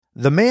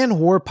The Man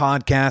Whore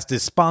podcast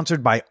is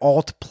sponsored by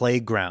Alt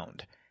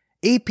Playground.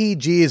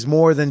 APG is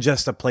more than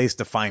just a place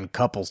to find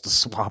couples to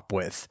swap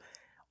with.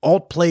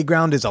 Alt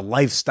Playground is a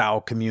lifestyle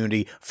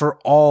community for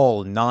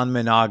all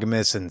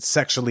non-monogamous and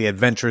sexually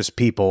adventurous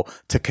people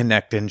to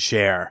connect and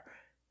share.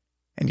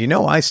 And you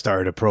know I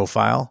started a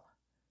profile.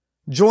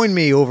 Join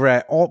me over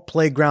at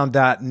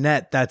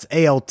altplayground.net. That's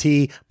ALT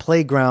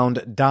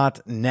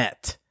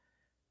playground.net.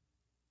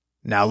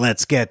 Now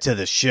let's get to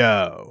the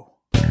show.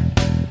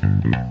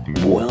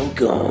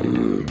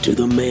 Welcome to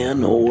the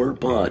Man Whore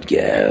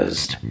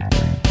Podcast.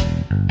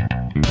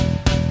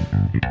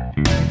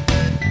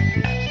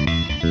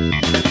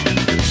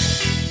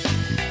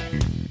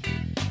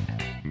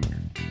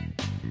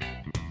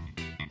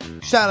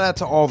 Shout out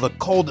to all the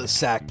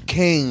cul-de-sac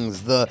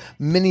kings, the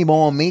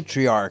mini-mall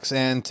matriarchs,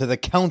 and to the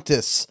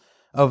countess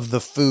of the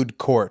food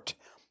court.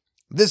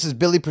 This is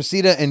Billy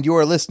Procida, and you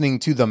are listening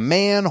to the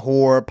Man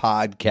Whore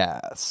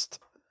Podcast.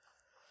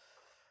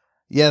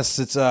 Yes,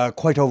 it's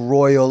quite a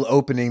royal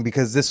opening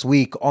because this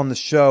week on the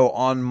show,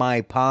 on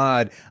my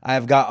pod,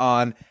 I've got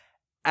on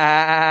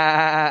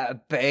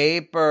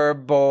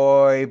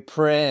Paperboy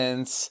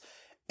Prince.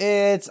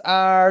 It's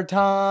our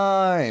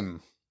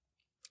time.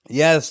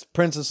 Yes,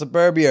 Prince of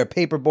Suburbia,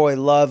 Paperboy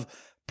Love,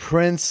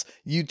 Prince,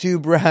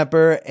 YouTube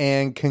rapper,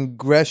 and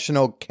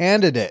congressional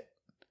candidate.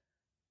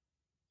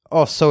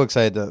 Oh, so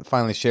excited to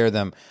finally share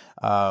them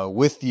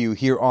with you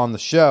here on the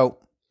show.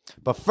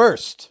 But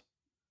first,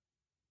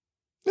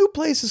 new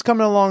place is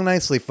coming along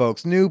nicely,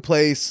 folks. New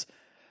place.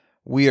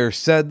 We are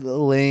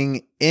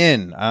settling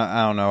in.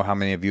 I don't know how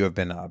many of you have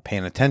been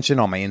paying attention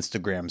on my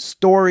Instagram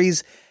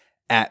stories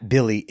at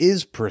Billy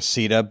is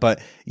Procida, but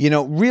you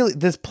know, really,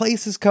 this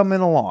place is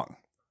coming along.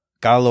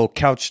 Got a little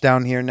couch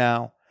down here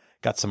now.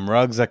 Got some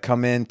rugs that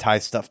come in, tie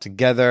stuff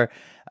together.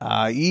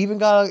 Even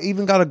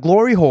got a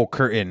glory hole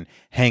curtain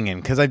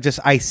hanging because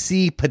I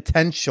see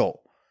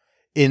potential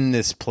in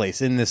this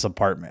place, in this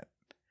apartment.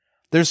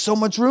 There's so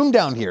much room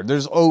down here.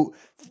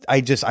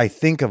 I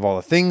think of all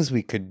the things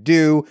we could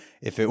do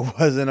if it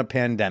wasn't a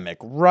pandemic,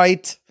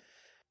 right?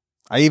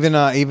 I even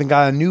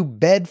got a new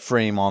bed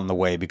frame on the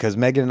way because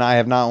Megan and I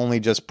have not only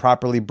just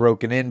properly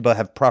broken in, but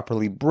have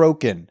properly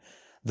broken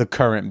the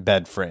current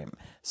bed frame.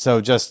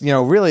 So just,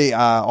 really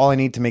all I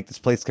need to make this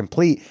place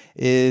complete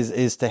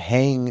is to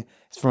hang,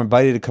 for my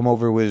buddy to come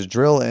over with his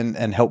drill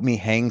and help me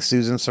hang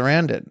Susan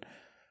Sarandon.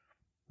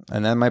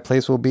 And then my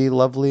place will be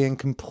lovely and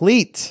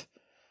complete.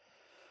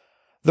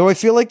 Though I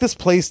feel like this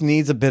place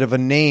needs a bit of a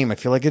name. I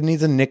feel like it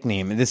needs a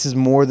nickname. And this is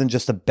more than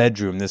just a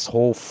bedroom. This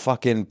whole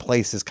fucking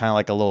place is kind of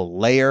like a little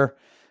lair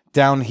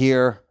down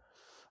here.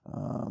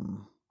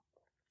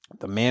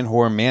 The Man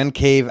Whore Man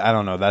Cave. I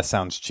don't know. That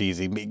sounds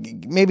cheesy.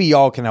 Maybe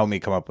y'all can help me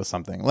come up with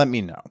something. Let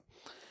me know.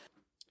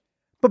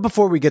 But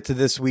before we get to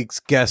this week's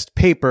guest,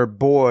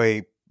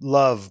 Paperboy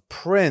Love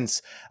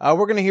Prince,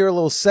 we're going to hear a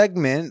little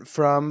segment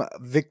from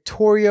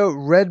Victoria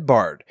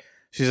Redbard.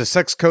 She's a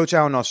sex coach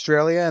out in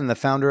Australia and the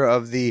founder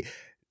of the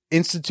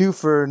Institute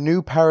for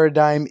New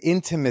Paradigm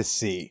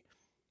Intimacy.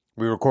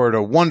 We recorded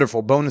a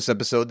wonderful bonus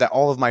episode that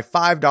all of my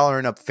 $5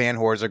 and up fan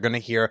whores are going to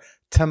hear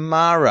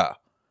tomorrow.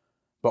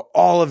 But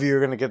all of you are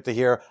going to get to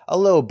hear a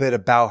little bit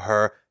about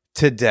her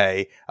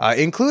today,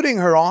 including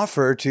her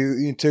offer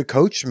to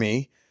coach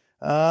me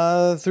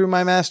through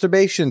my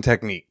masturbation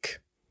technique.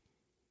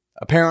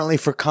 Apparently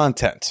for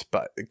content,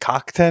 but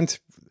content?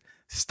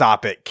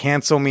 Stop it.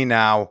 Cancel me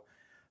now.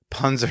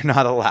 Puns are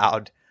not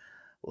allowed.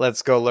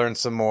 Let's go learn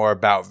some more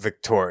about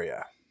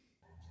Victoria.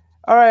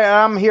 All right,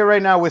 I'm here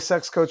right now with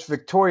sex coach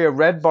Victoria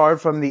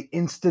Redbard from the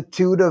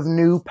Institute of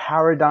New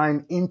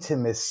Paradigm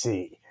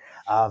Intimacy.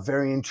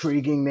 Very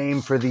intriguing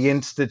name for the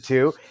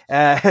Institute.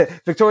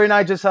 Victoria and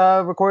I just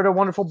recorded a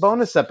wonderful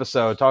bonus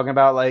episode talking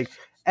about like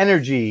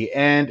energy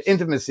and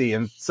intimacy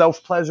and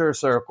self-pleasure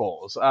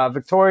circles.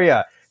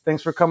 Victoria,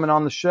 thanks for coming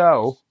on the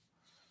show.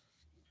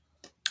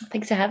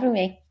 Thanks for having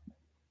me.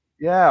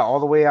 Yeah, all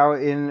the way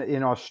out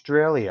in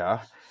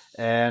Australia.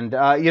 And,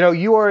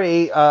 you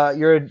are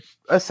you're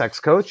a sex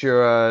coach.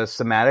 You're a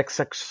somatic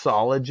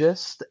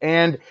sexologist.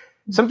 And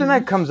something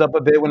that comes up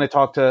a bit when I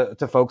talk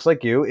to folks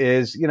like you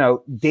is,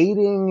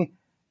 dating,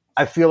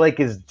 I feel like,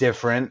 is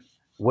different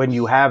when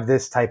you have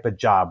this type of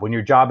job, when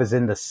your job is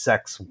in the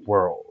sex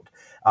world.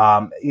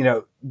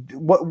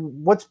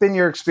 What's been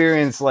your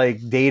experience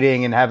like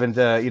dating and having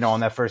to, on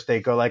that first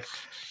date go like,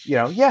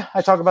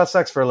 I talk about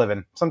sex for a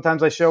living.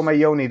 Sometimes I show my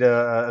yoni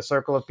to a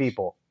circle of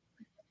people.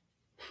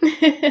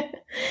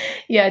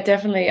 Yeah,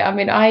 definitely. I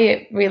mean,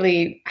 I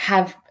really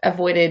have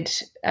avoided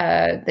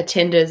the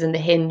Tinders and the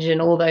Hinge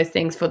and all those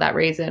things for that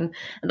reason.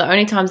 And the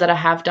only times that I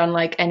have done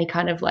like any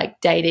kind of like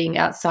dating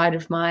outside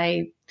of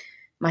my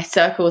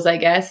circles, I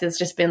guess, has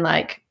just been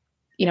like,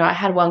 I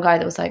had one guy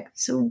that was like,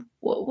 so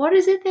what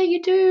is it that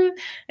you do?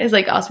 It's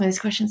like, asked me these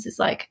questions. It's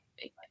like,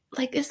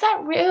 is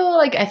that real?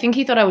 Like, I think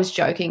he thought I was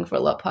joking for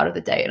a part of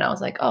the day. And I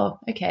was like, oh,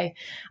 okay.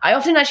 I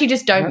often actually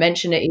just don't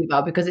mention it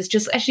either because it's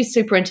just actually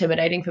super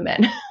intimidating for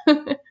men.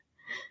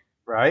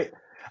 Right.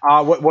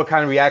 What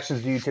kind of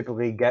reactions do you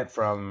typically get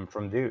from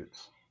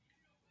dudes?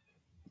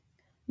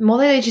 More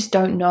that they just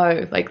don't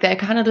know. Like they're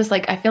kind of just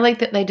like, I feel like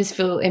that they just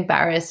feel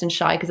embarrassed and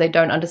shy because they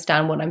don't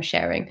understand what I'm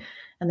sharing.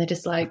 And they're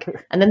just like,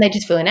 and then they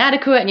just feel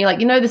inadequate. And you're like,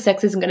 the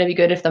sex isn't going to be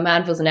good if the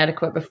man feels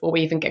inadequate before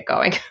we even get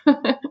going.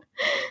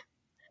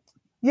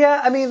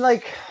 Yeah, I mean,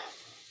 like,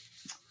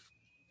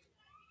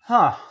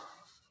 huh.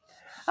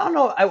 I don't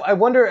know. I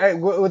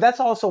wonder. That's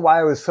also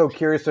why I was so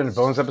curious in the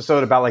Bones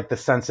episode about like the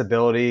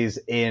sensibilities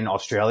in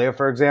Australia,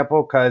 for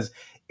example, because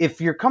if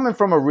you're coming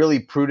from a really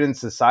prudent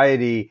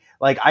society,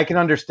 like I can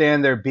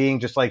understand there being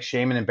just like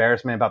shame and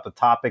embarrassment about the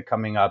topic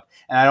coming up,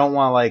 and I don't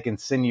want to like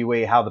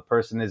insinuate how the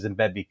person is in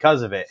bed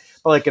because of it.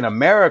 But like in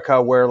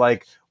America, where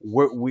like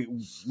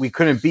we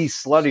couldn't be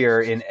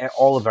sluttier in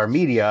all of our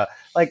media,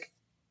 like.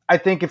 I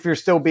think if you're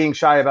still being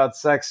shy about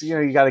sex,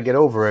 you got to get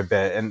over it a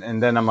bit.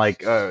 And then I'm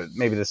like,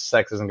 maybe this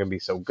sex isn't going to be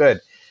so good.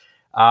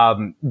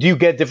 Do you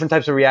get different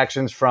types of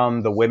reactions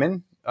from the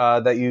women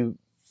that you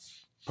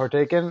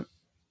partake in?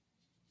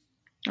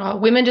 Oh,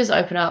 women just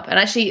open up. And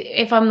actually,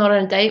 if I'm not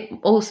on a date,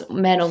 also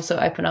men also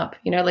open up.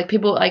 Like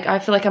people, like I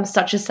feel like I'm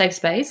such a safe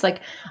space.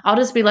 Like I'll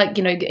just be like,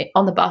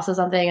 on the bus or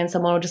something, and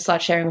someone will just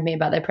start sharing with me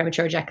about their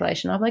premature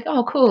ejaculation. I'm like,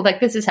 oh, cool.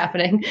 Like this is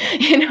happening.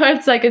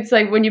 It's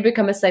like when you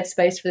become a safe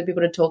space for the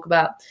people to talk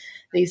about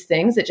these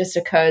things, it just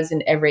occurs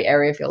in every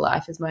area of your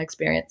life, is my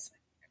experience.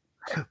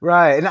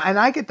 Right. And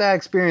I get that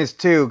experience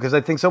too, because I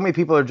think so many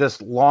people are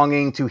just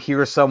longing to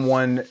hear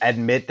someone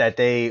admit that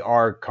they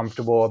are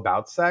comfortable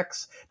about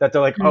sex, that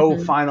they're like, oh,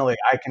 finally,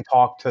 I can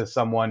talk to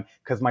someone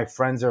because my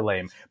friends are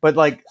lame. But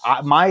like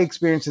my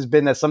experience has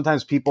been that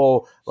sometimes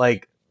people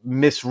like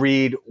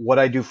misread what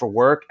I do for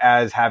work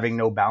as having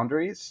no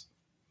boundaries.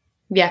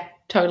 Yeah,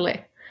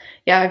 totally.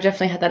 Yeah, I've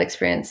definitely had that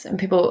experience. And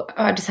people,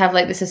 I just have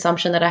like this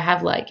assumption that I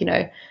have like,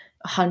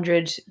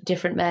 100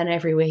 different men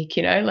every week,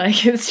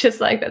 like it's just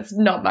like that's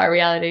not my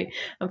reality,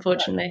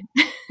 unfortunately.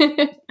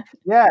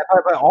 Yeah,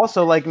 but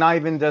also like not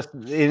even just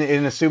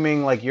in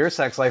assuming like your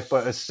sex life,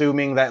 but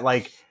assuming that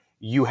like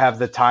you have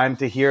the time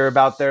to hear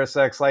about their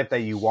sex life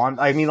that you want.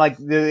 I mean, like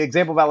the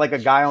example about like a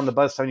guy on the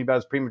bus telling you about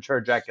his premature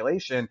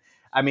ejaculation.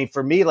 I mean,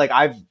 for me, like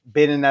I've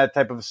been in that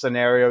type of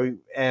scenario,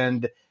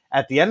 and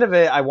at the end of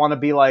it, I want to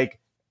be like,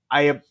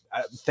 I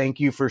thank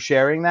you for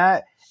sharing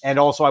that, and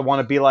also I want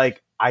to be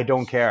like, I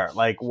don't care.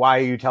 Like, why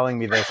are you telling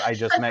me this? I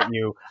just met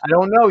you. I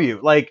don't know you.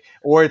 Like,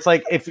 or it's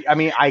like,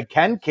 I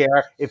can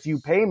care. If you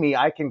pay me,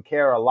 I can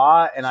care a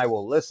lot and I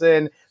will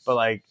listen. But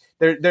like,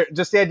 they're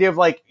just the idea of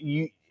like,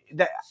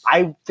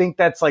 I think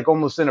that's like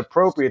almost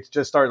inappropriate to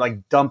just start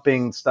like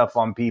dumping stuff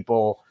on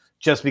people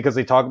just because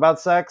they talk about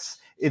sex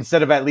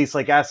instead of at least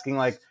like asking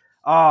like,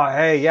 oh,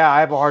 hey, yeah,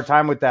 I have a hard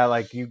time with that.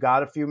 Like, you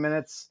got a few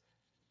minutes?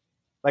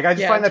 Like, I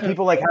just find that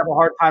people like have a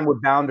hard time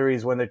with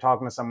boundaries when they're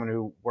talking to someone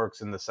who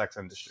works in the sex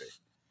industry.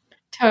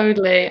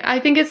 Totally. I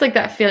think it's like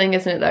that feeling,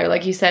 isn't it, though?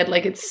 Like you said,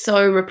 like it's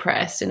so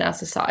repressed in our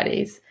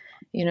societies,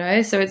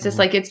 So it's just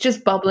like it's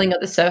just bubbling at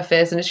the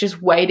surface and it's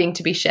just waiting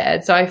to be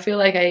shared. So I feel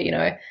like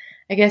I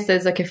guess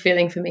there's like a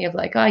feeling for me of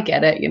like, oh, I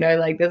get it,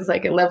 like there's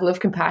like a level of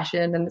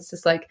compassion and it's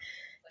just like,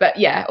 but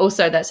yeah,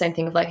 also that same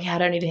thing of like, yeah, I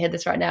don't need to hear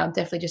this right now. I'm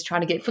definitely just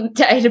trying to get from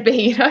A to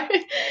B,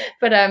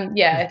 But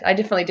yeah, I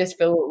definitely just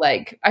feel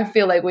like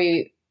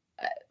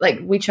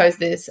we chose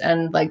this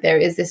and like there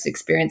is this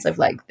experience of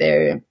like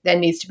there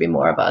needs to be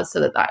more of us so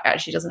that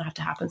actually doesn't have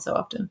to happen so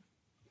often.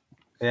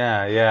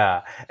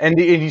 Yeah. And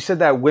you said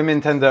that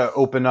women tend to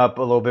open up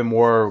a little bit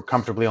more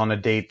comfortably on a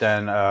date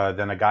than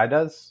a guy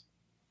does?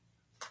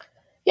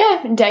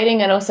 Yeah,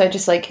 dating and also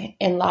just like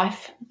in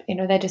life,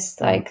 they're just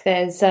like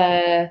there's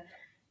a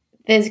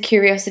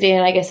curiosity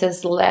and I guess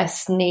there's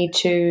less need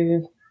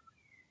to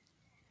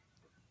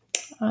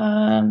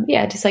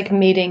just like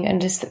meeting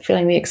and just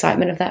feeling the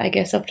excitement of that, I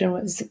guess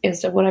often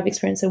is what I've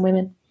experienced in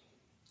women.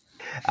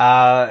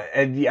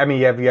 And I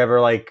mean, have you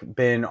ever like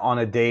been on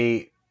a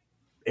date,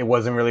 it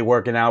wasn't really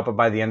working out, but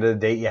by the end of the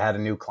date you had a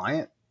new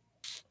client?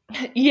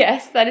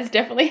 Yes, that has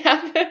definitely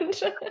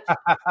happened.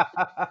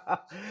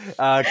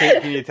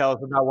 Can you tell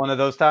us about one of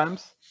those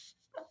times?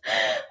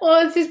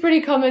 Well, it's just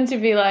pretty common to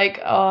be like,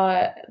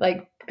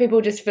 like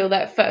people just feel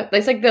that first,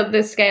 it's like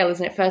the scale,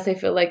 isn't it? First they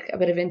feel like a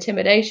bit of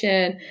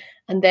intimidation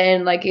and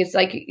then like it's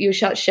like you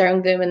start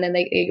sharing them and then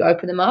you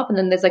open them up and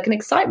then there's like an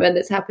excitement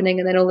that's happening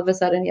and then all of a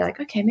sudden you're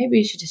like, okay, maybe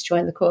you should just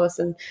join the course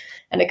and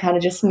it kind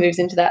of just moves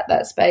into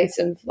that space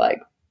and like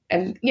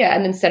and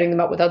then setting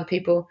them up with other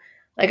people.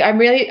 Like I'm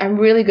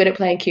really good at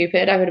playing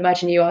Cupid. I would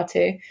imagine you are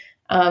too.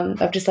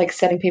 Of just like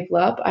setting people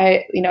up.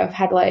 I've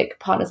had like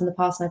partners in the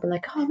past and I've been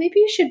like, oh, maybe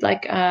you should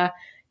like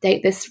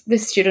date this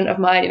student of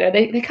mine.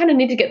 They kind of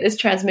need to get this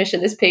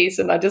transmission, this piece.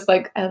 And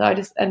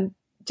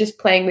just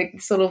playing the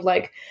sort of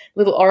like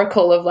little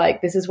oracle of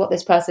like, this is what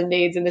this person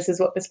needs and this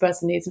is what this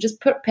person needs and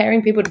just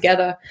pairing people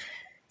together.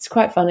 It's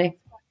quite funny.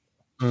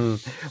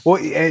 Well,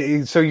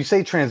 so you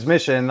say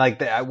transmission,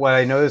 like what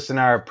I noticed in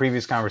our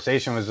previous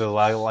conversation was a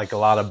lot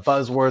of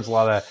buzzwords, a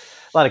lot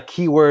of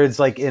keywords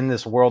like in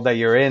this world that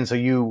you're in. So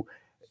you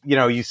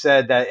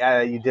said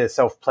that you did a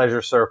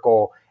self-pleasure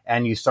circle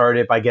and you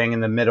started by getting in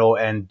the middle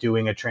and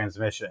doing a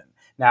transmission.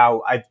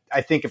 Now,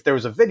 I think if there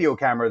was a video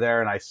camera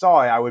there and I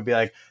saw it, I would be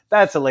like,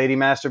 that's a lady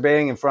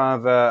masturbating in front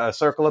of a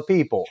circle of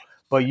people.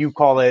 But you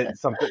call it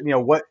something,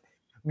 what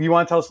you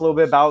want to tell us a little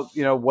bit about,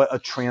 what a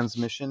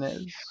transmission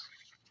is?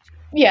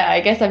 Yeah,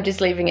 I guess I'm just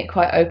leaving it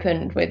quite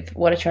open with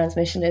what a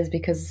transmission is,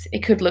 because it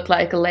could look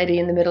like a lady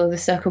in the middle of the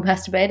circle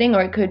masturbating,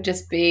 or it could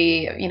just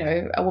be,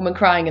 a woman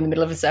crying in the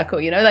middle of a circle,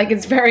 like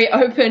it's very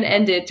open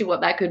ended to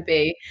what that could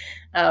be.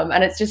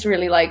 And it's just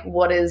really like,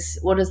 what does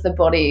the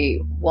body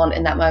want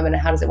in that moment,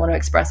 and how does it want to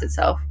express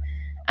itself?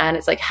 And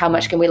it's like, how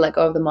much can we let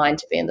go of the mind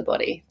to be in the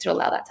body to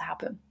allow that to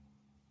happen?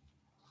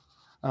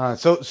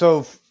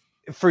 So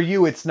for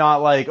you, it's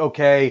not like,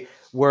 okay,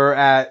 we're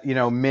at,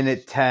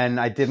 minute 10.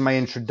 I did my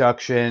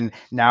introduction.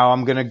 Now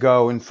I'm going to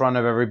go in front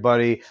of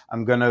everybody.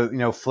 I'm going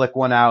to, flick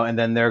one out and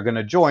then they're going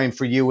to join.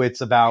 For you, it's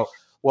about,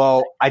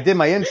 well, I did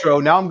my intro.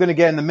 Now I'm going to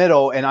get in the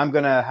middle and I'm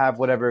going to have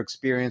whatever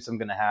experience I'm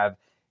going to have.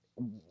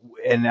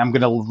 And I'm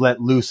going to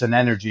let loose an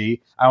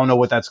energy. I don't know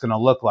what that's going to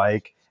look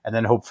like. And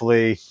then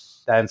hopefully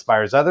that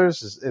inspires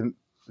others.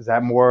 Is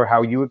that more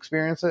how you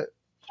experience it?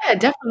 Yeah,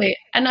 definitely.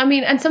 And I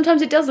mean, and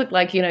sometimes it does look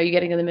like, you're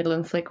getting in the middle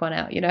and flick one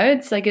out,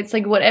 it's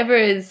like whatever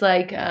is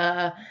like,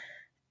 I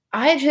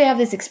actually have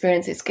this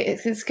experience.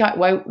 It's kind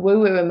of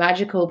woo-woo and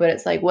magical, but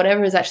it's like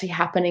whatever is actually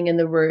happening in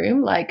the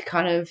room, like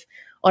kind of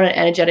on an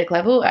energetic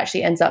level,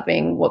 actually ends up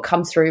being what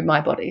comes through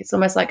my body. It's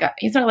almost like,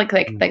 it's not like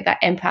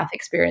that empath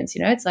experience,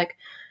 it's like,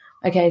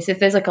 okay, so if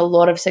there's like a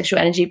lot of sexual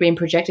energy being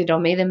projected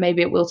on me, then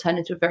maybe it will turn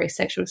into a very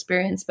sexual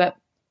experience. But,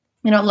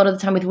 a lot of the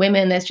time with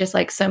women, there's just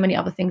like so many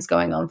other things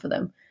going on for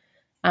them.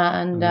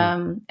 And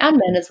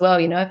men as well,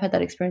 I've had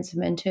that experience with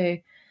men too,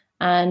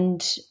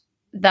 and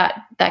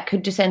that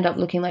could just end up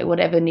looking like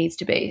whatever needs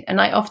to be. And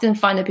I often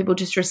find that people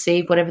just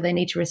receive whatever they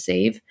need to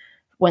receive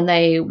when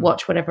they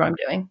watch whatever I'm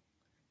doing,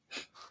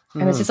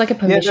 and it's just like a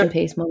permission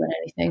piece more than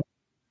anything.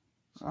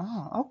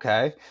 Oh,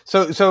 okay.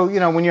 So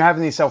when you're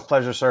having these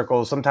self-pleasure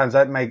circles, sometimes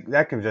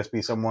that could just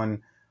be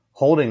someone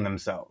holding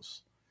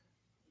themselves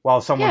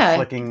while someone's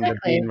flicking the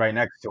bean right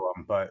next to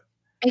them, but.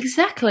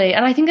 Exactly.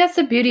 And I think that's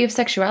the beauty of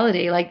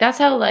sexuality. Like that's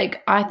how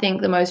I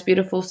think the most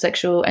beautiful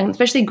sexual and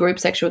especially group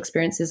sexual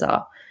experiences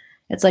are.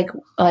 It's like,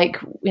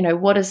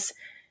 what is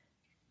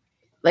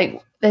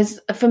there's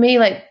for me,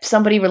 like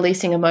somebody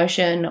releasing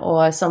emotion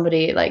or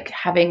somebody like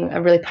having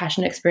a really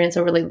passionate experience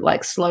or really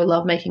like slow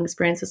lovemaking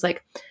experience. It's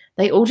like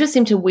they all just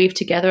seem to weave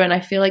together. And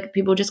I feel like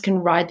people just can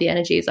ride the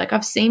energies. Like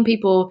I've seen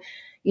people,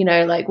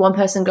 like one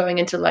person going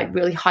into like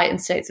really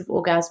heightened states of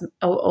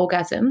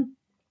orgasm.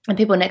 And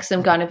people next to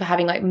them kind of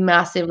having like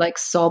massive like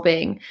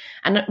sobbing.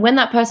 And when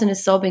that person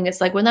is sobbing,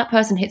 it's like when that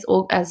person hits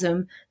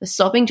orgasm, the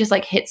sobbing just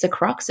like hits a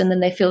crux and then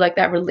they feel like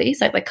that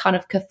release, like kind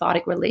of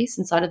cathartic release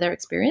inside of their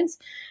experience.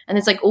 And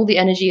it's like all the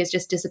energy is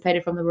just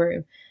dissipated from the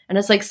room. And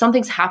it's like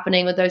something's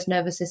happening with those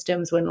nervous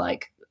systems when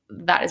like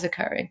that is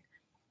occurring.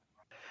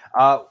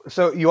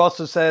 So you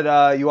also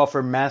said you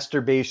offer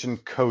masturbation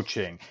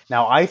coaching.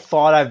 Now, I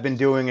thought I've been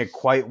doing it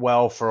quite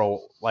well for a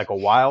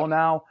while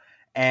now.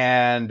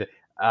 And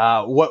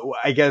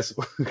what's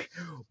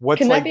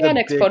can that be our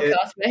next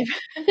podcast, babe?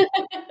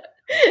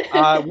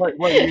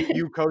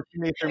 You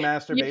coaching me through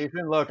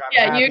masturbation? Look,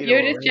 I'm happy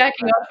you're just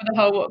jacking off for the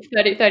whole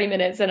 30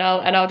 minutes, and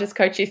I'll just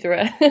coach you through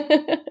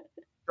it.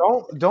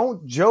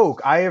 Don't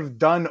joke. I have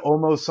done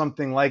almost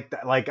something like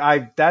that.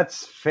 Like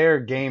that's fair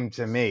game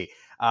to me.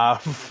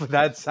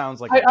 That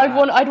sounds like I'd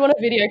want a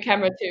video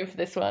camera too for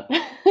this one.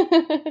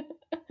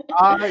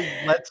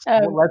 Let's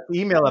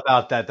email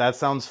about that. That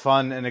sounds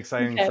fun and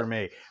exciting for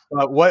me.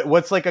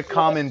 What's like a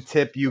common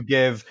tip you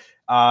give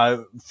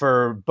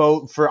for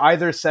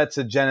either sets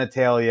of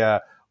genitalia?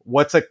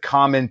 What's a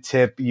common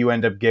tip you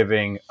end up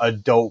giving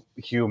adult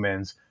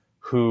humans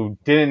who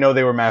didn't know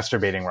they were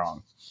masturbating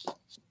wrong?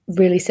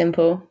 Really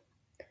simple.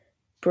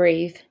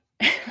 Breathe.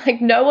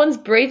 Like no one's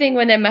breathing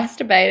when they're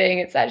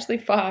masturbating. It's actually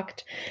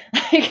fucked.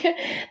 Like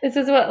this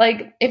is what,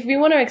 like, if you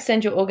want to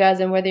extend your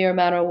orgasm, whether you're a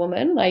man or a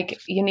woman, like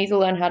you need to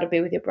learn how to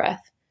be with your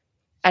breath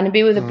and to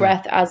be with the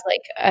breath as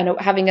like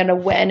having an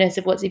awareness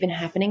of what's even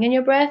happening in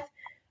your breath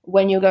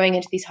when you're going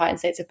into these heightened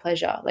states of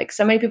pleasure. Like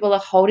so many people are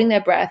holding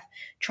their breath,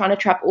 trying to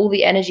trap all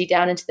the energy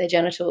down into their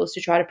genitals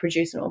to try to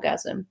produce an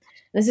orgasm.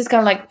 And this is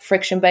kind of like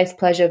friction-based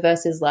pleasure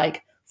versus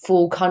like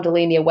full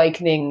Kundalini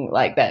awakening,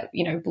 like that,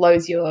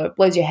 blows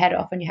your head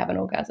off when you have an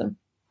orgasm.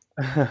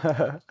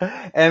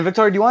 And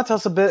Victoria, do you want to tell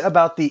us a bit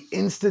about the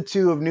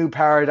Institute of New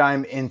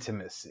Paradigm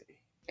Intimacy?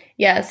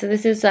 Yeah, so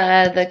this is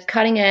the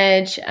cutting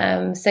edge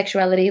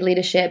sexuality,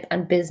 leadership,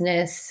 and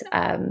business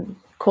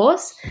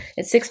course.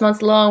 It's 6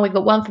 months long. We've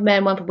got one for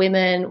men, one for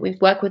women. We've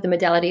worked with the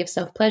modality of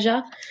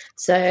self-pleasure.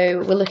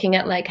 So we're looking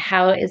at like,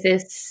 how is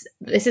this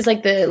is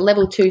like the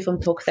level 2 from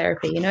talk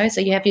therapy,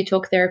 So you have your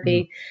talk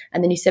therapy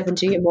and then you step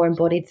into your more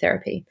embodied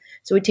therapy.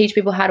 So we teach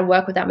people how to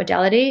work with that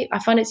modality. I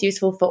find it's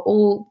useful for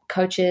all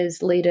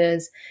coaches,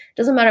 leaders. It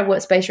doesn't matter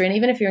what space you're in,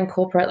 even if you're in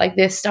corporate, like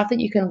there's stuff that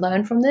you can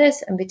learn from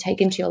this and be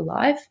taken to your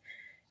life.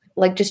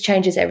 Like just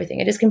changes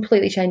everything. It just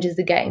completely changes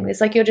the game. It's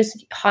like you're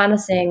just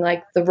harnessing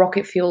like the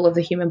rocket fuel of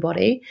the human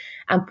body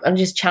and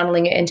just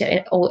channeling it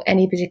into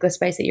any particular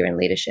space that you're in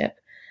leadership.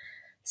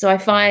 So I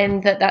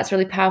find that that's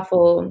really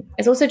powerful.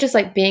 It's also just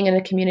like being in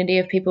a community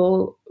of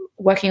people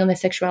working on their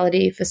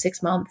sexuality for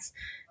 6 months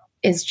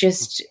is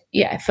just,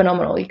 yeah,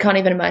 phenomenal. You can't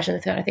even imagine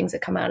the kind of things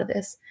that come out of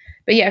this.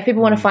 But yeah, if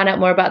people want to find out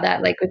more about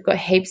that, like we've got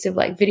heaps of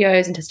like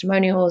videos and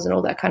testimonials and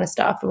all that kind of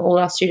stuff from all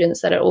our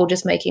students that are all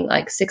just making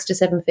like 6 to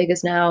 7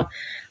 figures now,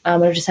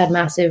 and have just had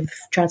massive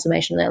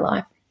transformation in their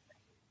life.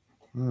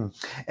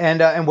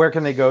 And where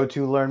can they go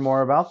to learn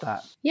more about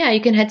that? Yeah,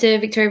 you can head to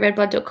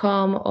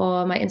victoriaredblood.com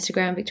or my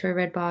Instagram,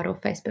 Victoria Redbard, or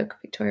Facebook,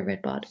 Victoria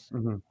Redbard.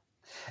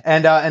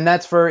 And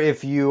that's for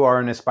if you are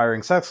an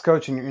aspiring sex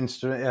coach and you're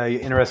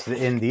interested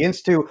in the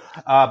Institute.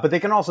 But they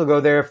can also go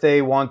there if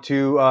they want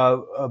to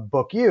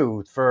book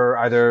you for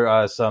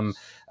either some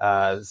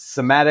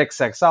somatic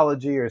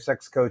sexology or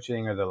sex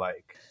coaching or the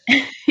like.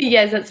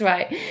 Yes, that's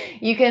right.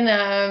 You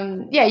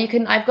can, you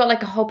can. I've got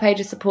like a whole page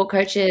of support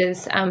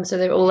coaches. So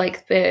they're all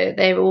like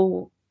they're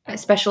all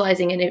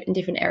specializing in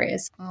different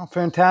areas. Oh,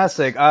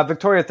 fantastic,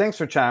 Victoria! Thanks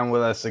for chatting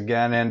with us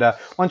again. And why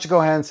don't you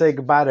go ahead and say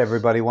goodbye to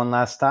everybody one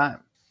last time?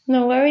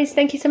 No worries.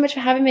 Thank you so much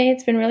for having me.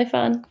 It's been really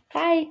fun.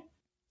 Bye.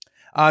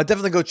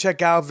 Definitely go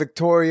check out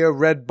Victoria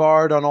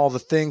Redbard on all the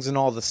things and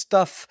all the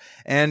stuff.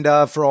 And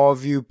for all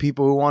of you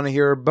people who want to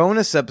hear a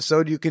bonus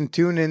episode, you can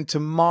tune in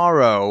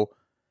tomorrow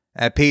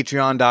at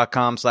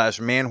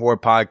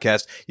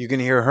patreon.com/manwhorepodcast. You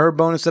can hear her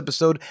bonus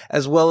episode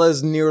as well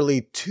as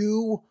nearly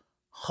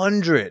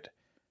 200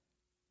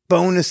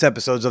 bonus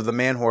episodes of the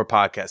Man Whore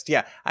Podcast.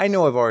 Yeah, I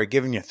know I've already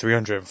given you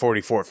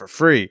 344 for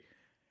free.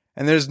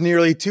 And there's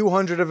nearly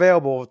 200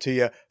 available to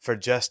you for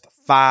just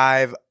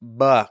 $5.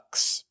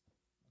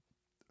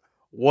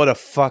 What a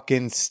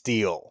fucking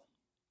steal.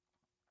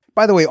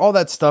 By the way, all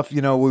that stuff,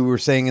 we were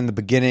saying in the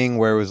beginning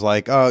where it was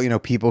like, oh,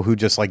 people who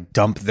just like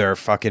dump their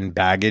fucking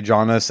baggage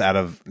on us out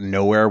of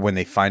nowhere when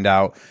they find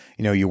out,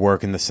 you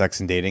work in the sex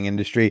and dating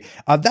industry.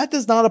 That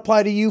does not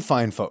apply to you,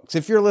 fine folks.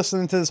 If you're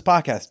listening to this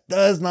podcast,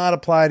 does not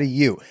apply to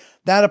you.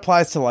 That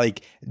applies to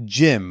like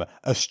Jim,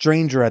 a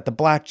stranger at the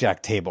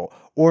blackjack table,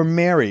 or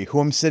Mary, who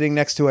I'm sitting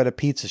next to at a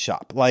pizza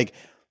shop. Like,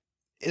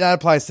 that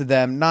applies to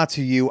them, not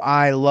to you.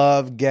 I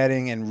love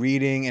getting and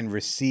reading and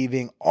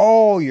receiving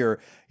all your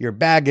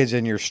baggage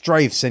and your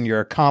strifes and your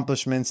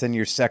accomplishments and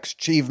your sex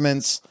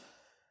achievements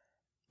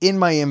in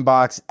my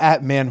inbox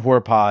at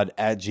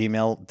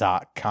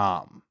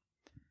manwhorepod@gmail.com.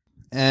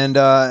 And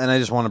I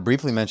just want to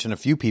briefly mention a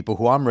few people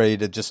who I'm ready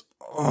to just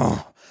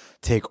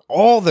take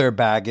all their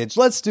baggage.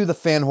 Let's do the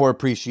fan whore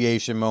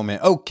appreciation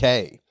moment.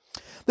 Okay.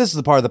 This is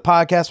the part of the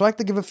podcast where I like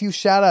to give a few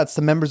shout outs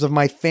to members of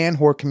my fan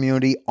whore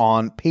community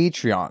on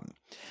Patreon.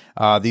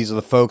 These are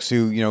the folks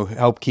who,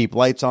 help keep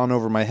lights on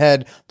over my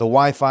head, the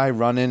Wi-Fi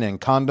running, and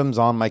condoms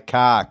on my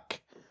cock.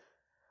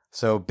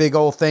 So big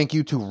old thank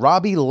you to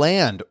Robbie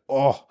Land.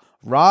 Oh,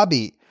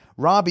 Robbie,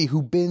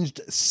 who binged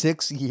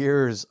 6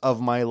 years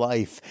of my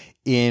life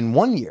in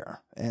 1 year.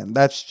 And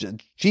that's,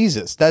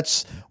 Jesus,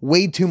 that's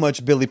way too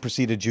much Billy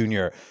Procida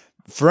Jr.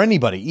 for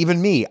anybody,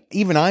 even me.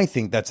 Even I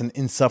think that's an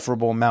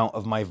insufferable amount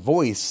of my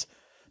voice.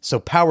 So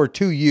power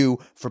to you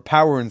for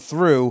powering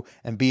through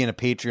and being a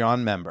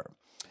Patreon member.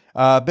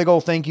 Big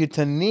old thank you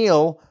to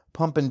Neil,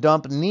 Pump and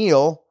Dump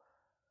Neil.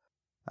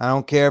 I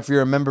don't care if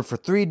you're a member for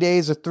 3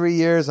 days or 3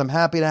 years. I'm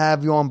happy to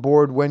have you on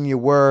board when you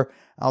were.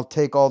 I'll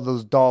take all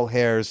those doll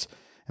hairs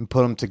and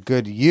put them to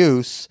good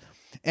use.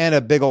 And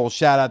a big old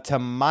shout out to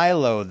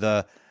Milo,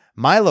 the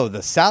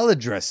salad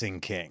dressing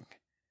king.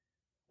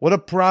 What a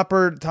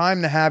proper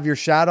time to have your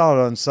shout out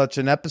on such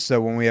an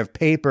episode when we have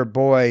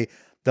Paperboy,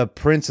 the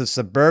Prince of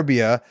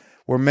Suburbia.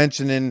 We're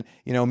mentioning,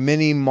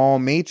 mini mall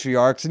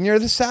matriarchs, and you're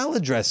the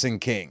salad dressing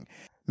king.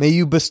 May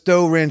you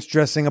bestow ranch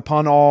dressing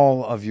upon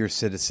all of your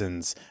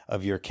citizens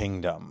of your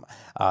kingdom.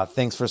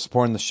 Thanks for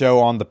supporting the show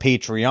on the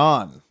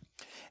Patreon.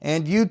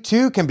 And you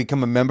too can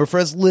become a member for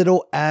as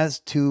little as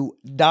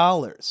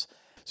 $2.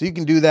 So you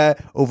can do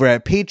that over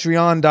at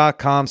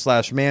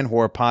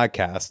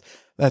patreon.com/manwhorepodcast.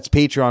 That's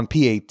Patreon,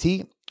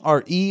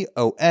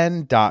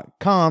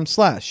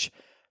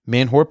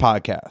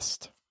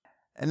 patreon.com/manwhorepodcast.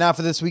 And now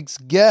for this week's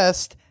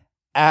guest,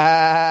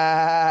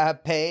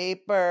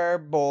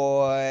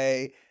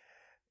 Paperboy.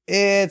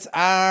 It's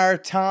our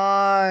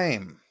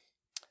time.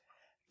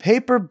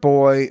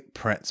 Paperboy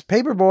Prince.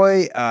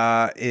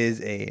 Paperboy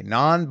is a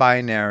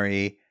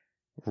non-binary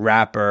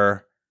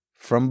rapper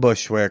from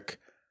Bushwick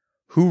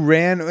who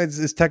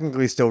is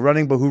technically still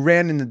running, but who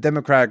ran in the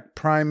Democratic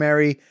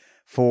primary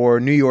for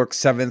New York's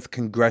 7th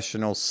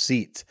congressional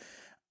seat.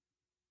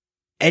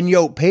 And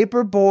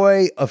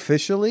Paperboy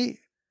officially,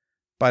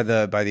 by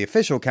the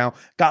official count,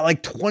 got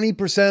like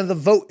 20% of the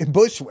vote in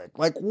Bushwick.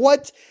 Like,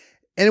 what?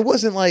 And it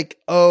wasn't like,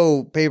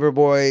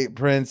 Paperboy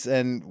Prince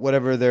and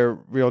whatever their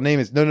real name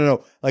is.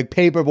 No. Like,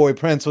 Paperboy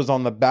Prince was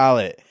on the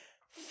ballot.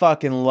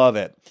 Fucking love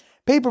it.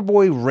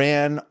 Paperboy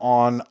ran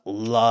on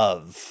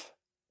love.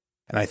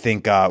 And I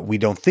think we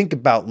don't think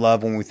about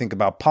love when we think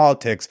about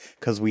politics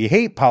because we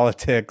hate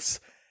politics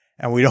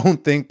and we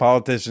don't think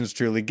politicians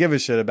truly give a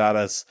shit about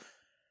us.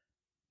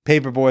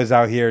 Paperboy's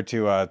out here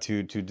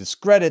to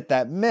discredit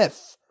that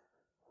myth,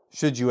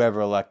 should you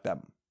ever elect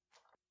them.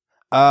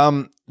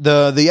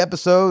 The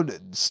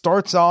episode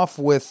starts off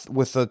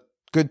with a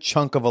good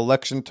chunk of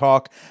election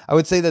talk. I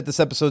would say that this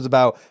episode's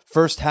about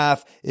first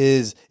half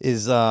is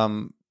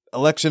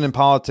election and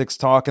politics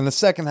talk, and the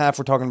second half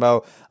we're talking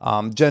about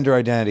gender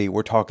identity.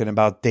 We're talking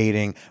about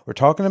dating. We're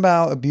talking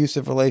about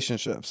abusive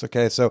relationships.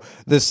 Okay, so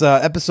this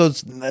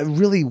episode's a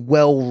really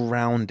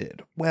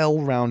well-rounded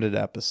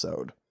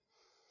episode.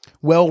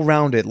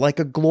 Well-rounded, like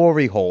a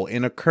glory hole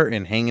in a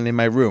curtain hanging in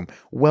my room.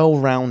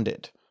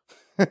 Well-rounded.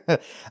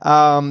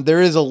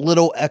 There is a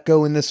little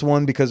echo in this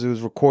one because it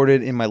was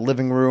recorded in my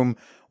living room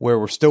where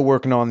we're still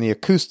working on the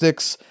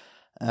acoustics.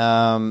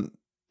 And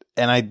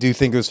I do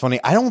think it was funny.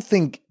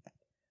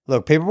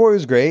 Look, Paperboy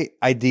was great.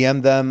 I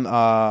DM'd them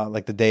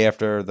like the day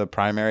after the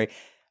primary.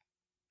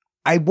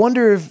 I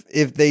wonder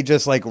if they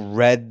just like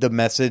read the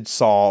message,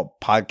 saw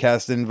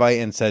podcast invite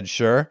and said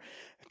sure.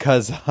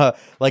 Because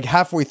like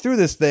halfway through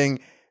this thing,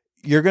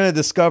 you're going to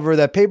discover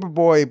that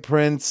Paperboy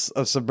Prince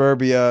of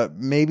Suburbia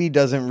maybe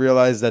doesn't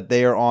realize that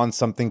they are on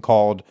something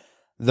called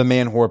the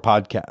Man Whore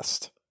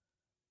Podcast.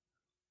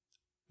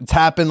 It's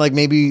happened like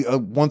maybe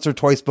once or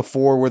twice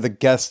before where the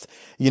guest,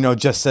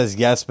 just says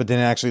yes, but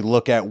didn't actually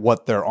look at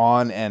what they're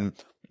on, and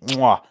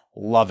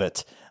love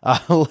it.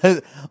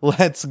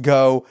 Let's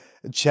go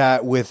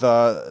chat with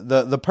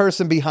the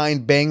person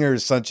behind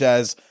bangers such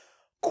as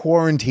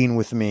Quarantine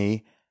With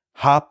Me,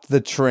 Hop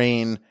the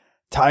Train,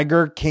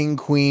 Tiger King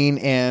Queen,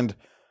 and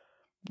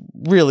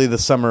really the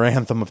summer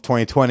anthem of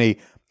 2020,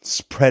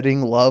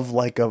 Spreading Love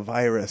Like a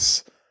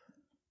Virus.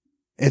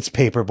 It's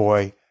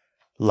Paperboy,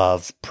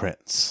 Love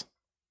Prince.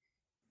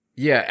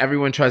 Yeah,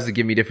 everyone tries to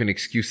give me different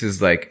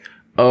excuses like,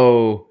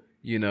 oh,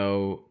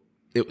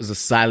 it was a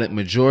silent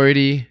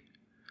majority.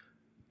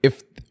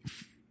 If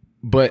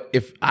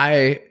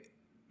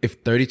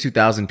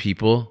 32,000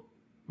 people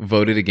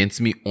voted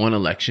against me on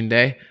election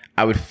day,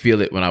 I would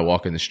feel it when I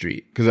walk in the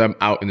street because I'm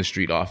out in the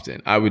street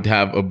often. I would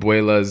have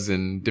abuelas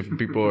and different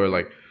people or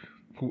like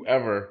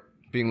whoever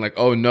being like,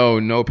 oh, no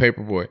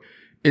Paperboy.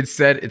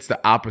 Instead, it's the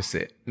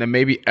opposite. Now,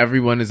 maybe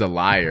everyone is a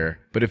liar,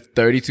 but if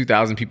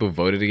 32,000 people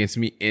voted against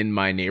me in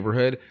my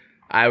neighborhood,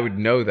 I would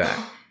know that.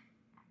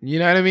 You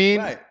know what I mean?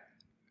 Right.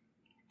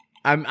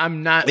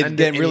 I'm not. It's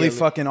getting really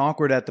fucking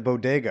awkward at the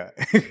bodega.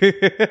 You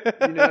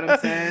know what I'm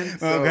saying?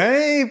 So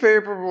okay,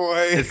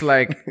 Paperboy. It's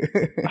like,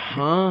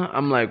 huh?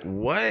 I'm like,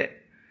 what?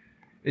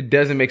 It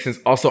doesn't make sense.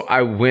 Also,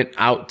 I went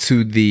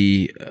to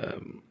the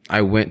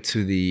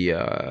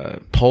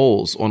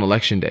polls on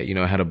election day.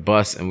 I had a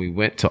bus and we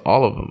went to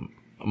all of them,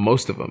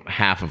 most of them,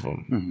 half of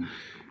them,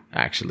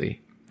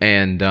 actually.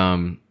 And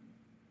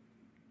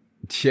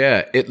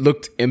yeah, it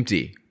looked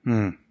empty.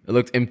 It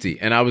looked empty,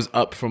 and I was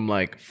up from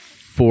like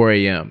 4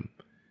 a.m.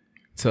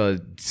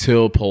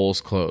 till polls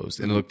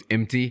closed, and it looked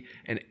empty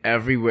and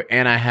everywhere.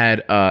 And I had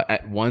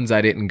at ones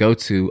I didn't go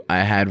to, I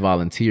had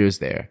volunteers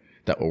there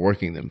that were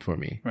working them for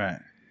me. Right.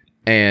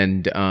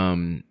 And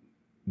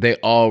they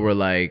all were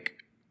like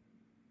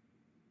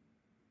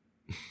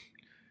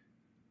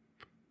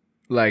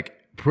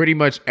pretty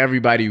much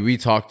everybody we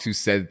talked to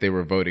said they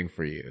were voting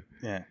for you.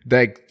 Yeah.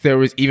 Like there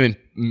was even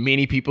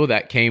many people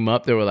that came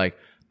up that were like,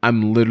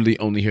 I'm literally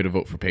only here to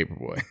vote for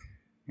Paperboy.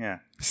 Yeah.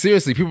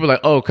 Seriously, people were like,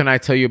 oh, can I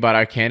tell you about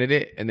our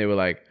candidate? And they were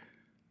like,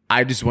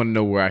 I just want to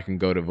know where I can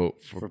go to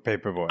vote for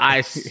Paperboy.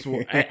 I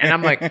swear. And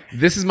I'm like,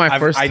 this is my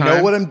first time. I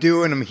know what I'm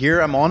doing. I'm here.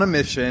 I'm on a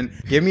mission.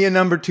 Give me a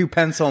number 2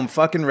 pencil. I'm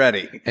fucking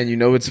ready. And you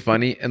know what's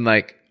funny? And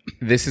like,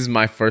 this is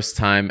my first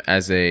time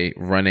as a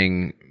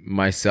running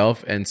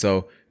myself. And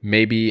so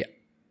maybe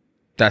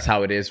that's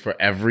how it is for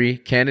every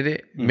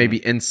candidate.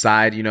 Maybe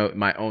inside,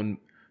 my own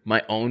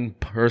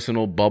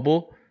personal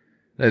bubble.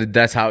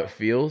 That's how it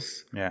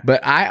feels. Yeah.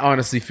 But I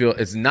honestly feel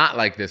it's not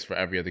like this for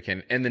every other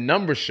candidate. And the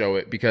numbers show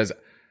it because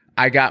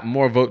I got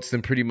more votes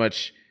than pretty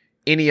much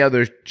any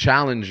other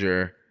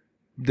challenger.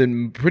 I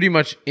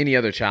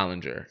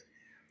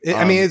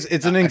mean,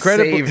 it's an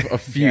incredible save a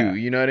few.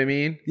 You know what I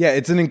mean? Yeah,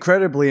 it's an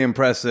incredibly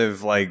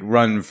impressive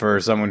run for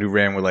someone who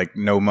ran with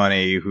no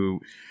money, who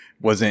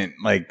wasn't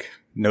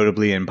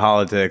notably in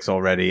politics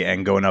already,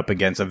 and going up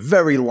against a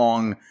very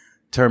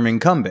long-term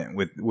incumbent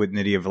with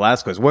Nydia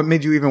Velasquez. What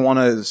made you even want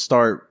to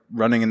start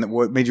running?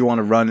 What made you want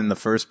to run in the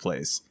first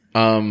place?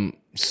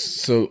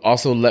 So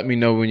also let me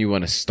know when you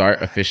want to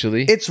start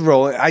officially. It's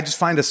rolling. I just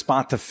find a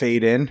spot to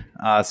fade in.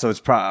 So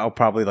it's I'll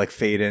probably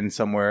fade in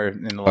somewhere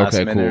in the last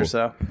minute or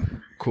so.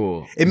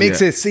 Cool. It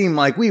makes it seem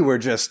like we were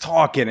just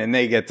talking and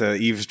they get to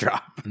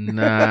eavesdrop.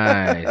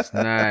 Nice.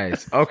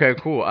 Okay,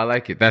 cool. I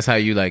like it. That's how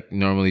you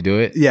normally do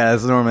it? Yeah,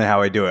 that's normally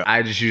how I do it.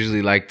 I just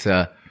usually like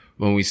to,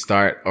 when we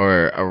start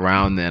or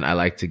around then, I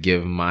like to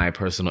give my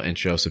personal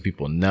intro so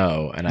people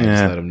know, and I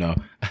just let them know.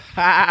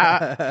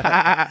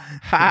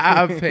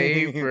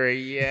 Paper,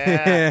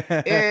 yeah.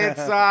 It's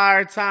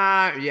our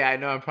time. Yeah, I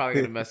know I'm probably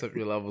going to mess up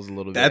your levels a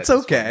little bit. That's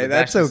okay.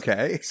 That's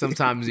okay.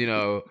 Sometimes,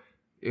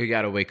 we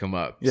got to wake them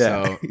up.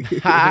 Yeah. So,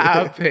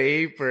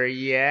 paper,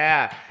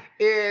 yeah.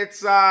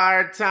 It's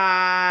our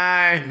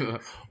time.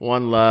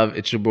 One love.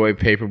 It's your boy,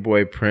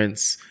 Paperboy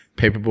Prince.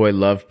 Paperboy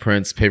Love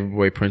Prince.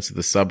 Paperboy Prince of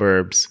the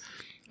Suburbs.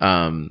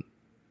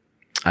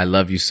 I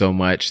love you so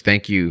much.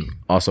 Thank you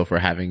also for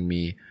having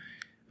me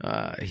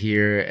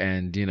here.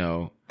 And,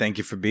 Thank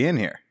you for being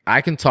here.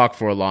 I can talk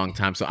for a long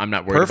time, so I'm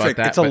not worried Perfect.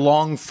 about that. It's a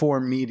long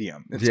form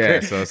medium. It's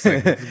great. So it's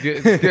like, it's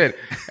good. It's good.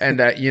 And,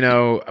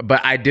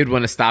 but I did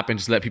want to stop and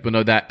just let people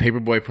know that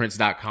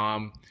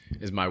paperboyprince.com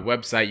is my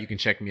website. You can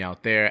check me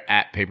out there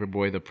at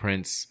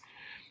paperboytheprince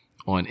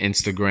on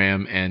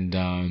Instagram.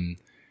 And,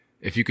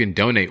 if you can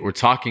donate, we're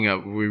talking,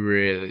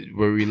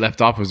 where we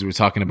left off was we were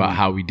talking about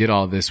how we did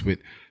all this with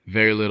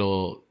very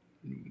little,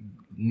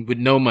 with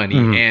no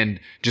money and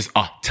just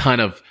a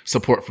ton of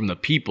support from the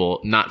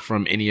people, not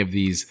from any of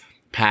these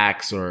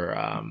PACs or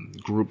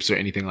groups or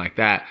anything like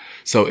that.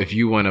 So if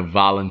you want to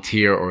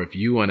volunteer or if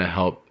you want to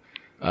help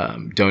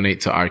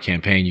donate to our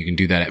campaign, you can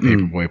do that at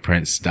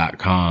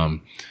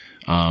paperboyprince.com.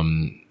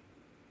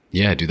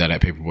 Do that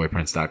at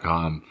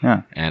paperboyprince.com.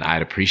 Yeah. And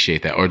I'd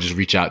appreciate that. Or just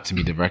reach out to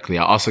me directly.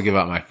 I'll also give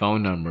out my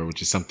phone number,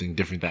 which is something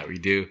different that we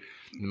do.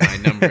 My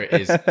number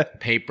is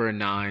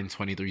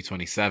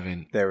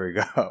paper92327. There we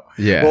go.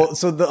 Yeah. Well,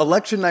 so the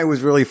election night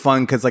was really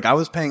fun because I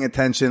was paying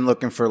attention,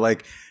 looking for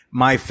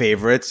my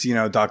favorites,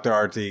 Dr.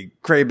 Artie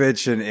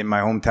Krabich in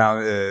my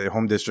hometown,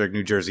 home district,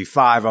 New Jersey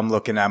 5. I'm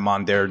looking at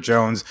Mondaire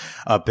Jones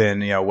up in,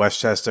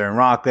 Westchester and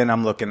Rockland.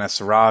 I'm looking at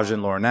Siraj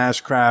and Lauren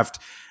Ashcraft.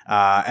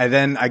 And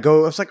then I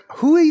was like,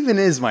 who even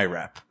is my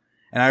rep?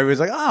 And I was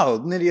like,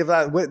 oh, Nydia,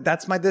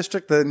 that's my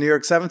district, the New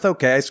York 7th.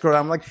 Okay. I scroll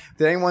down. I'm like,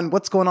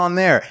 what's going on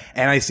there?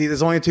 And I see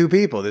there's only 2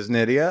 people. There's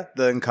Nydia,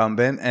 the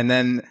incumbent, and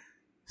then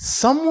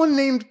someone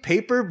named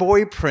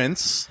Paperboy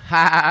Prince.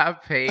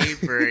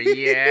 Paper,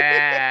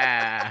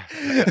 yeah.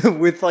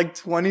 With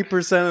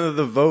 20% of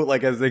the vote,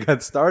 as they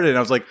got started. And I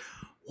was like,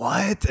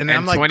 what? And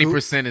I'm like,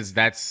 20% is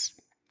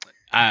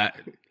I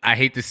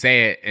hate to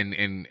say it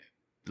and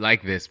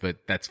like this, but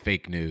that's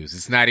fake news.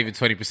 It's not even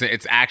 20%.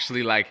 It's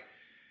actually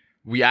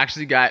we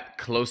actually got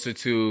closer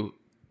to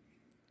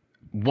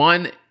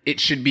one. It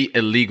should be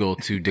illegal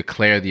to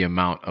declare the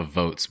amount of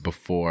votes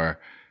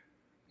before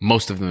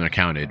most of them are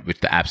counted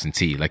with the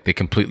absentee. They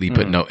completely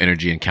put no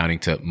energy in counting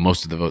to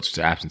most of the votes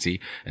to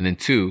absentee. And then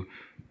 2,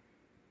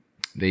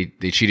 they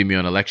cheated me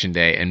on election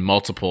day, and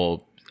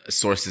multiple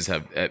sources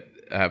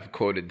have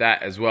quoted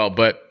that as well.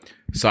 But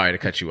sorry to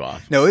cut you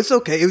off. No, it's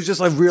okay. It was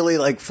just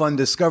really fun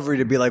discovery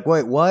to be like,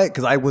 wait, what?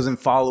 Because I wasn't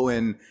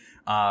following.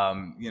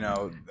 And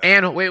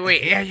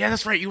wait. Yeah,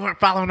 that's right. You weren't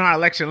following our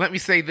election. Let me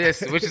say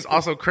this, which is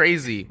also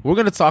crazy. We're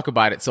going to talk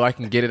about it so I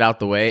can get it out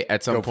the way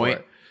at some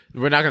point.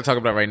 We're not going to talk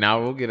about it right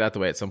now. We'll get it out the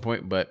way at some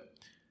point. But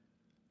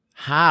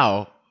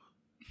how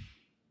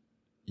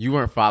you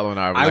weren't following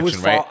our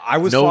election, right?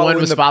 No one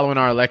was following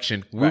our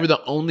election. We were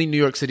the only New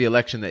York City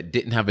election that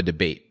didn't have a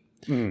debate.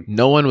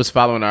 No one was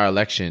following our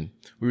election.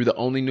 We were the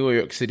only New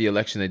York City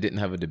election that didn't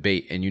have a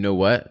debate. And you know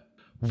what?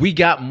 We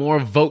got more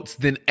votes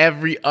than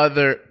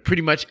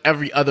pretty much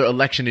every other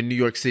election in New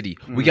York City.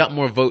 We got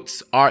more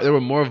votes. There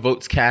were more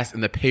votes cast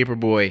in the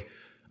Paperboy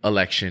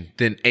election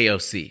than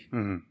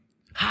AOC.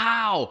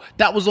 How?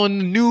 That was on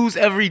the news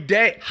every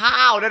day.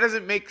 How? That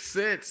doesn't make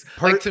sense.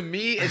 To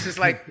me, it's just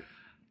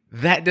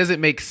that doesn't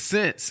make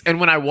sense. And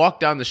when I walk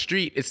down the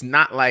street, it's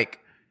not like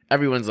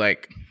everyone's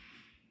like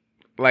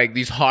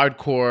these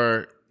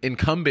hardcore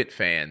incumbent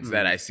fans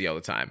that I see all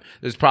the time.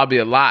 There's probably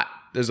a lot.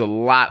 There's a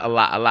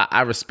lot.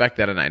 I respect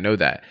that and I know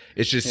that.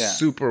 It's just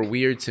super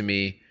weird to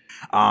me.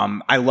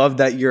 I love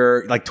that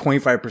you're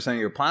 25% of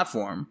your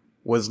platform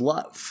was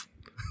love.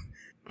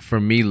 For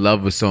me,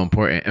 love was so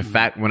important. In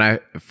fact, when I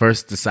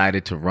first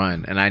decided to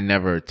run, and I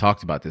never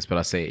talked about this, but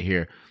I'll say it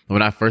here.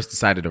 When I first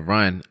decided to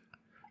run,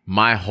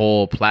 my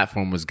whole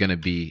platform was going to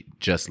be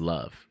just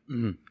love.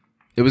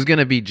 It was going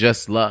to be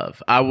just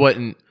love.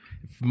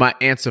 My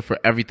answer for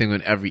everything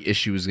on every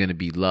issue was going to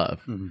be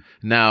love.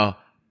 Now,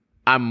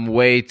 I'm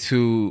way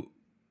too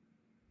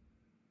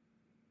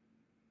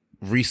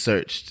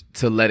researched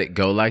to let it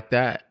go like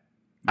that.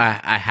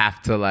 I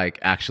have to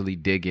actually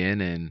dig in,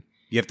 and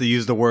you have to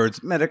use the words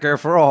Medicare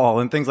for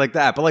all and things like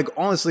that. But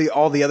honestly,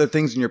 all the other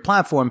things in your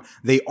platform,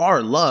 they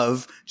are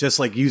love, just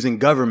using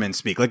government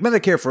speak.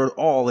 Medicare for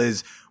all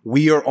is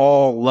we are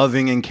all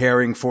loving and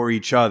caring for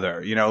each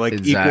other.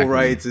 Exactly. Equal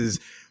rights is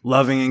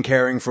loving and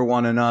caring for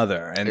one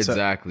another. And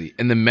exactly.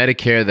 And the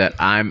Medicare that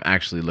I'm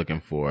actually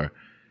looking for,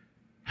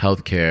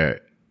 healthcare,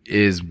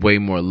 is way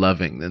more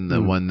loving than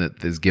the one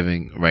that is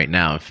giving right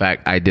now. In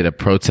fact, we did a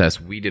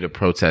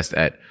protest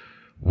at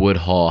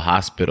Woodhull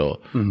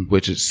Hospital,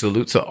 which is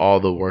salute to all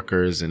the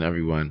workers and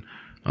everyone.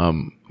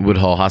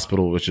 Woodhull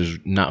Hospital, which is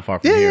not far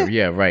from here.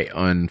 Yeah, right.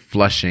 On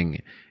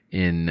Flushing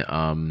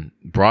in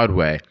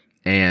Broadway.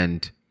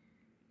 And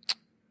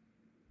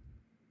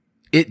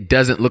it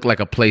doesn't look like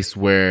a place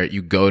where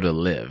you go to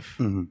live.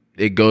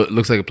 It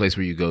looks like a place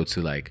where you go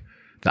to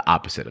the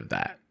opposite of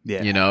that.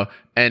 Yeah.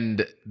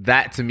 And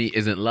that to me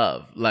isn't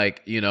love.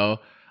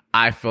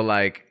 I feel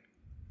like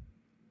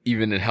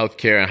even in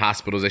healthcare and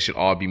hospitals, they should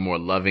all be more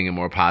loving and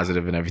more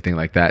positive and everything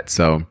like that.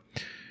 So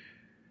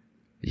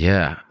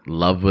yeah,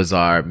 love was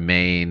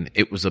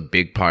it was a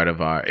big part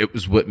of it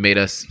was what made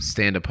us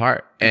stand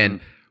apart. And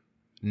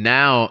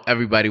now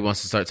everybody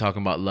wants to start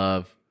talking about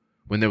love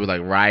when there were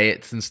like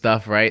riots and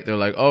stuff, right? They're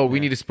like, oh, we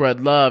need to spread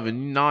love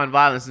and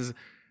nonviolence.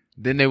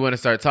 Then they want to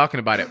start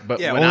talking about it. But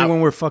when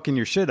we're fucking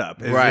your shit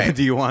up. Right.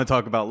 Do you want to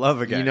talk about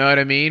love again? You know what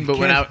I mean? But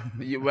when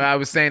I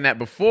was saying that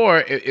before,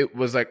 it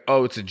was like,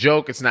 oh, it's a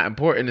joke. It's not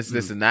important. It's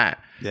this and that.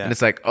 Yeah. And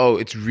it's like, oh,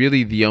 it's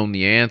really the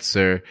only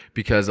answer,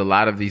 because a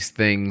lot of these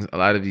things, a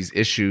lot of these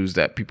issues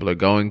that people are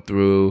going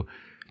through,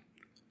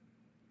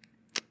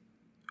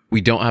 we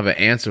don't have an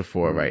answer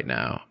for right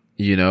now,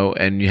 you know?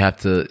 And you have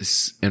to,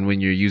 and when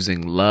you're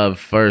using love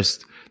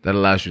first, that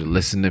allows you to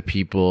listen to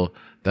people,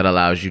 that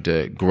allows you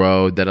to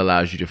grow, that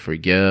allows you to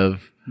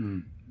forgive,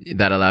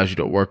 that allows you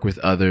to work with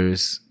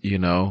others, you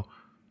know?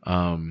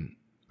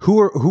 Who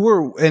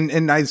are,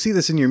 and I see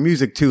this in your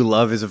music too.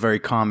 Love is a very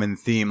common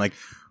theme. Like,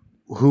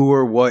 who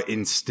or what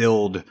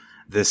instilled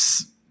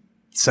this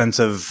sense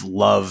of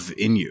love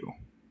in you?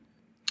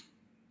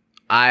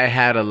 I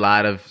had a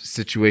lot of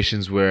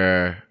situations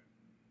where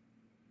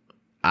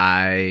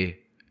I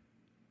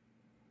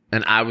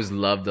was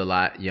loved a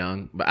lot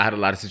young, but I had a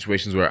lot of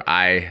situations where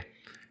I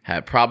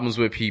had problems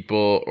with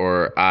people,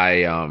 or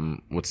I,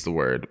 what's the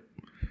word?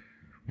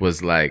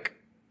 Was like,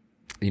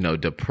 you know,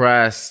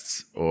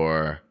 depressed,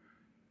 and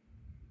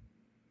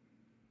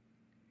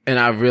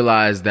I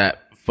realized that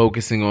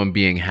focusing on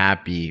being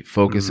happy,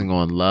 focusing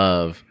on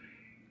love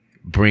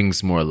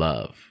brings more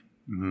love.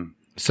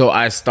 So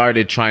I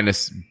started trying to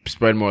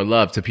spread more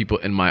love to people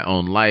in my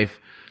own life,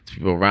 to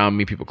people around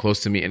me, people close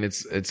to me. And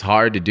it's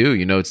hard to do,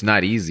 you know, it's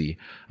not easy.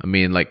 I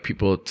mean, like,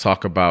 people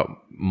talk about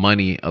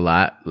money a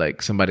lot,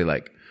 like somebody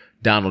like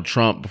Donald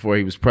Trump, before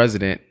he was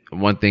president,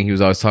 one thing he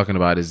was always talking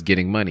about is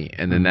getting money.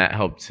 And then that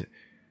helped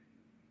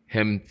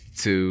him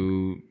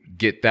to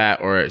get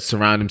that, or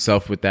surround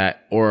himself with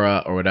that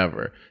aura or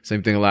whatever.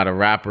 Same thing, a lot of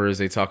rappers,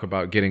 they talk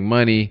about getting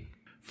money.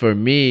 For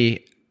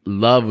me,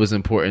 love was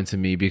important to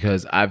me,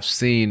 because I've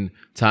seen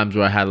times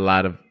where I had a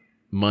lot of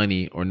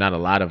money, or not a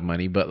lot of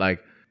money, but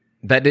like,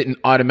 that didn't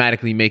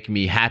automatically make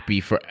me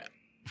happy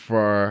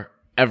for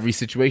every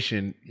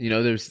situation. You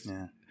know,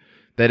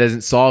 that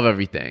doesn't solve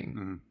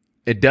everything.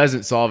 It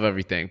doesn't solve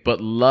everything,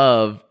 but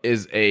love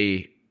is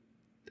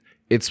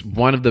it's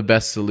one of the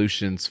best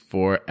solutions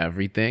for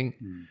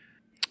everything.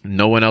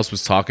 No one else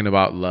was talking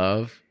about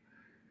love,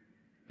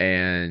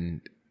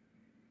 and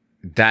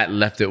that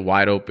left it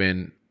wide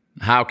open.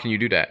 How can you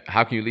do that?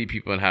 How can you lead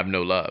people and have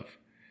no love?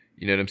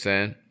 You know what I'm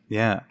saying?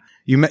 Yeah.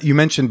 You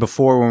mentioned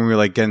before, when we were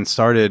like getting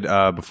started,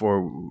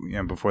 before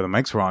the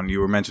mics were on, you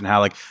were mentioning how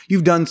like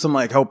you've done some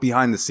like help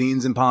behind the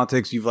scenes in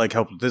politics. You've like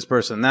helped with this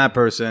person, that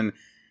person,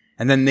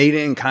 and then they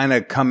didn't kind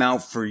of come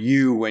out for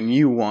you when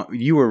you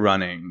were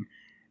running.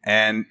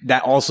 And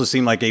that also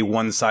seemed like a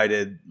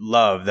one-sided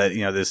love, that,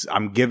 you know, this,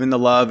 I'm giving the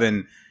love,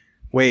 and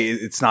wait,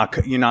 it's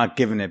not, you're not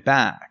giving it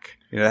back.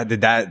 You know,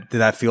 did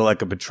that feel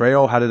like a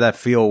betrayal? How did that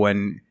feel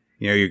when,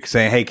 you know, you're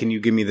saying, hey, can you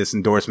give me this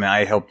endorsement?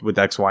 I helped with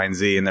X, Y, and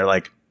Z. And they're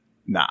like,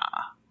 nah.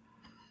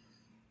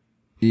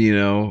 You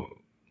know,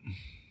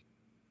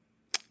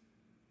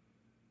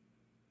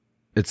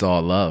 it's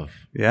all love.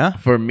 Yeah.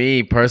 For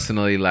me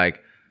personally,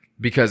 like,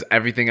 because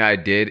everything I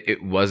did,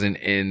 it wasn't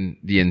in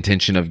the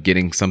intention of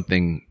getting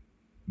something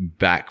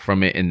back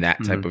from it in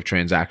that type of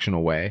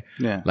transactional way.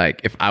 Yeah.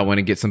 Like, if I want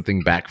to get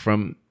something back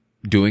from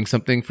doing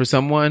something for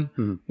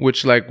someone,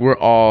 which, like, we're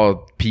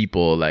all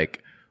people,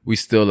 like, we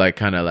still like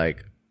kind of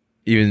like,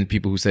 even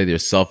people who say they're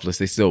selfless,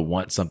 they still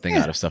want something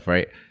out of stuff,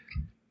 right?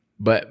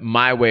 But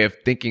my way of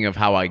thinking of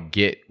how I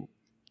get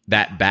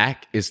that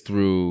back is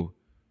through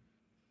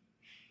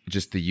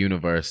just the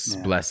universe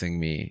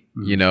blessing me,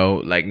 you know,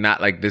 like, not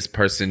like this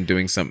person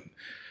doing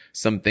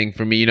something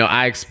for me. You know,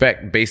 I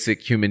expect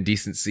basic human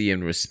decency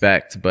and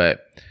respect,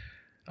 but,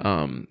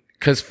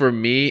 'cause for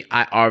me,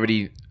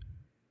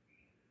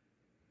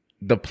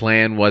 the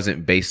plan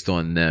wasn't based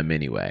on them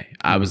anyway.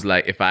 I was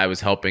like, if I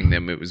was helping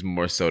them, it was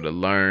more so to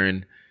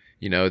learn,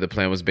 you know, the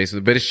plan was based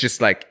on, but it's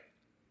just like,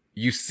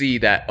 you see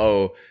that,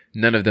 oh,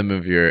 none of them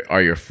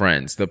are your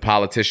friends. The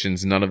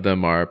politicians, none of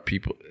them are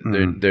people.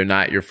 They're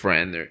not your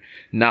friend. They're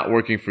not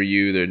working for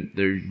you.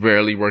 They're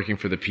rarely working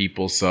for the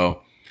people.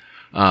 So,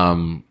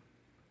 it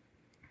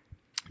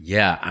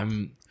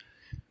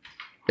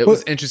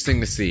was interesting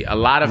to see. A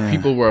lot of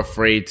people were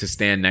afraid to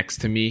stand next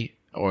to me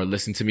or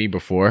listen to me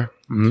before,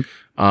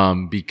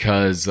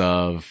 because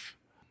of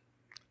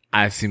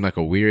I seem like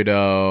a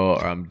weirdo,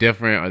 or I'm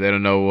different, or they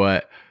don't know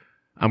what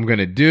I'm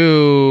gonna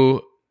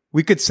do.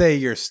 We could say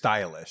you're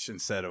stylish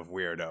instead of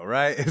weirdo,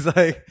 right? It's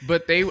like,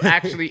 but they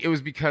actually, it was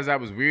because I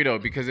was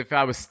weirdo. Because if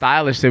I was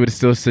stylish, they would have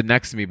still stood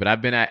next to me. But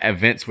I've been at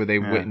events where they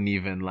wouldn't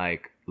even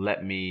like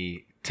let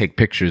me take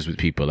pictures with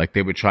people. Like,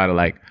 they would try to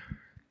like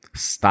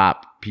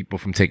stop people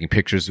from taking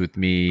pictures with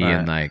me,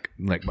 and like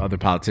other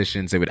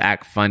politicians, they would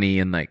act funny,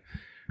 and like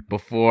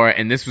before,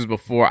 and this was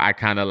before I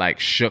kind of like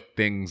shook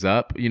things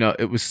up. You know,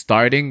 it was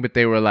starting, but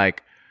they were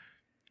like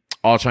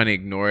all trying to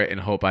ignore it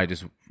and hope I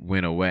just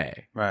went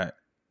away. Right.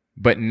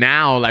 But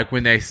now, like,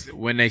 when they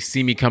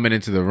see me coming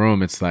into the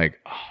room, it's like,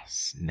 oh,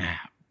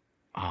 snap.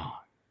 Oh,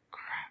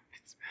 crap.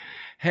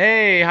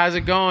 hey, how's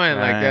it going?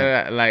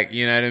 Right. Like,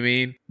 you know what I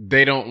mean?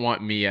 They don't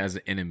want me as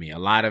an enemy. A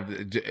lot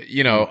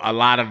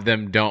of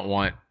them don't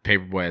want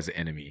Paperboy as an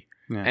enemy.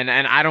 Yeah. And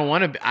I don't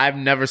want to, I've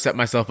never set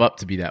myself up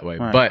to be that way,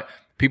 Right. but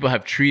people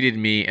have treated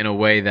me in a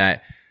way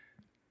that,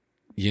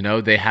 you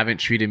know, they haven't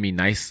treated me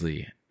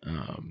nicely.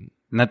 And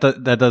that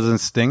doesn't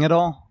sting at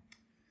all?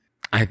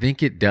 I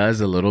think it does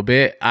a little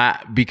bit.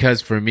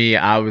 Because for me,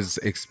 I was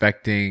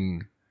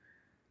expecting,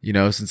 you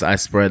know, since I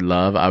spread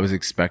love, I was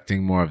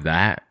expecting more of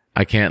that.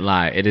 I can't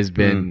lie. It has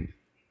been,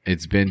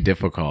 it's been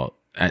difficult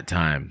at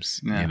times,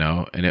 you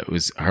know, and it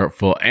was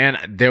hurtful. And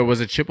there was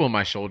a chip on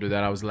my shoulder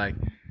that I was like,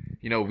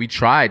 you know, we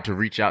tried to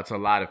reach out to a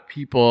lot of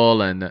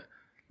people and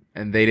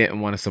they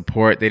didn't want to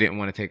support. They didn't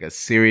want to take us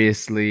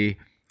seriously,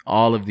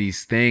 all of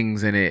these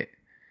things. And it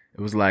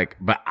was like,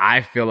 but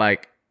I feel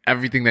like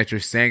everything that you're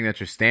saying that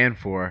you stand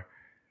for,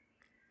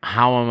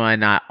 how am I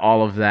not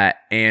all of that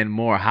and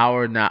more? How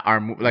are not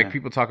our, like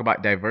people talk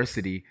about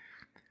diversity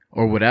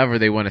or whatever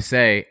they want to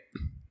say,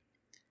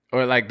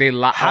 or like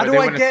how do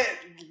I get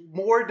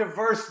more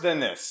diverse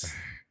than this?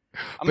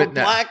 I'm a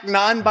black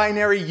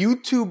non-binary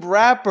YouTube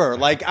rapper.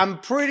 Like, I'm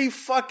pretty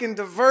fucking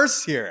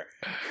diverse here.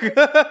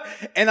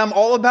 And I'm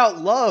all about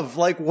love.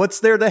 Like,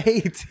 what's there to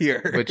hate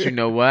here? But you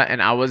know what? And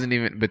I wasn't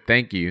even, but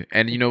thank you.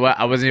 And you know what?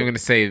 I wasn't even going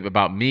to say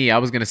about me. I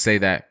was going to say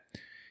that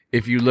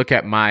if you look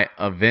at my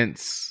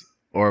events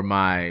or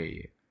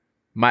my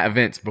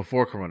events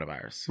before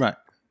coronavirus. Right.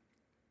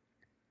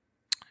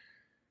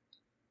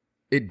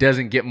 It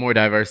doesn't get more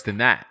diverse than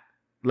that.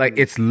 Like,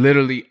 it's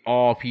literally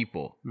all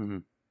people. Mm-hmm.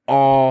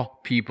 All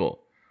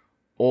people.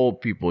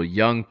 Old people,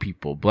 young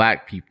people,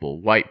 black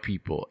people, white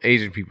people,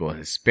 Asian people,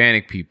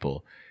 Hispanic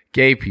people,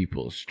 gay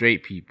people,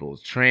 straight people,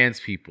 trans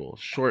people,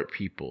 short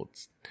people.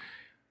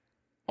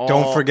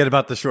 Don't forget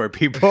about the short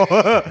people.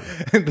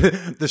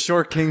 the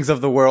short kings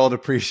of the world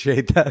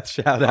appreciate that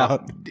shout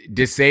out.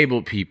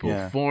 Disabled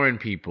people, foreign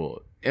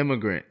people,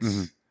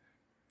 immigrants,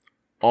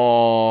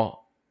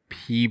 all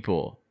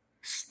people,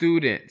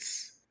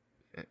 students,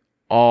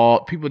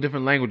 all people,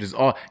 different languages,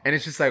 all, and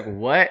it's just like,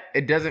 what?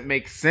 It doesn't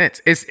make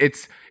sense.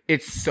 It's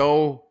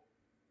so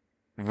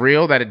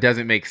real that it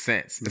doesn't make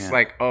sense. It's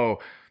like, oh,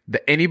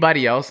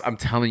 anybody else, I'm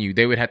telling you,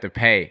 they would have to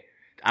pay.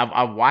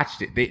 I've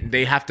watched it.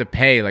 They have to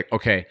pay. Like,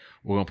 okay,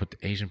 we're gonna put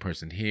the Asian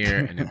person here,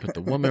 and then put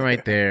the woman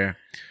right there.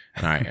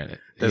 All right,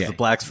 there's the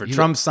Blacks for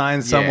Trump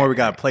sign somewhere. We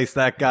gotta place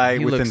that guy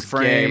within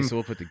frame. Gay, so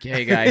we'll put the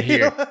gay guy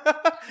here.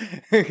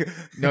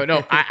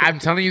 No, I'm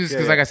telling you this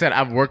because, like I said,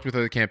 I've worked with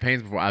other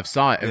campaigns before. I've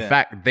saw it. In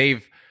fact,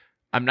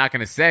 I'm not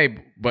gonna say,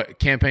 but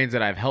campaigns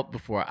that I've helped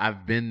before,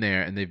 I've been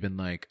there, and they've been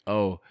like,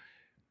 oh,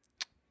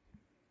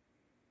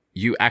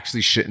 you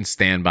actually shouldn't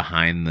stand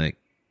behind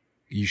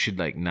you should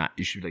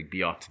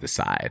be off to the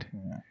side.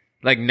 Yeah.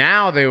 Like,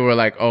 now they were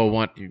like,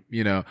 oh,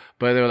 you know,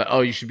 but they were like,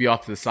 oh, you should be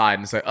off to the side.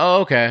 And it's like,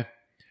 oh, okay.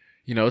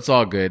 You know, it's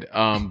all good.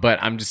 But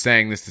I'm just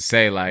saying this to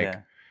say, like,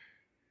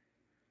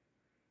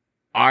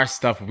 our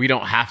stuff, we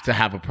don't have to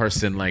have a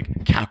person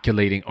like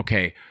calculating,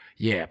 okay,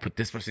 yeah, put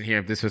this person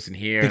here, this person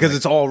here. Because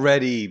it's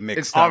already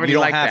mixed up. You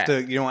don't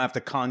have to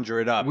conjure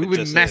it up. We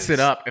would mess it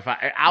up if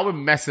I would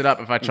mess it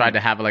up if I tried to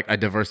have like a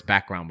diverse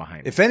background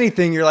behind it. If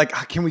anything, you're like,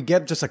 can we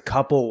get just a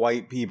couple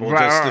white people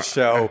just to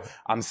show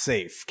I'm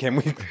safe? Can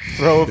we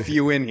throw a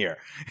few in here?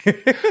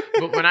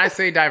 But when I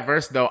say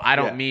diverse, though, I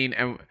don't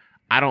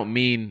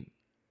mean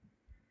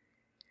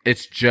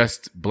it's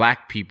just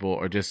black people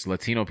or just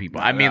Latino people.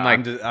 I mean,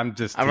 like, I'm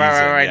just teasing,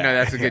 right. No,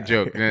 that's a good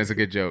joke. That's a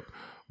good joke.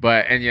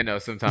 But, and you know,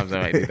 sometimes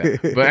I might do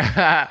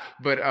that.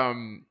 But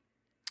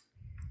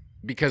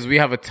because we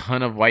have a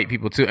ton of white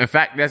people too. In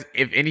fact,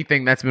 if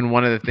anything, that's been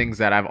one of the things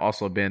that I've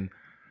also been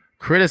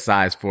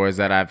criticized for, is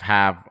that I've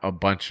have a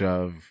bunch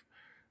of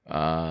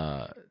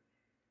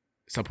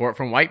support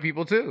from white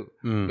people too.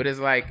 But it's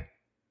like,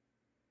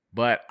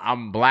 but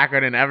I'm blacker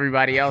than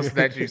everybody else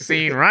that you've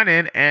seen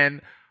running,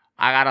 and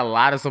I got a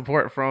lot of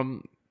support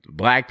from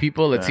black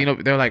people, Latino.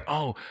 They're like,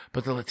 oh,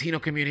 but the Latino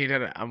community.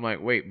 I'm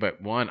like, wait,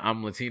 but one,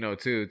 I'm Latino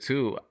too.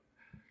 Two,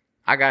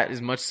 I got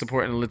as much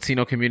support in the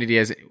Latino community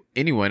as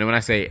anyone. And when I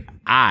say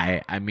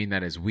I mean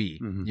that as we.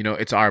 Mm-hmm. You know,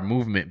 it's our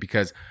movement,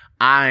 because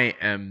I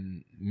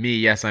am me.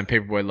 Yes, I'm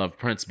Paperboy Love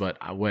Prince, but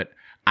what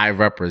I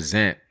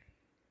represent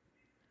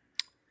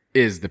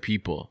is the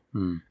people.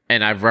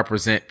 And I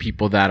represent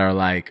people that are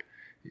like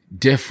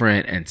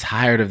different and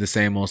tired of the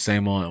same old,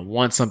 and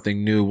want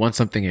something new, want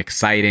something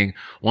exciting,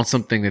 want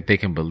something that they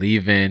can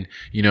believe in,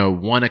 you know,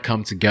 want to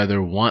come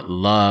together, want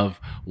love,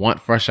 want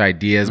fresh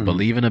ideas,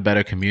 believe in a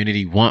better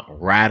community, want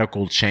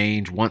radical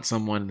change, want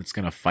someone that's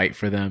going to fight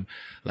for them,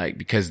 like,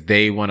 because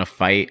they want to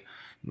fight,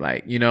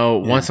 like, you know,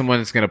 want someone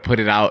that's going to put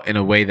it out in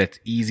a way that's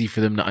easy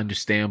for them to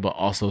understand, but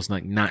also it's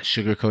like not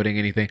sugarcoating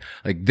anything.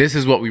 Like, this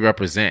is what we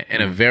represent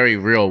in a very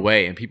real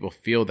way, and people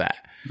feel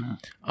that.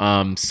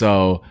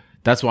 So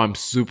that's why I'm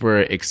super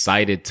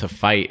excited to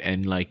fight.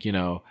 And like, you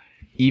know,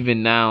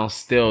 even now,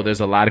 still, there's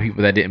a lot of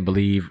people that didn't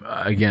believe.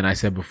 Again, I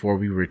said before,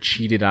 we were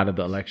cheated out of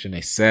the election.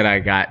 They said I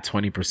got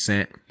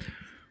 20%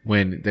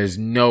 when there's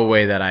no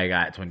way that I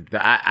got 20.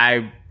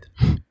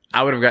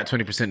 I would have got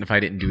 20% if I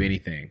didn't do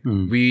anything.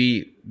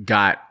 We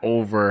got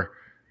over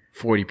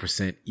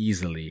 40%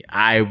 easily.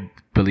 I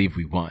believe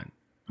we won.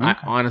 Okay. I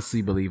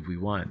honestly believe we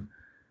won.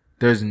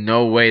 There's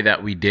no way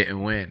that we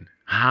didn't win.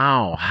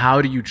 How?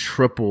 How do you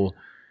triple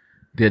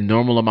the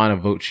normal amount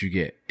of votes you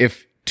get?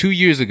 If 2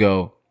 years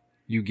ago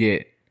you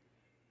get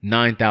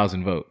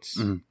 9,000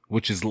 votes,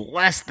 which is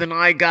less than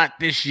I got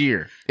this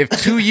year. If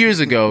 2 years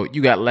ago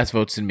you got less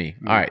votes than me,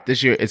 all right,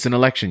 this year it's an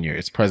election year.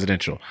 It's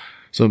presidential.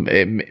 So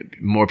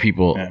more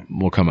people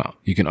will come out.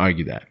 You can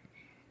argue that.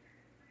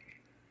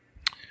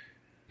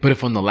 But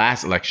if on the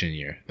last election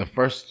year, the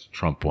first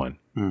Trump one,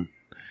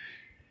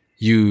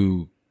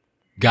 you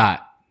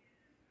got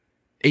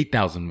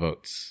 8,000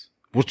 votes,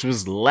 which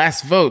was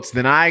less votes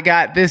than I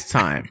got this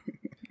time.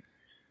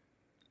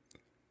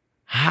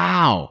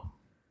 How?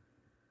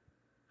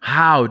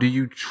 How do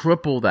you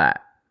triple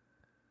that?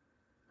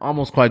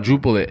 Almost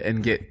quadruple it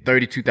and get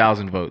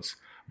 32,000 votes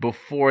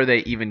before they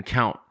even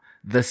count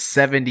the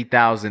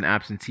 70,000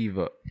 absentee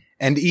vote?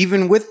 And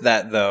even with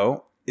that,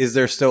 though, is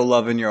there still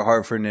love in your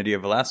heart for Nydia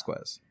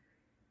Velasquez?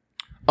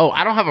 Oh,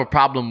 I don't have a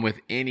problem with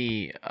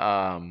any.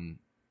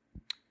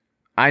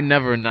 I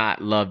never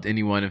not loved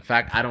anyone. In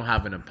fact, I don't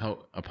have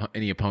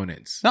any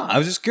opponents. No, I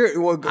was just curious.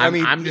 Well,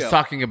 I'm just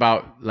talking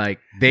about like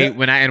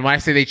when I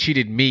say they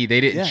cheated me, they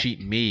didn't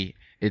cheat me.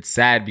 It's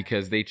sad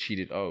because they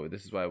cheated. Oh,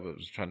 this is why I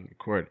was trying to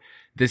record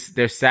this.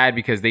 They're sad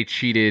because they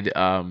cheated.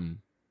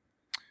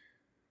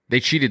 They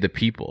cheated the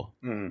people.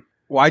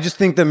 Well, I just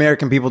think the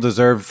American people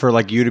deserve for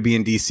like you to be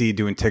in DC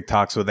doing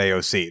TikToks with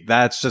AOC.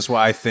 That's just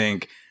what I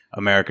think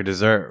America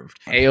deserved.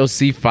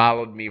 AOC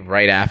followed me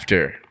right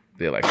after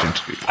the election.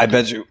 I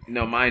bet you.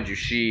 No, mind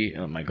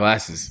you, my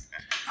glasses.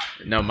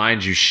 No,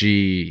 mind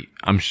you,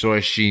 I'm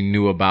sure she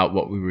knew about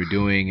what we were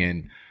doing,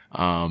 and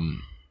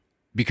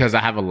because I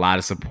have a lot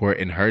of support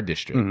in her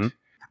district.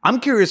 I'm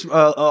curious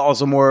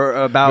also more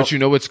about. But you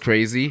know what's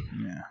crazy?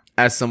 Yeah.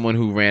 As someone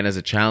who ran as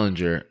a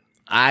challenger,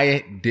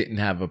 I didn't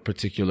have a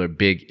particular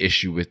big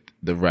issue with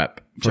the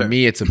rep. For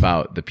me, it's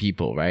about the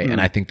people, right? And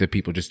I think the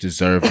people just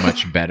deserve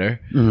much better.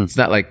 It's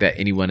not like that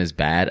anyone is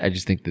bad. I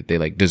just think that they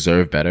like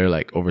deserve better.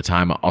 Like over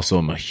time, I also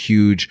am a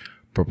huge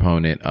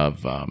proponent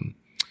of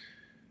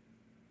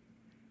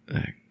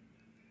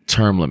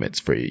term limits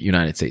for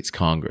United States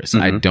Congress.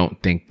 I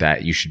don't think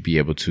that you should be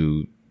able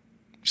to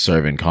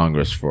serve in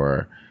Congress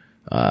for,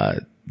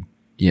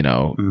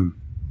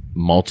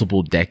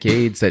 multiple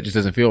decades. That just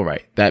doesn't feel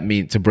right. That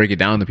means, to break it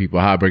down to people,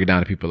 how I break it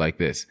down to people like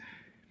this.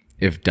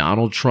 If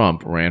Donald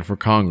Trump ran for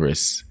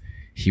Congress,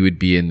 he would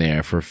be in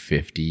there for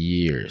 50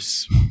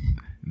 years.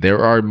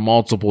 There are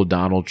multiple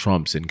Donald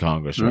Trumps in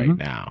Congress right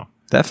now.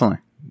 Definitely.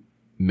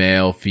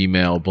 Male,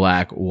 female,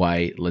 black,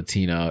 white,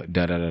 Latino,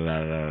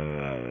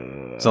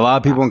 There's a lot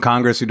of people in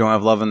Congress who don't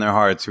have love in their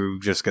hearts who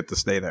just get to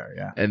stay there.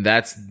 Yeah. And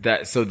that's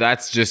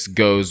just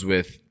goes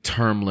with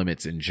term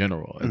limits in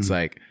general. It's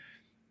like,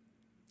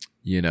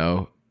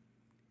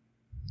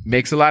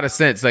 makes a lot of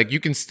sense. Like you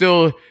can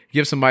still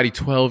give somebody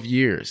 12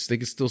 years. They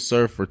can still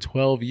serve for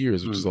 12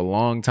 years, which is a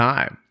long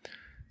time.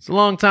 It's a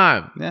long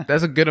time. Yeah.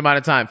 That's a good amount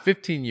of time.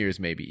 15 years,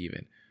 maybe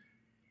even.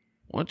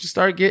 Once you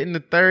start getting to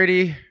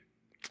 30,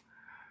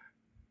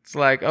 it's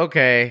like,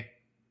 okay,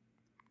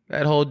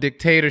 that whole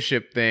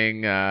dictatorship thing,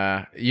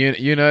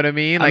 you know what I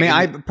mean? Like,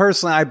 I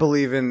personally, I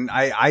believe in,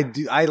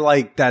 I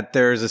like that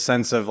there's a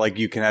sense of like,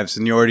 you can have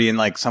seniority and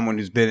like someone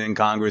who's been in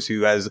Congress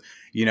who has,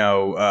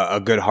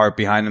 a good heart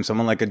behind him.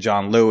 Someone like a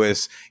John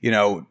Lewis,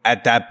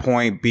 at that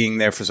point being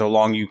there for so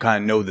long, you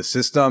kind of know the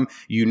system,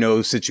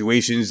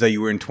 situations that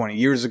you were in 20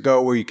 years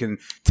ago where you can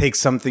take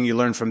something you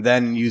learned from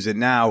then and use it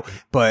now.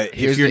 But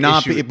if you're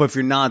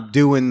not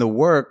doing the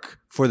work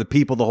for the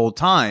people the whole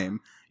time,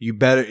 you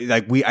better,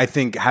 I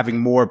think having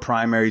more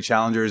primary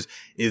challengers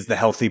is the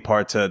healthy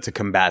part to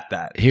combat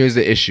that. Here's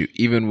the issue.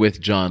 Even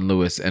with John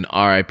Lewis, and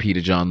RIP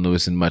to John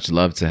Lewis and much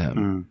love to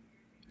him,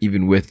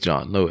 even with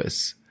John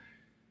Lewis,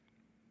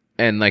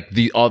 and like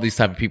all these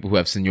type of people who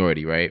have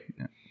seniority, right?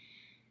 Yeah.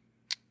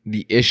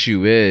 The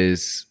issue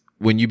is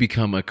when you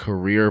become a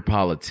career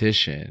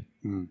politician,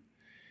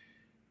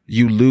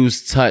 you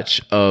lose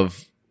touch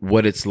of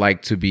what it's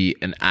like to be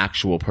an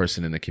actual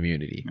person in the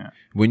community. Yeah.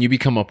 When you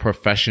become a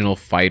professional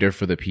fighter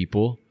for the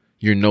people,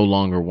 you're no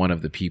longer one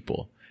of the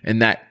people.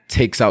 And that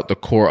takes out the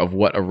core of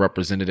what a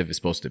representative is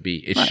supposed to be.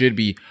 It should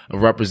be a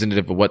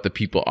representative of what the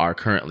people are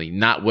currently,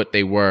 not what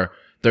they were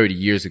 30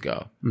 years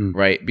ago,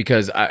 right?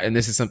 Because, and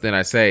this is something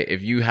I say,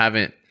 if you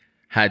haven't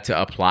had to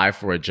apply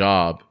for a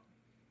job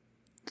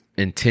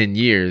in 10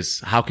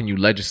 years, how can you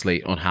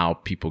legislate on how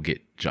people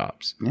get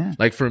jobs? Yeah.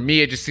 Like for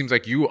me, it just seems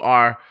like you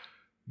are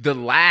the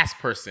last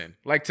person.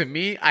 Like to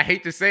me, I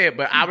hate to say it,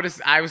 but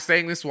I was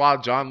saying this while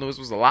John Lewis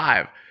was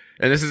alive.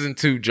 And this isn't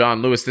to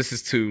John Lewis. This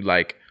is to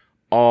like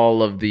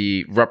all of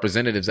the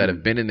representatives that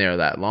have been in there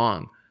that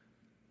long.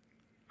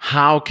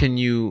 How can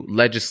you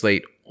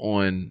legislate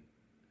on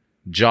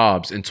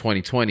jobs in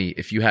 2020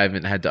 if you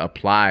haven't had to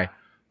apply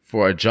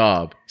for a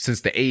job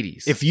since the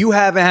 80s? If you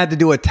haven't had to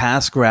do a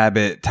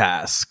TaskRabbit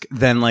task,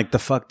 then like the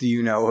fuck do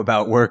you know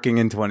about working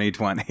in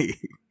 2020?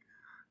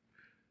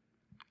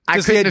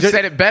 I couldn't have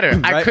said it better.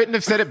 Right? I couldn't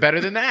have said it better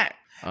than that.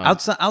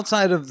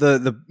 Outside of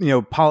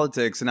the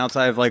politics and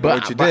outside of like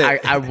what you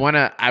did, I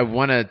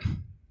wanna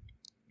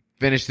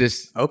finish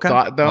this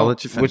thought though, I'll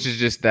let you finish. Which is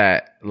just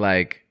that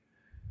like,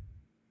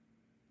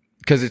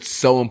 because it's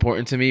so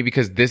important to me,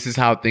 because this is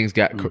how things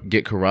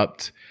get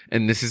corrupt,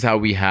 and this is how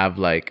we have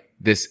like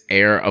this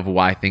air of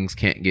why things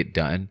can't get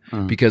done,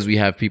 because we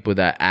have people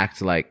that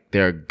act like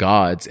they're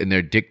gods and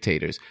they're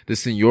dictators. The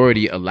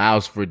seniority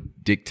allows for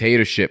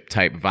dictatorship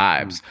type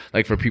vibes,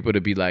 like for people to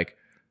be like,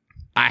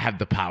 I have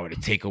the power to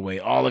take away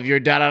all of your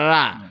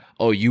da-da-da-da.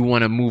 Oh, you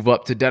want to move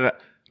up to da-da.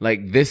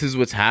 Like, this is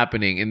what's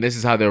happening, and this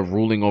is how they're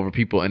ruling over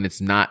people, and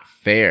it's not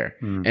fair.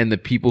 And the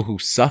people who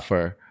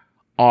suffer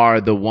are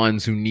the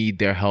ones who need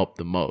their help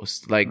the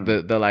most. Like,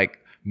 the like,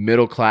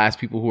 middle class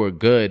people who are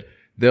good,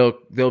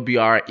 they'll be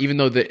all right, even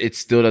though it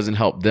still doesn't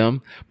help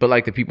them. But,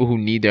 like, the people who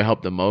need their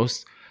help the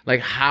most,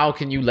 like, how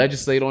can you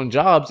legislate on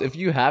jobs if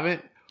you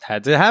haven't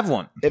had to have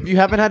one? If you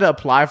haven't had to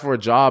apply for a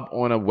job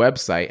on a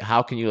website,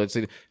 how can you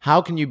legislate?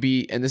 How can you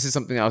be? And this is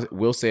something I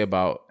will say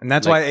about, and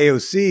that's why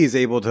AOC is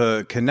able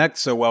to connect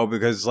so well,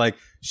 because like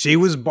she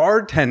was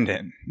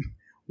bartending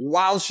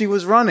while she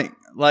was running,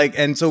 like,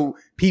 and so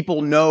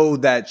people know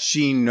that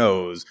she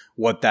knows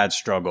what that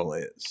struggle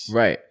is.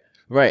 Right.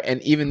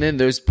 And even then,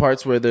 there's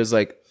parts where there's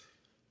like,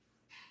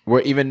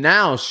 where even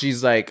now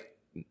she's like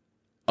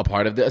a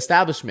part of the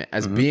establishment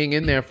as being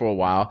in there for a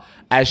while,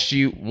 as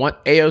she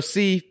want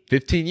AOC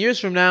 15 years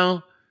from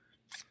now.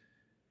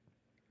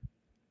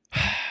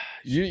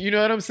 You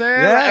know what I'm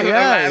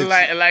saying?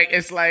 Like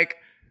it's like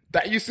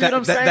that. You see what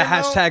I'm saying? The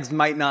hashtags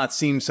might not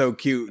seem so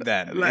cute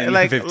then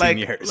in 15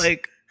 years.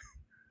 Like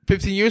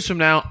 15 years from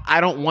now,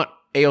 I don't want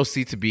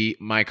AOC to be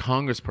my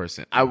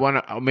congressperson. I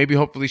want to, maybe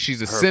hopefully she's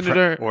a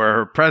senator or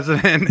her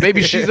president.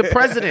 Maybe she's a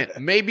president.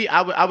 Maybe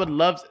I would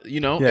love,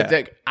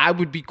 if I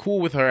would be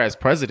cool with her as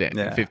president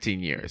in 15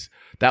 years.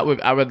 I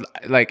would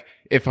like,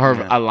 if her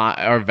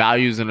our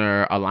values and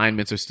her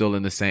alignments are still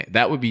in the same,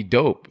 that would be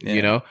dope,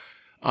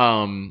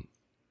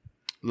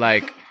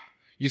 like,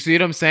 you see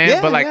what I'm saying?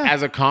 Yeah, but like,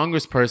 as a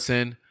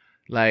congressperson,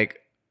 like,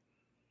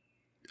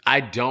 I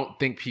don't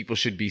think people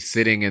should be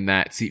sitting in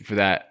that seat for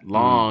that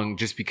long,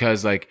 just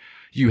because like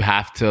you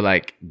have to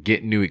like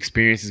get new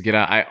experiences, get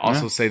out. I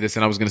also say this,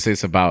 and I was going to say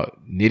this about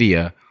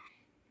Nydia.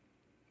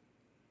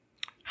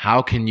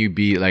 How can you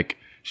be like,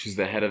 she's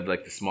the head of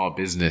like the small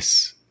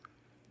business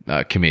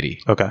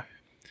committee. Okay.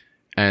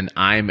 And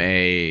I'm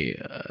a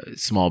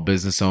small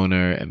business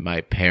owner, and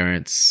my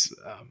parents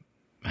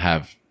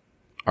are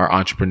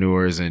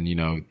entrepreneurs, and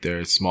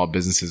their small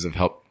businesses have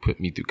helped put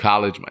me through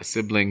college, my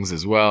siblings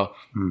as well.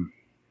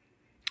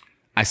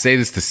 I say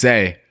this to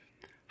say,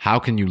 how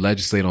can you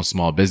legislate on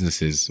small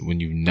businesses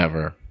when you've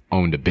never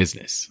owned a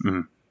business?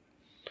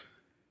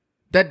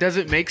 That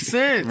doesn't make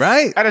sense.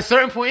 Right. At a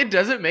certain point, it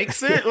doesn't make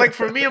sense. Like,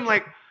 for me, I'm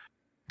like,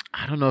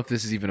 I don't know if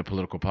this is even a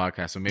political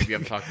podcast, so maybe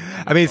I'm talking.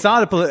 I mean, it's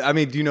not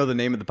do you know the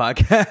name of the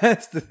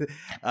podcast?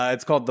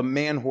 It's called the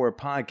Man Whore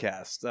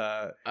Podcast.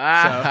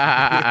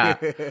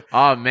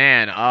 Oh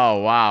man!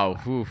 Oh wow!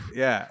 Oof.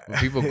 Yeah. When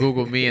people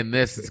Google me and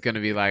this, it's gonna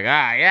be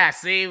like,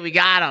 see, we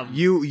got him.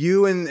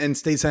 You and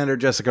State Senator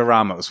Jessica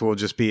Ramos will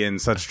just be in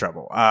such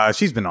trouble.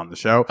 She's been on the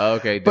show.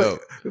 Okay,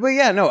 dope. But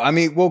yeah, no, I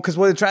mean, well, because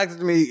what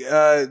attracted me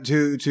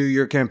to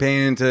your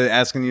campaign and to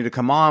asking you to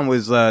come on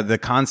was the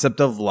concept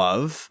of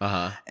love,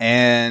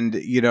 and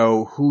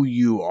who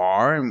you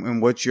are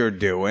and what you're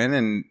doing.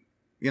 And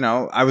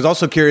I was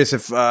also curious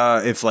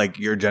if like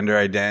your gender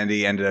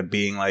identity ended up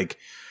being like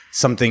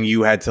something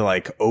you had to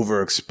like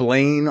over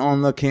explain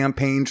on the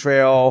campaign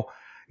trail.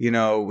 Did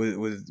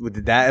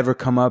that ever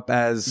come up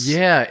as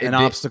an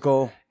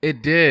obstacle?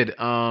 It did.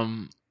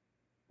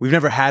 We've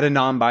never had a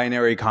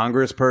non-binary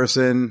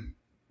congressperson.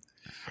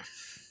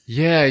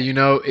 Yeah,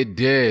 it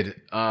did.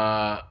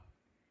 I'm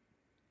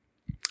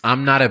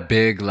not a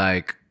big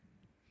like,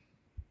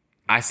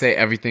 I say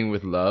everything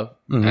with love,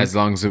 as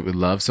long as it with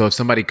love. So if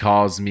somebody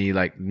calls me,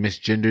 like,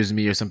 misgenders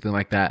me or something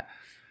like that,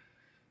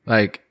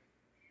 like,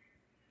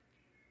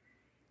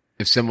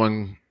 if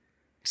someone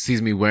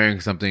sees me wearing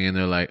something and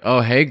they're like,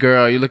 oh, hey,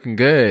 girl, you're looking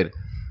good.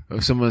 Or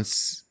if someone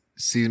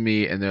sees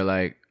me and they're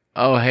like,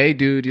 oh, hey,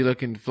 dude, you're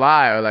looking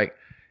fly. Or, like,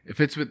 if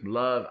it's with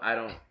love, I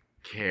don't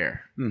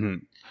care.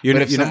 But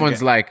if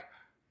someone's like,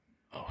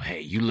 oh,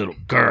 hey, you little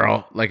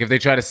girl. Like, if they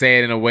try to say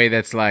it in a way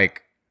that's,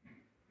 like,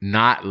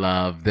 not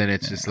love, then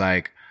it's just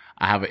like,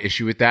 I have an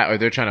issue with that, or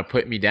they're trying to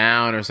put me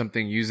down or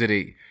something, use it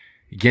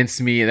against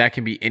me. That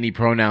can be any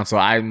pronoun. So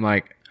I'm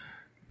like,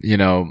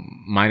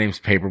 my name's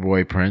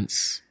Paperboy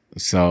Prince.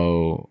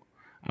 So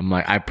I'm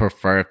like, I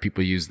prefer if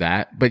people use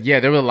that. But yeah,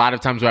 there were a lot of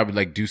times where I would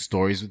like do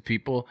stories with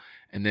people,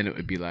 and then it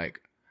would be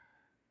like,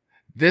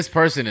 this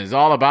person is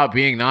all about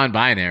being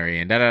non-binary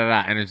and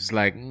da-da-da. And it's just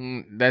like,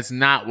 that's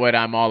not what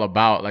I'm all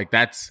about. Like,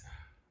 that's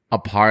a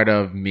part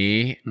of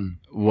me,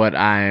 what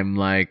I'm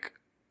like,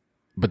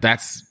 but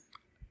that's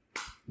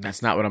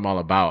not what I'm all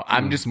about.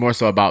 I'm just more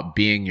so about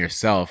being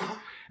yourself.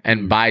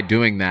 And by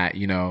doing that,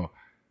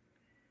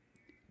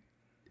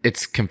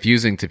 it's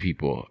confusing to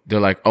people. They're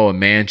like, oh, a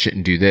man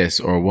shouldn't do this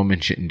or a woman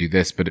shouldn't do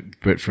this.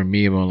 But for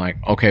me, I'm like,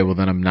 okay, well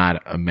then I'm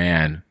not a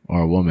man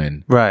or a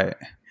woman. Right.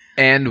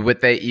 And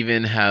what they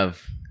even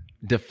have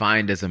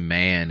defined as a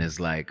man is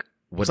like,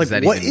 what does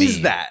that even mean? What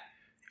is that?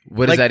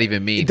 What does that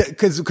even mean?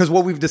 Because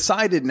what we've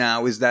decided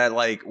now is that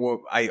like,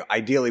 well,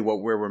 ideally where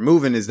we're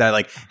moving is that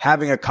like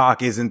having a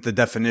cock isn't the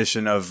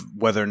definition of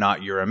whether or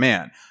not you're a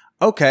man.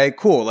 Okay,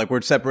 cool. Like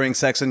we're separating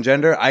sex and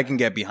gender. I can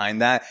get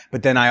behind that.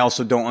 But then I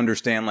also don't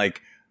understand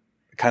like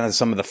kind of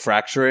some of the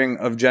fracturing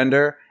of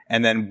gender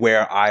and then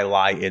where I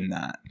lie in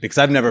that. Because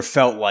I've never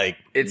felt like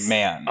It's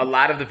man. A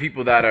lot of the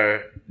people that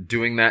are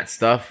doing that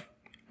stuff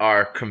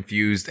are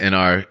confused and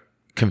are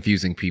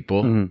confusing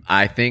people,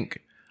 I think.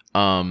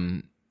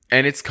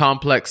 And it's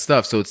complex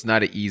stuff, so it's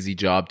not an easy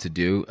job to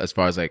do as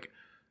far as like,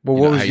 Well,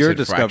 you what know, was how you your said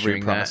discovery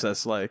fracturing that.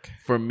 process like?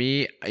 For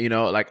me, you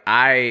know, like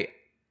I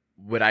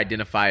would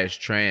identify as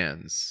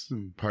trans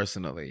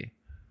personally.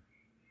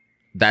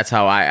 That's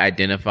how I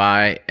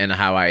identify and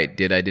how I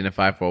did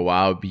identify for a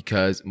while,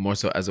 because more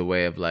so as a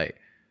way of like,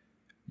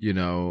 you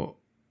know,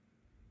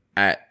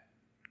 at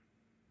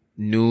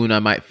noon I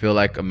might feel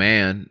like a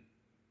man.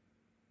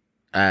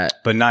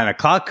 But 9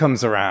 o'clock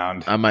comes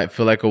around. I might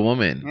feel like a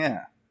woman.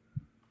 Yeah.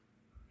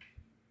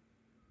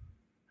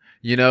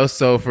 You know,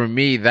 so for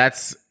me,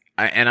 that's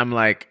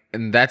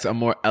a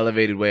more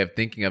elevated way of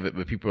thinking of it.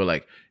 But people are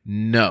like,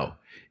 no,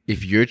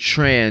 if you're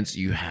trans,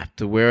 you have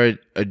to wear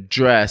a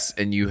dress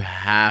and you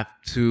have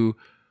to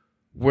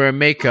wear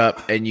makeup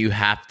and you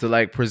have to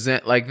like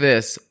present like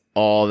this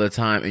all the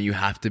time. And you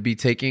have to be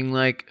taking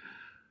like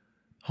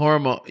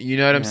hormone, you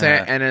know what I'm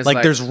saying? And it's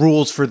like there's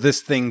rules for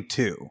this thing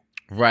too.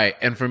 Right.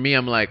 And for me,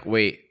 I'm like,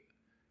 wait,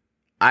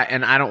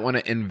 I don't want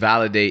to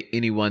invalidate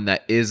anyone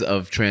that is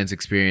of trans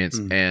experience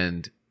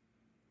and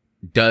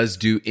does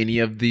do any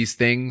of these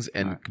things,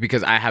 and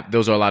because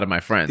those are a lot of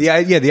my friends. The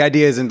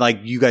idea isn't like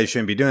you guys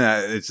shouldn't be doing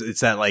that. It's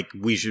that like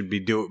we should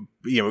be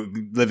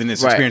living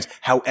this experience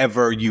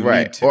however you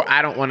need to. Or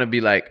I don't want to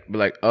be like,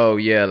 oh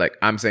yeah, like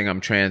I'm saying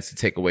I'm trans to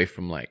take away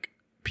from like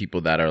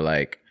people that are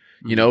like,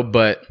 you know,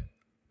 but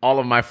all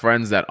of my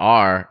friends that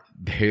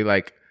they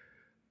like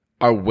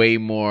are way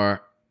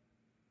more,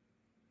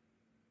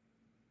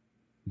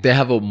 they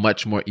have a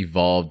much more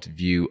evolved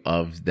view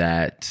of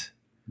that,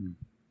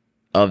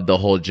 of the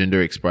whole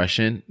gender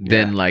expression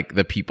than like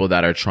the people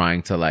that are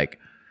trying to like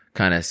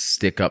kind of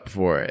stick up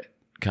for it,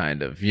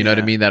 kind of, you know what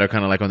I mean? That are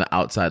kind of like on the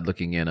outside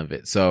looking in of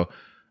it. So,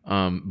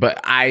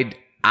 but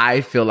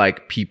I feel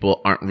like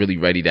people aren't really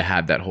ready to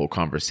have that whole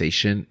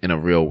conversation in a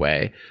real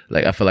way.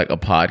 Like I feel like a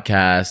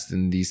podcast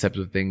and these types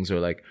of things are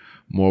like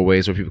more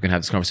ways where people can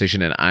have this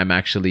conversation. And I'm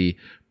actually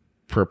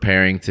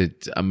preparing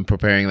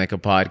like a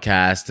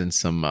podcast and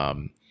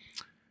some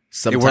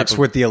it works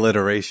with the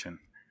alliteration.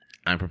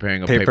 I'm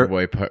preparing a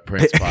Paperboy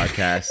Prince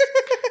podcast.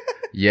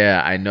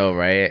 Yeah, I know,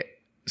 right?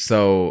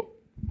 So,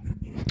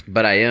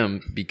 but I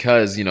am,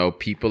 because, you know,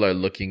 people are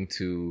looking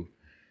to,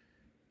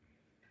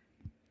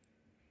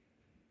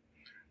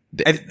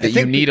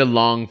 you need a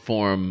long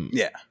form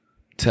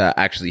to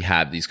actually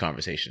have these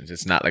conversations.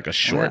 It's not like a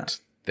short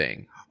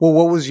thing. Well,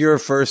 what was your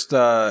first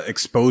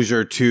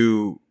exposure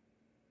to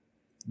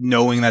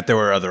knowing that there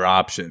were other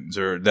options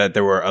or that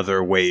there were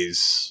other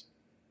ways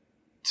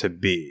to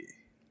be?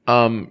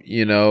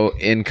 You know,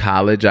 in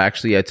college,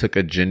 actually, I took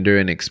a gender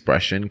and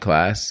expression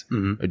class,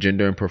 a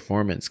gender and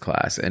performance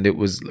class, and it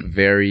was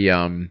very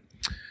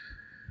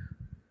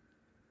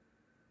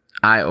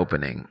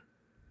eye-opening.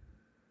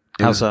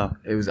 How so?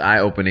 It was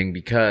eye-opening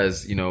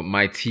because, you know,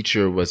 my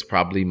teacher was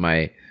probably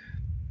my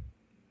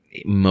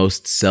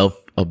most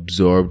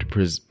self-absorbed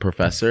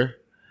professor.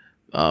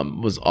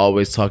 Was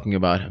always talking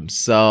about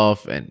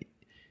himself, and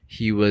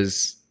he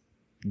was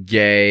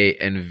gay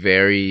and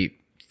very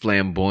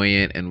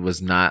flamboyant and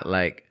was not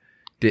like,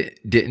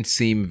 didn't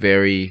seem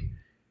very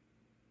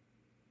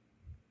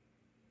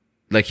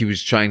like he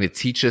was trying to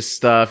teach us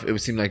stuff. It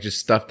would seem like just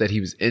stuff that he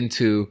was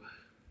into.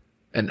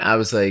 And I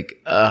was like,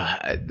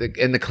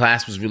 and the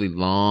class was really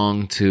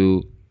long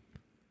too.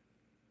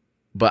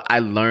 But I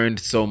learned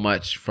so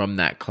much from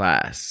that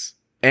class.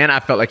 And I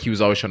felt like he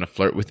was always trying to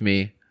flirt with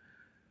me,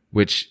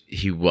 which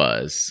he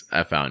was,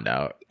 I found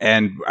out.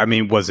 And I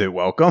mean, was it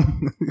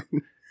welcome?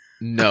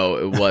 No,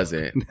 it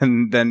wasn't.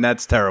 And then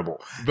that's terrible.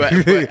 But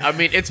I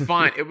mean, it's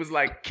fine. It was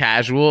like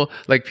casual.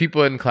 Like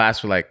people in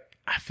class were like,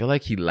 I feel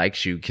like he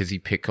likes you because he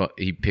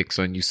picks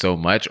on you so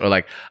much. Or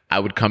like I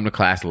would come to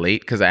class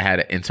late because I had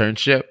an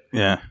internship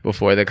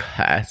before the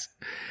class.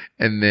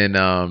 And then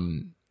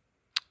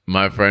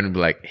my friend would be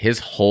like, his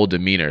whole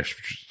demeanor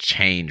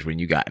changed when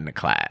you got into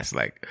class.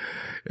 Like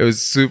it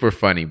was super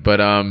funny. But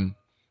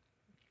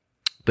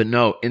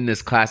no, in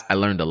this class, I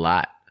learned a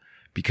lot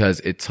because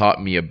it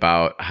taught me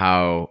about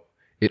how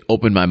it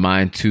opened my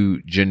mind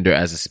to gender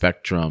as a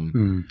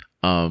spectrum,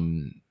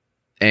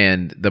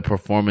 and the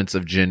performance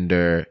of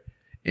gender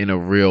in a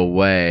real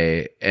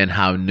way and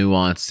how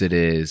nuanced it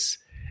is.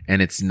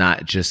 And it's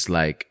not just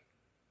like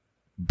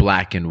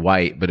black and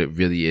white, but it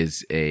really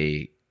is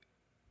a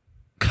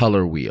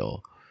color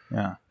wheel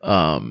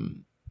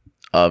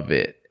of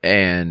it.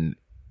 And,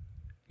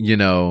 you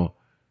know,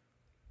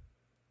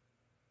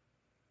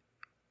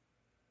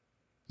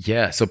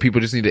 yeah, so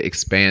people just need to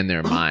expand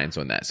their minds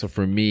on that. So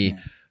for me,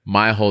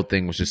 my whole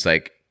thing was just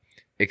like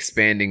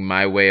expanding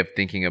my way of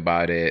thinking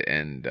about it.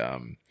 And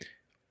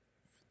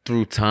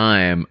through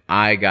time,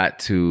 I got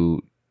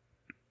to,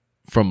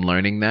 from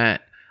learning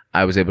that,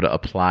 I was able to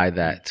apply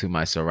that to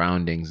my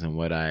surroundings and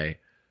what I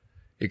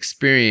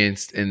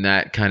experienced. And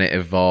that kind of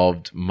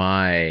evolved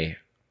my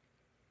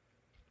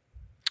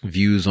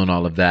views on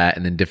all of that.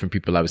 And then different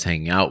people I was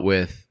hanging out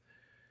with.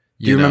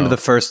 Do you remember the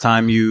first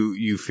time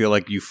you feel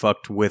like you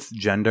fucked with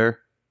gender?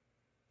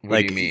 What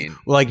do you mean?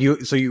 Like you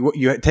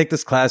take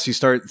this class, you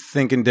start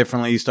thinking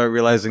differently, you start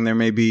realizing there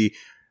may be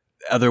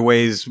other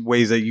ways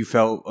that you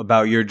felt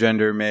about your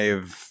gender may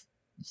have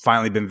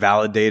finally been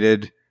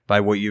validated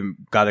by what you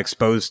got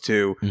exposed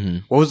to. Mm-hmm.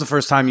 What was the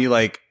first time you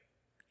like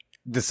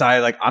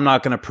decided like I'm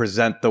not going to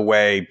present the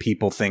way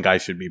people think I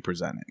should be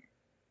presenting?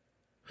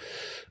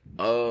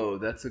 Oh,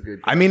 that's a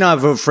good question. I may not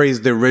have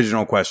phrased the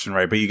original question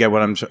right, but you get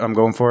what I'm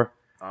going for?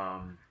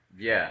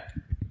 Yeah.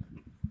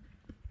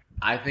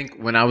 I think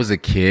when I was a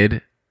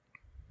kid,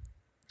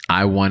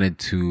 I wanted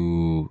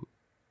to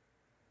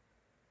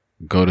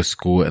go to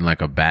school in like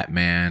a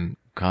Batman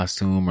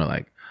costume or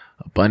like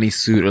a bunny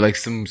suit or like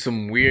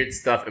some weird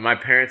stuff. And my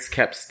parents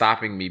kept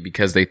stopping me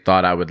because they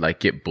thought I would like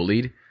get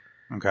bullied.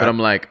 Okay. But I'm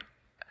like,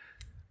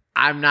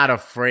 I'm not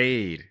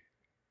afraid.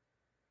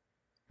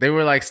 They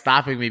were like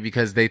stopping me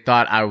because they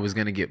thought I was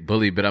going to get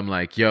bullied. But I'm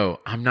like, yo,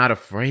 I'm not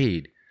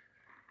afraid.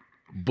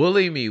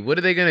 Bully me. What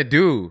are they going to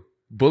do?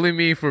 Bully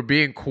me for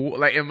being cool?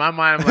 Like in my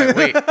mind, I'm like,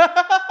 wait,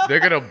 they're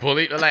going to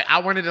bully? Like I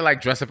wanted to like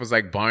dress up as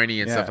like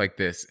Barney and stuff like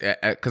this.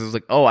 Cause I was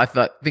like, oh,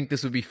 think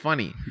this would be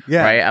funny.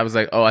 Yeah. Right. I was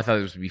like, oh, I thought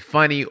this would be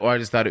funny or I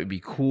just thought it would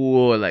be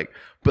cool. Or like,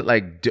 but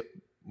like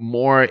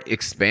more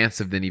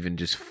expansive than even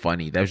just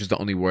funny. That was just the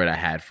only word I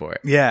had for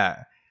it.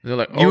 Yeah. They're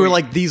like, you were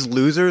like, these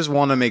losers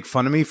want to make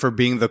fun of me for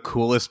being the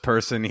coolest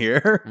person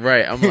here.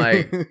 Right. I'm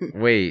like,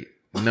 wait,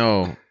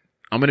 no,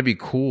 I'm going to be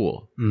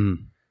cool.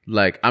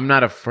 Like, I'm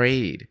not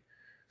afraid.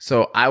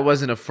 So I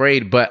wasn't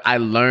afraid, but I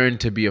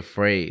learned to be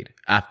afraid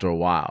after a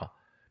while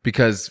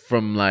because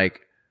from like,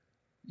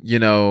 you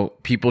know,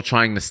 people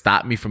trying to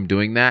stop me from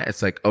doing that.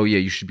 It's like, oh yeah,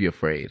 you should be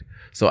afraid.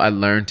 So I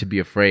learned to be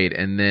afraid.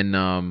 And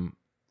then,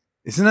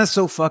 isn't that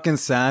so fucking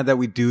sad that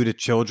we do to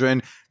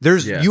children?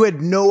 You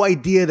had no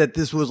idea that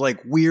this was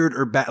like weird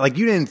or bad. Like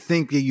you didn't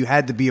think that you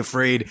had to be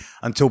afraid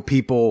until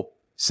people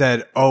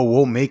said, oh,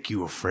 we'll make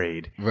you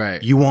afraid.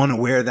 Right. You want to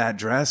wear that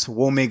dress?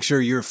 We'll make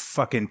sure you're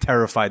fucking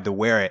terrified to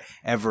wear it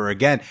ever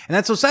again. And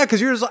that's so sad because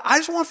you're just like, I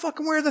just want to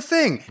fucking wear the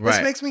thing. Right.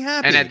 This makes me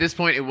happy. And at this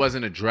point, it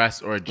wasn't a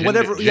dress or a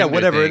gender,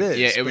 whatever thing. It is.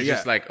 Yeah, it was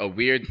just like a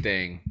weird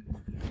thing.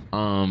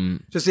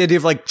 Just the idea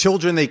of like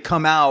children, they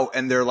come out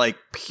and they're like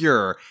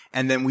pure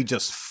and then we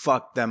just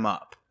fuck them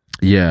up.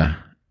 Yeah.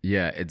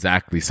 Yeah,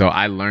 exactly. So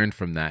I learned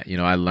from that. You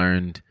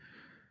know,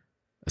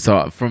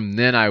 so from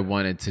then I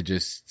wanted to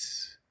just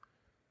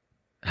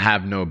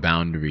have no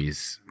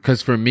boundaries.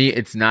 Because for me,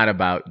 it's not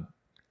about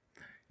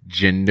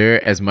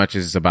gender as much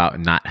as it's about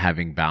not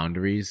having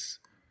boundaries.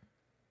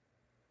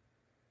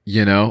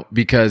 You know,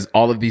 because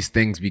all of these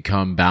things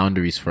become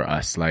boundaries for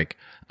us. Like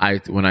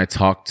when I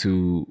talk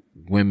to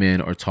women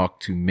or talk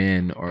to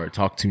men or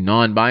talk to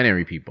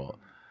non-binary people,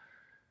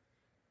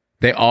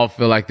 they all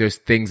feel like there's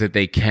things that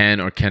they can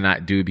or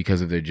cannot do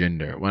because of their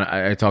gender. When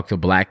I talk to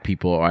black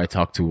people or I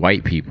talk to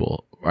white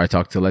people or I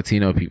talk to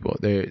Latino people,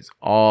 there's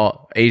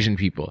all Asian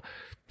people,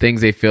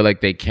 things they feel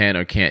like they can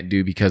or can't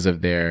do because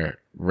of their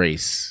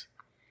race.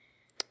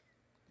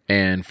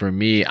 And for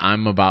me,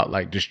 I'm about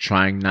like just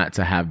trying not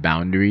to have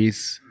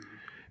boundaries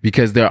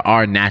because there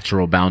are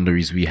natural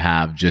boundaries we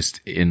have just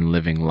in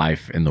living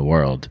life in the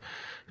world.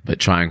 But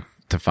trying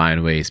to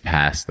find ways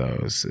past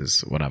those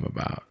is what I'm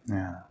about.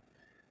 Yeah.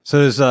 So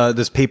there's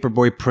this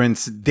Paperboy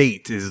Prince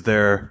date. Is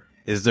there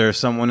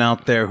someone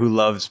out there who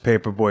loves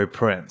Paperboy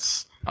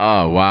Prince?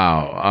 Oh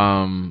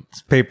wow.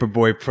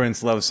 Paperboy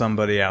Prince loves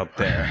somebody out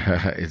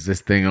there. Is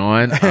this thing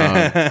on?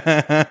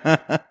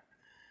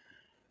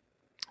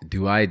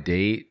 Do I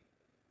date?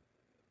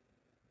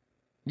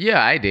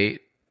 Yeah, I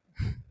date.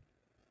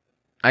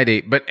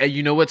 But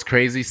you know what's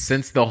crazy?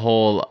 Since the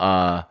whole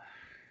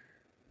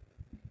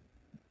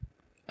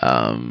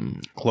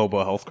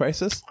global health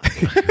crisis.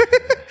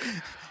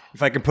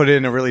 If I could put it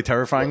in a really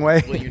terrifying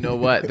way. Well, you know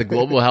what? The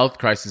global health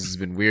crisis has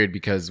been weird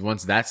because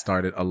once that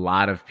started, a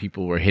lot of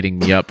people were hitting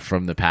me up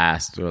from the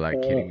past or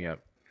like hitting me up.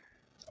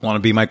 Want to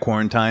be my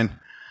quarantine?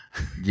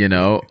 You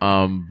know,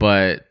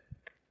 but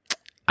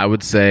I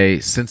would say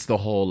since the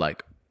whole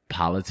like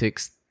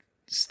politics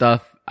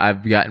stuff,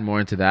 I've gotten more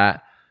into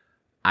that.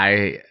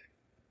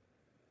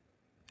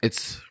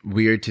 It's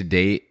weird to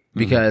date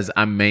because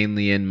I'm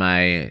mainly in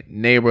my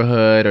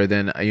neighborhood or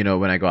then, you know,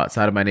 when I go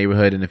outside of my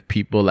neighborhood and if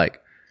people like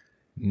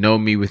know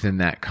me within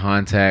that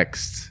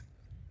context,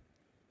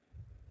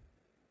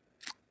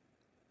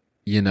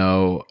 you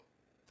know.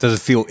 Does it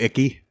feel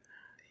icky?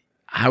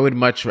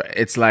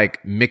 It's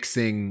like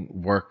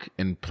mixing work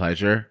and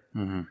pleasure.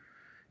 Mm-hmm.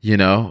 You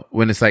know,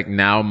 when it's like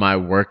now my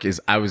work is,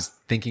 I was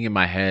thinking in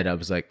my head, I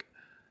was like,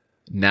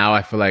 now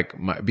I feel like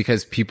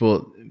because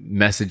people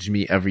message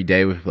me every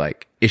day with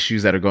like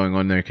issues that are going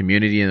on in their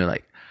community, and they're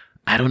like,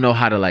 I don't know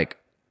how to like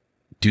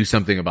do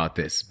something about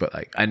this, but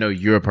like, I know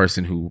you're a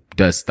person who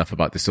does stuff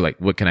about this. So like,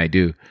 what can I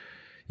do?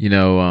 You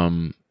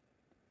know,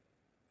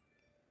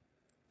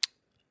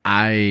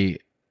 I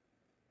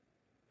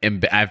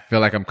feel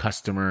like I'm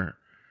customer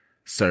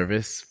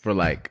service for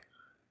like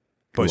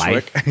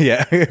Bushwick. life.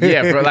 Yeah.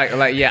 Yeah, for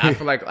like yeah, I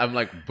feel like I'm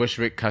like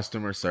Bushwick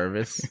customer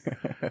service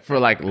for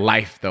like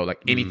life though,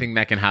 like anything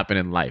that can happen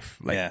in life,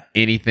 like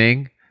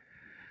anything.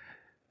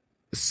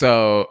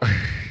 So,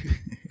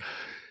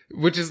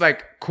 which is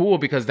like cool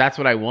because that's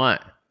what I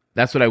want.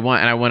 That's what I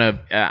want, and I want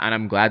to, and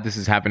I'm glad this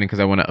is happening because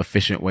I want an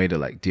efficient way to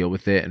like deal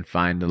with it and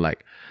find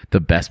the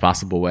best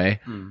possible way.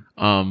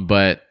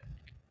 But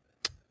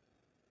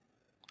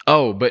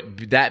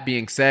that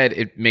being said,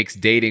 it makes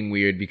dating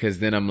weird because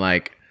then I'm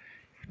like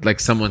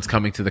someone's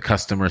coming to the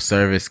customer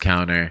service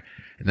counter,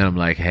 and then I'm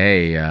like,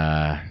 hey,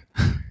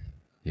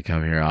 you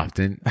come here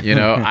often? You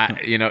know,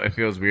 it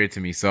feels weird to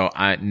me. So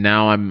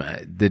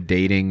the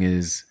dating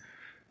is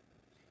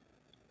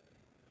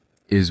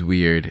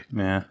weird.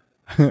 Yeah.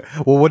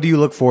 Well, what do you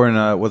look for in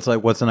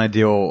what's an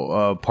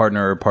ideal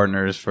partner or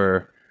partners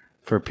for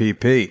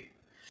PP?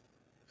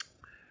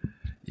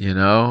 You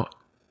know,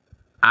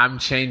 I'm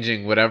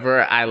changing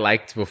whatever I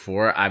liked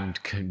before. I'm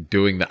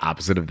doing the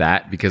opposite of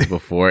that because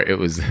before it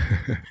was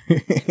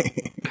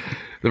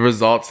the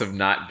results have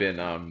not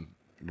been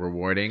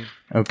rewarding.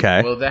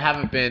 Okay. Well,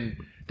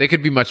 they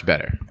could be much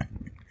better.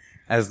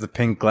 As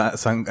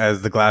the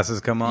as the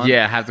glasses come on?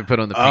 Yeah, I have to put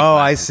on the pink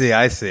glasses.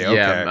 I see. Okay.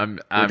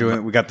 Yeah,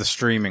 we got the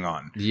streaming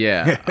on.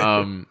 Yeah.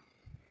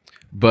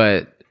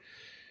 But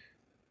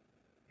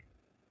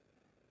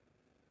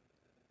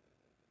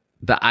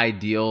the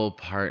ideal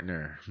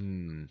partner.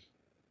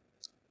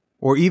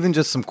 Or even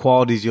just some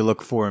qualities you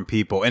look for in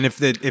people. And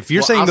if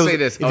you're saying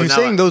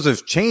those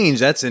have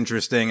changed, that's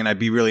interesting, and I'd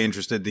be really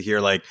interested to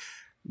hear like,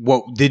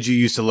 what did you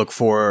used to look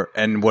for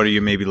and what are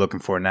you maybe looking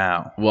for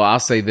now? Well, I'll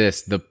say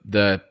this.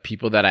 The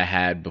people that I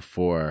had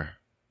before,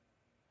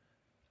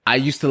 I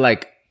used to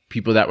like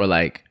people that were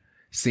like,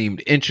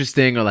 seemed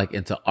interesting or like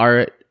into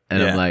art.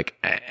 And I'm like,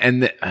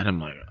 and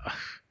I'm like,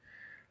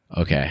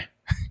 okay,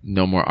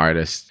 no more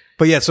artists.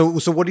 But yeah, so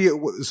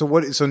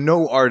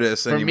no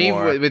artists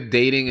anymore. For me, with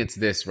dating, it's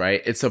this,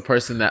 right? It's a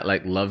person that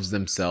like loves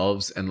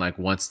themselves and like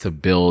wants to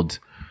build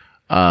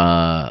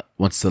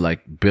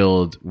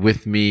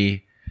with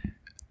me.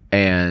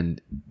 And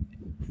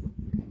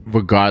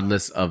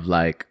regardless of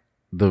like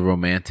the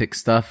romantic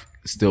stuff,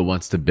 still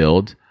wants to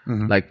build.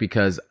 Like,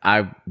 because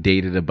I've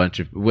dated a bunch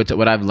of, what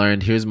I've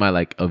learned, here's my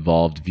like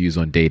evolved views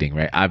on dating,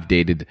 right? I've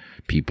dated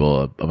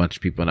people, a bunch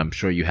of people, and I'm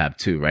sure you have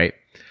too, right?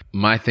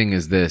 My thing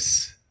is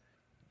this.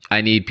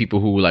 I need people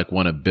who like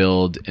want to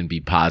build and be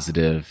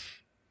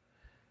positive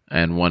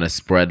and want to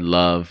spread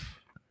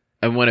love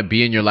and want to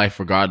be in your life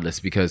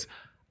regardless, because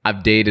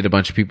I've dated a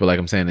bunch of people, like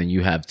I'm saying, and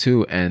you have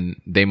too, and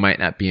they might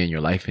not be in your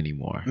life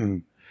anymore.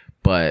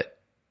 But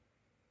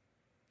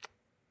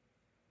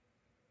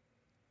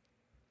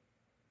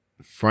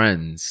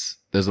friends,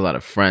 there's a lot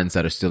of friends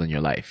that are still in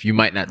your life. You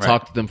might not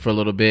talk to them for a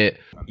little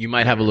bit. You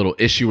might have a little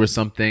issue or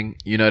something.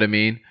 You know what I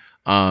mean?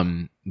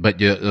 But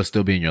they'll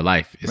still be in your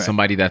life. If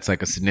somebody that's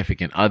like a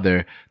significant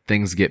other,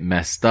 things get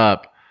messed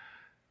up,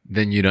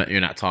 then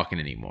you're not talking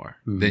anymore.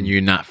 Then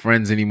you're not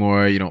friends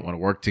anymore. You don't want to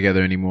work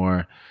together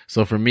anymore.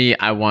 So for me,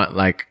 I want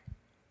like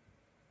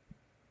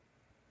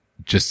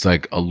just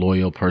like a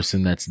loyal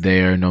person that's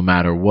there no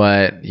matter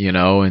what, you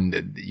know,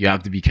 and you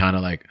have to be kind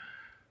of like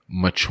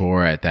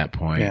mature at that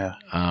point. Yeah.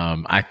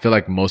 I feel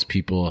like most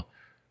people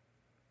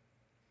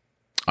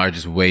are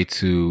just way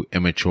too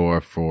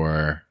immature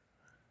for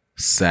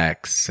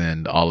sex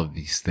and all of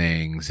these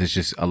things. It's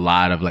just a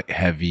lot of like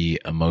heavy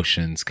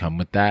emotions come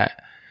with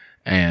that,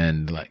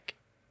 and like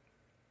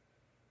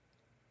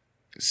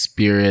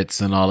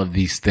spirits and all of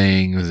these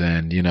things.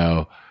 And, you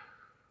know,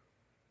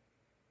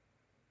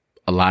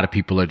 a lot of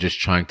people are just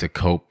trying to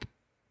cope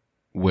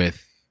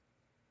with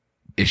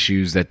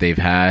issues that they've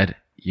had,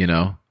 you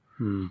know?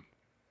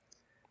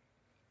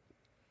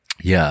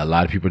 Yeah, a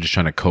lot of people are just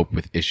trying to cope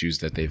with issues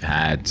that they've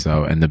had.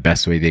 So, and the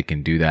best way they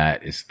can do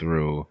that is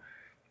through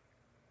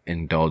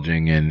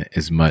indulging in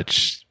as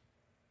much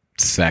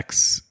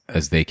sex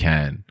as they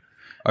can.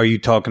 Are you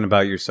talking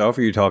about yourself,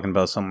 or are you talking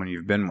about someone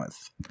you've been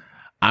with?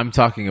 I'm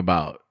talking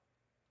about...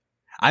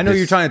 I know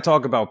you're trying to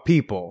talk about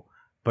people,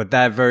 but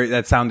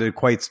that sounded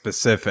quite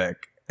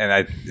specific. And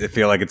I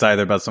feel like it's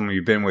either about someone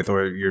you've been with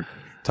or you're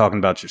talking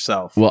about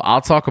yourself. Well,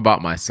 I'll talk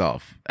about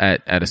myself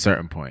at a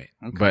certain point.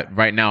 Okay. But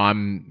right now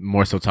I'm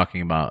more so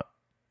talking about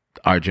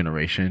our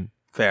generation.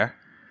 Fair.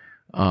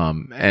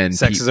 And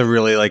sex is a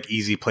really like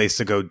easy place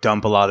to go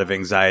dump a lot of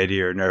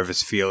anxiety or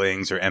nervous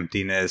feelings or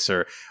emptiness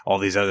or all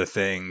these other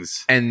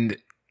things. And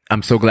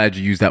I'm so glad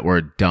you used that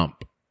word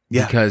dump.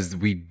 Yeah. Because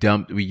we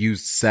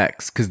use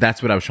sex, because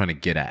that's what I was trying to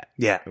get at.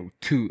 Yeah.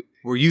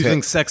 We're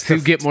using sex to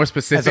get more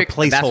specific. As a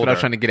placeholder. That's what I was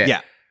trying to get at.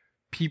 Yeah.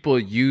 People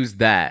use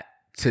that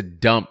to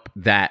dump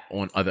that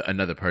on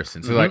another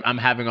person. So like I'm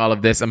having all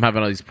of this, I'm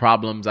having all these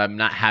problems, I'm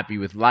not happy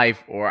with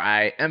life, or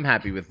I am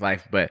happy with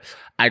life, but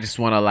I just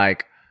want to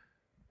like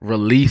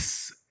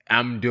release.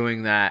 I'm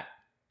doing that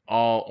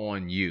all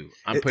on you.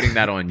 I'm putting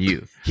that on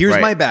you. Here's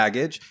right? my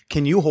baggage.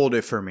 Can you hold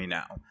it for me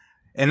now?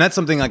 And that's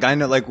something like I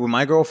know, like with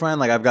my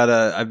girlfriend, like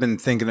I've been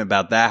thinking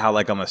about that, how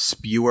like I'm a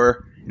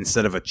spewer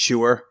instead of a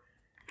chewer.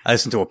 I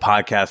listened to a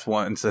podcast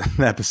once, and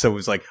the episode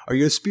was like, "Are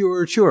you a spewer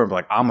or a chewer?" I'm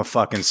like, "I'm a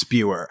fucking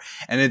spewer,"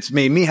 and it's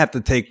made me have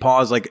to take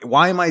pause. Like,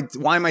 why am I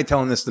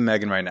telling this to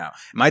Megan right now?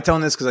 Am I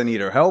telling this because I need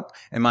her help?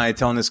 Am I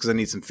telling this because I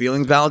need some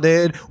feelings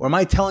validated, or am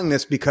I telling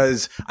this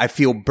because I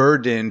feel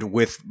burdened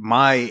with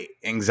my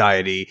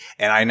anxiety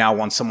and I now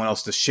want someone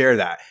else to share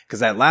that? Because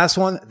that last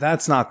one,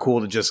 that's not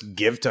cool to just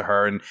give to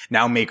her and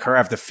now make her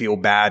have to feel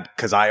bad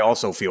because I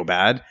also feel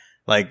bad.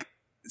 Like,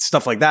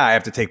 stuff like that, I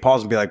have to take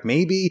pause and be like,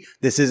 maybe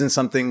this isn't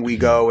something we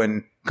go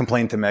and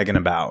complain to Megan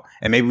about.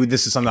 And maybe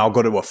this is something I'll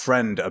go to a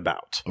friend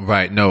about.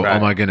 Right. No. Right? Oh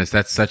my goodness.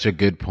 That's such a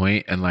good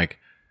point. And like,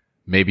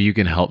 maybe you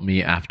can help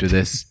me after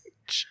this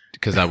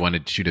because I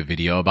wanted to shoot a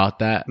video about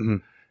that. Mm-hmm.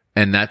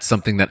 And that's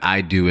something that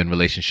I do in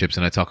relationships.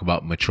 And I talk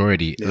about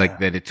maturity, like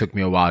that it took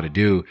me a while to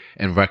do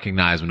and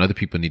recognize when other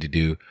people need to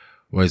do,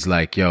 was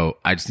like, yo,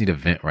 I just need a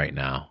vent right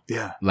now.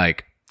 Yeah.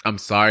 Like, I'm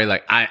sorry.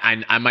 Like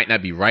I might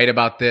not be right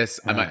about this.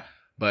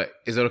 But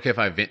is it okay if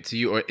I vent to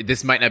you? Or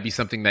this might not be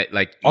something that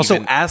like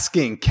also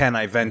asking, can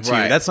I vent to you?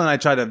 Right. That's something I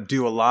try to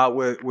do a lot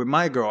with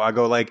my girl. I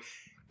go like,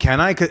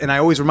 can I? And I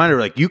always remind her,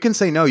 like, you can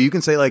say no. You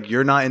can say like,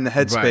 you're not in the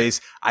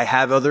headspace. Right. I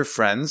have other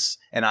friends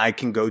and I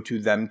can go to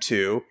them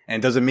too.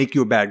 And it doesn't make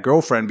you a bad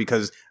girlfriend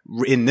because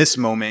in this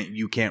moment,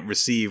 you can't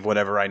receive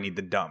whatever I need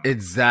to dump.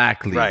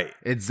 Exactly. Right.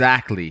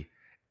 Exactly.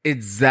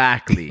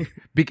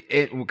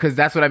 Because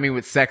that's what I mean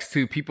with sex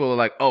too. People are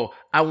like, oh,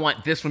 I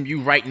want this from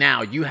you right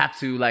now. You have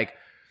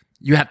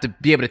to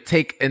be able to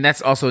take, and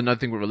that's also another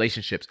thing with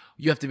relationships.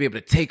 You have to be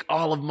able to take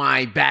all of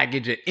my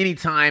baggage at any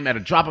time at a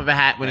drop of a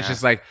hat when it's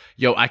just like,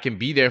 yo, I can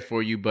be there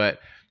for you, but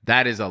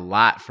that is a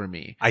lot for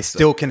me. I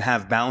still can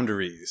have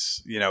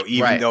boundaries,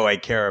 even though I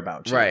care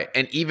about you. Right.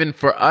 And even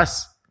for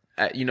us,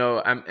 and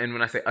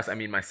when I say us, I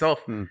mean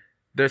myself.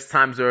 There's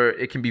times where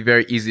it can be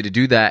very easy to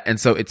do that. And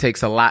so it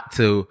takes a lot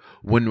to,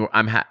 when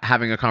I'm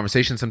having a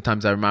conversation,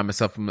 sometimes I remind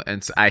myself,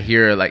 and I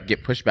hear like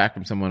get pushback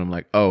from someone. I'm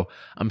like, oh,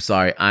 I'm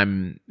sorry.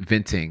 I'm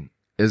venting.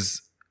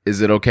 Is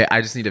it okay? I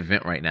just need a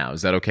vent right now.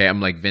 Is that okay?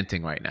 I'm like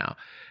venting right now.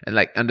 And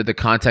like under the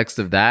context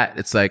of that,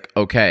 it's like,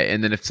 okay.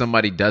 And then if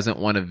somebody doesn't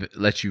want to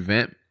let you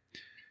vent,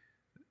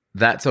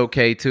 that's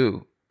okay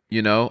too,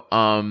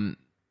 and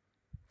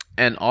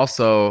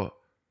also,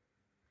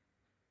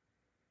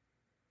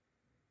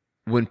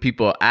 when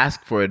people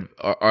ask for it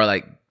or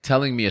like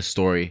telling me a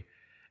story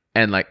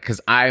and like, cause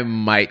I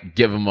might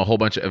give them a whole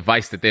bunch of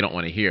advice that they don't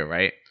want to hear.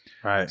 Right.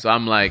 Right. So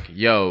I'm like,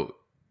 yo,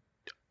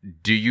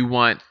 do you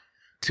want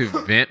to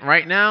vent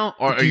right now?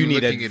 Or do you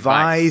need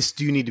advice?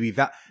 Do you need to be,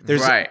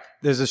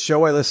 there's a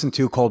show I listen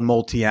to called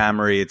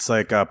Multi-Amory. It's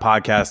like a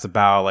podcast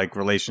about like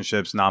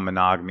relationships,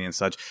 non-monogamy and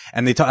such.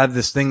 And they have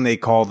this thing they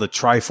call the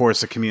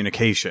Triforce of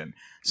communication.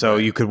 So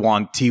you could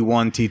want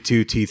T1,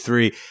 T2,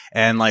 T3.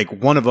 And like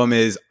one of them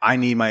is, I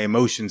need my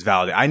emotions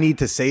validated. I need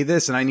to say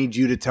this and I need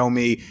you to tell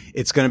me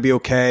it's going to be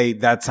okay.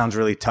 That sounds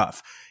really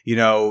tough.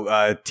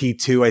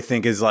 T2, I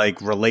think, is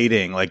like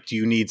relating. Like, do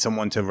you need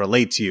someone to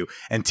relate to you?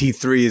 And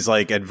T3 is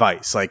like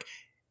advice. Like,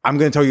 I'm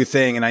going to tell you a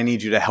thing and I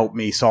need you to help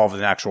me solve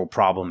an actual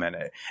problem in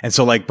it. And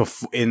so like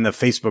in the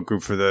Facebook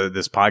group for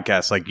this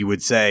podcast, like you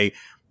would say,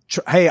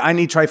 hey, I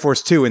need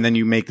Triforce 2. And then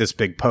you make this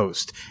big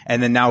post.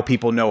 And then now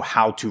people know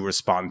how to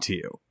respond to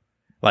you.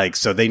 Like,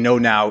 so they know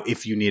now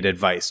if you need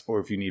advice or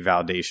if you need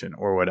validation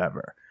or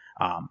whatever.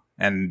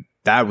 And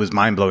that was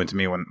mind blowing to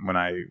me when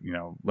I,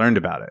 learned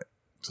about it.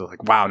 So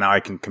like, wow, now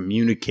I can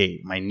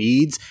communicate my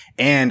needs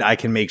and I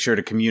can make sure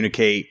to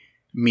communicate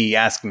me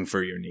asking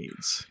for your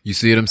needs. You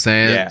see what I'm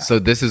saying? Yeah. So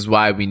this is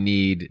why we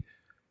need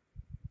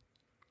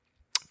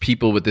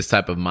people with this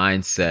type of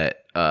mindset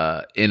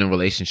in a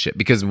relationship,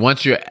 because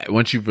once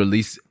you've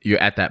released, you're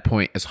at that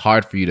point, it's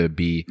hard for you to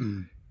be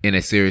in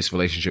a serious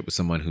relationship with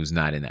someone who's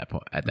not in that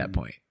point at that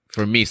point.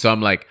 For me, so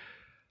I'm like,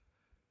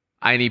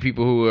 I need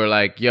people who are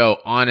like, yo,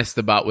 honest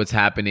about what's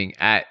happening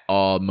at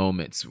all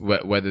moments,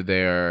 whether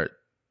they're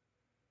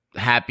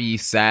happy,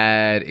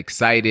 sad,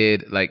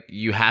 excited. Like,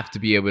 you have to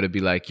be able to be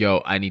like,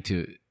 yo, I need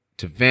to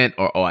vent,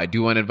 or I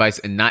do want advice,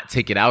 and not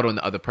take it out on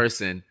the other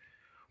person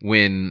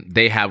when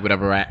they have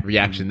whatever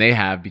reaction they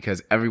have,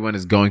 because everyone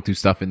is going through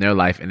stuff in their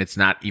life and it's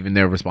not even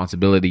their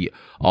responsibility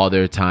all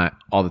the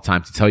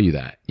time to tell you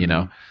that,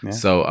 Yeah.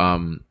 So,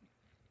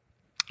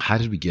 how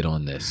did we get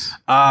on this?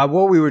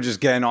 Well, we were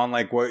just getting on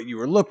like what you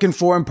were looking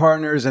for in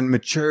partners, and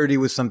maturity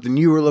was something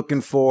you were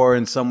looking for,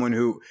 and someone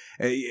who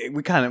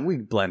we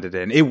blended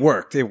in. It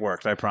worked.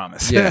 I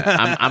promise.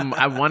 Yeah.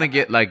 I want to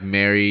get like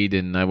married,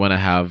 and I want to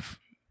have,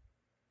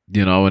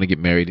 I want to get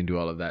married and do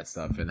all of that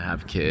stuff and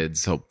have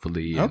kids,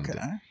 hopefully. Okay.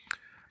 And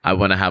I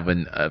want to have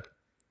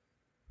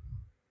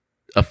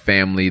a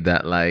family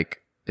that like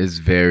is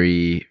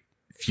very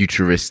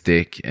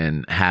futuristic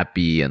and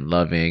happy and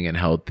loving and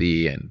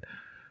healthy. And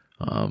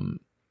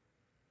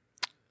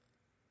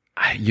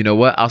you know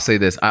what? I'll say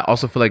this. I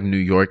also feel like New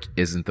York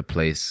isn't the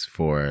place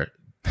for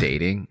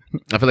dating.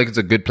 I feel like it's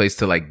a good place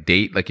to like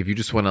date. Like if you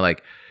just want to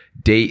like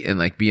date and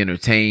like be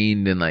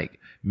entertained and like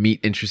meet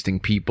interesting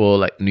people,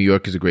 like New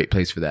York is a great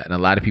place for that. And a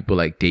lot of people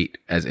like date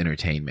as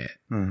entertainment.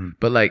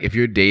 But like if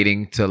you're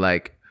dating to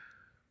like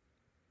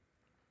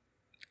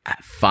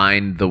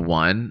find the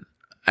one,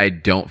 I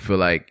don't feel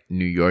like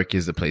New York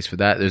is the place for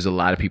that. There's a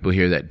lot of people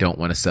here that don't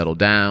want to settle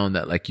down,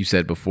 that, like you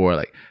said before,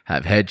 like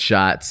have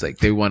headshots. Like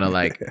they want to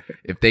like,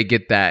 if they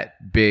get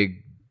that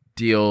big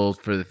deal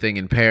for the thing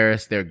in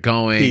Paris, they're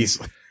going. Peace.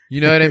 You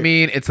know what I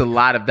mean? It's a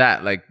lot of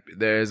that. Like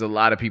there's a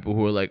lot of people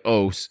who are like,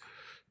 oh,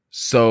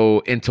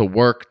 so into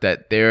work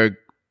that their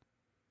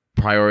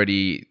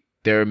priority,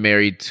 they're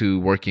married to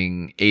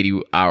working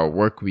 80-hour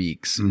work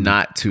weeks,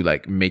 not to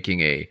like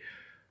making a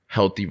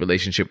healthy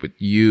relationship with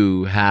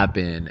you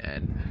happen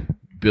and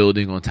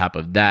building on top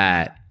of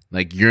that.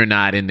 Like you're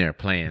not in their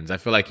plans. I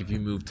feel like if you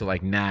move to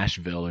like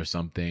Nashville or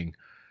something,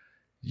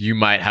 you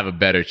might have a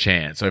better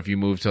chance. Or if you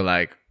move to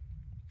like,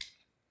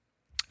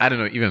 I don't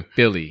know, even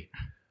Philly,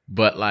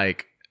 but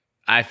like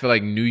I feel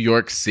like New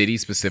York City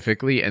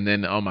specifically, and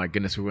then oh my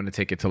goodness, we're going to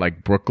take it to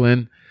like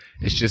Brooklyn.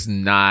 It's just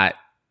not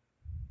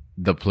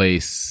the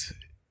place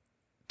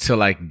to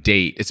like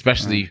date,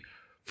 especially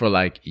for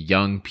like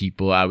young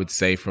people. I would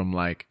say from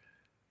like,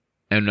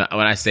 and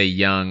when I say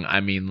young,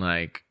 I mean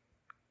like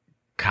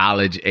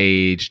college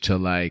age to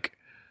like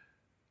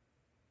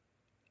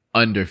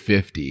under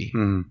 50.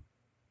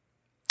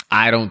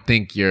 I don't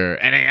think you're,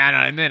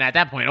 and then at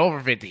that point over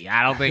 50,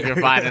 I don't think you're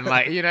finding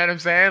like, you know what I'm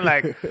saying?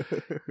 Like,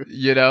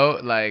 you know,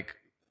 like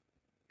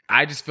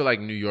I just feel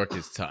like New York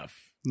is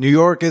tough. New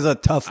York is a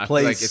tough place.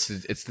 I feel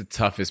like it's the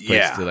toughest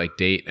place to like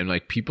date, and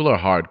like people are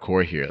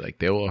hardcore here. Like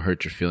they will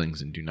hurt your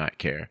feelings and do not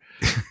care.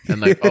 And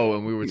like, oh,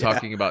 and we were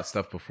talking about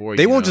stuff before.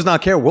 They won't just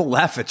not care. We'll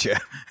laugh at you.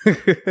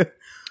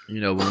 You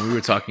know, when we were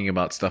talking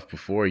about stuff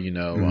before, you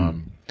know,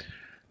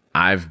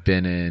 I've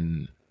been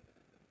in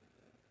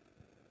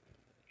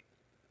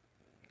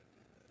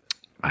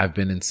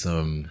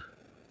some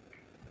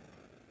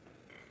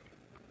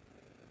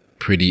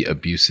pretty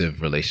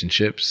abusive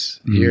relationships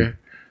here.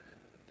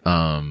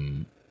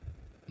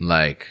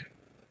 Like,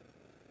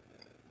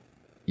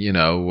 you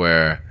know,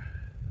 where,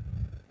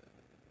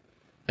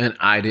 and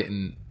I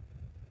didn't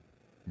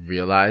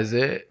realize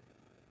it,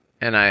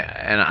 and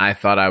I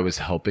thought I was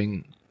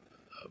helping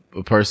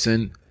a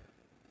person,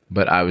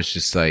 but I was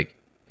just like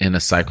in a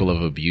cycle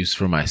of abuse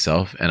for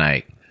myself, and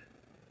I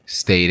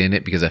stayed in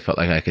it because I felt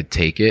like I could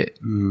take it.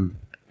 And,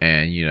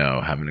 you know,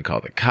 having to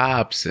call the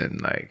cops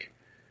and like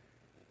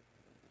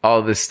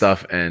all this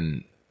stuff,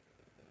 and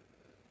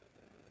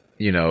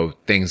you know,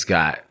 things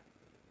got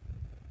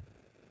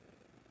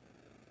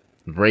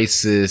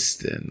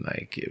racist, and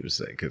like it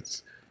was like,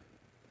 it's,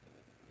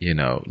 you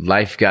know,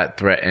 life got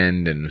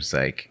threatened, and it was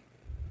like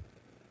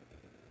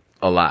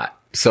a lot.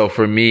 So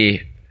for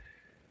me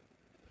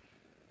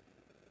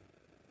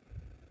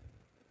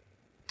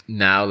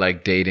now,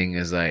 like dating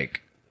is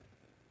like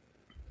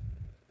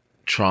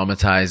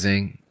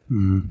traumatizing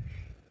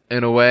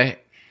in a way.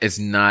 It's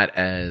not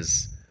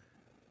as,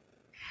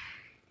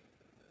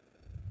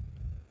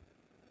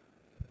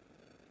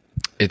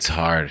 it's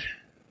hard.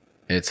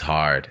 It's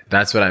hard.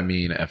 That's what I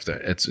mean. After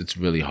it's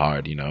really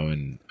hard, you know.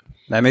 And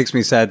that makes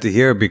me sad to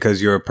hear,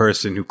 because you're a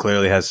person who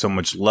clearly has so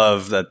much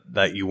love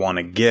that you want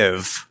to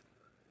give.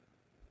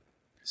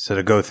 So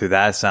to go through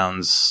that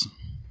sounds.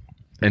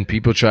 And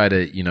people try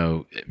to, you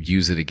know,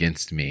 use it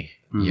against me,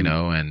 you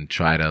know, and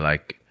try to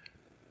like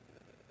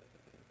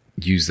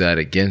use that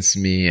against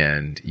me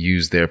and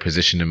use their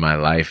position in my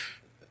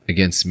life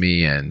against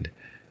me and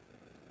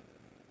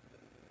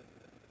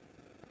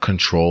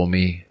control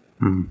me.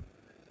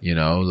 You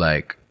know,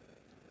 like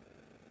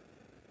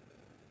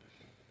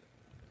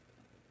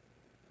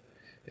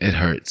it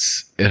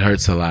hurts. It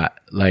hurts a lot.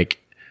 Like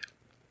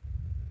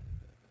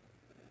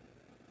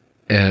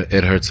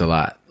it hurts a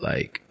lot.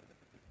 Like,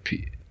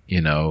 you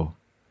know,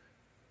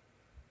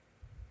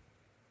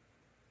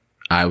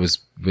 I was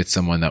with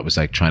someone that was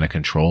like trying to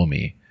control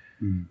me.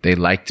 They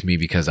liked me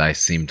because I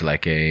seemed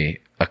like a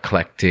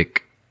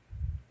eclectic,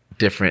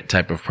 different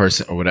type of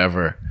person or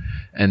whatever.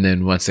 And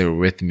then once they were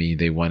with me,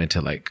 they wanted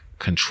to like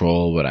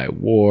control what I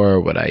wore,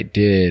 what I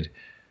did,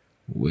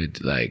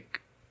 would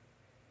like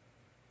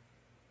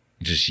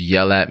just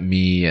yell at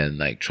me and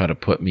like try to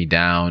put me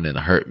down and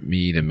hurt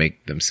me to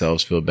make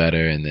themselves feel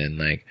better. And then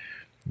like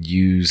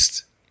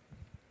used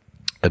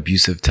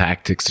abusive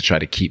tactics to try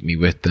to keep me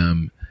with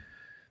them.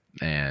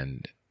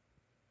 And,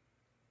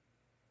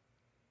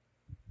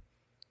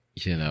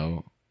 you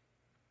know,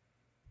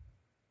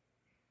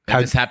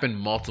 and this happened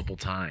multiple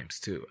times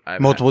too.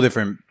 Multiple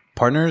different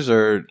partners,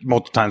 or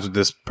multiple times with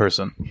this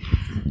person?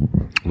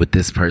 With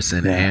this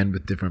person and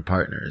with different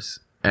partners.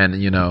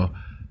 And, you know,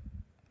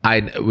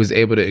 I was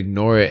able to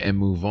ignore it and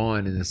move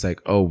on. And it's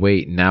like, oh,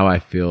 wait, now I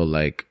feel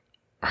like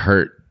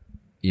hurt.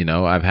 You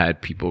know, I've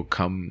had people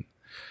come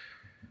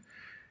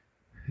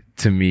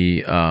to me,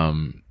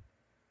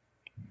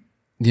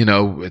 you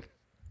know, with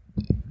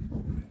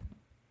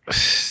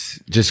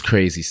just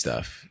crazy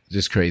stuff.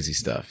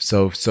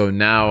 So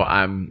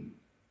now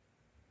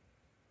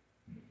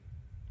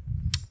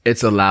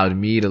it's allowed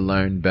me to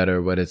learn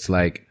better what it's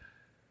like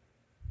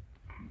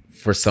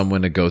for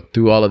someone to go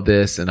through all of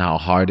this and how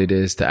hard it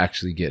is to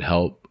actually get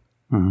help.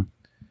 Mm-hmm.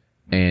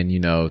 And, you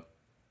know,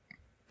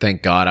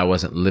 thank God I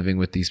wasn't living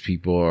with these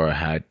people or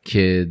had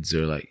kids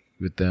or like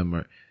with them.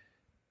 Or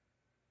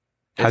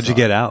how'd you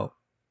get out?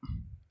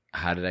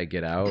 How did I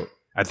get out?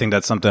 I think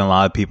that's something a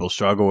lot of people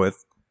struggle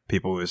with.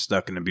 People who are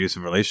stuck in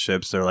abusive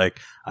relationships, they're like,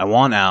 I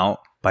want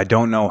out, but I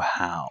don't know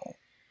how.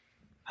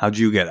 How'd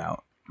you get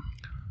out?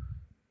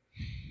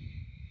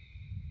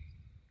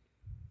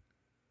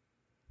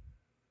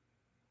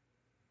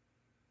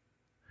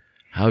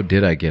 How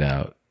did I get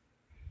out?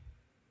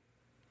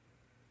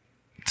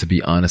 To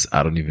be honest,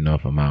 I don't even know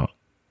if I'm out.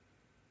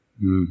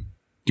 Do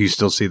you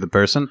still see the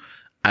person?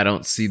 I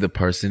don't see the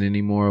person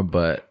anymore,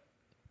 but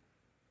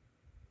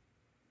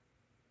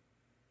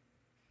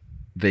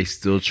they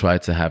still try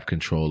to have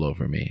control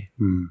over me.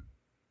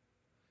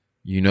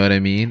 You know what I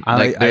mean?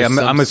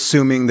 I'm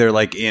assuming they're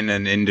like in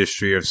an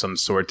industry of some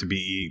sort to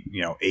be,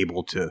 you know,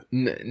 able to.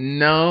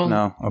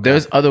 No. Okay.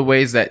 There's other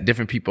ways that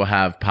different people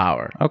have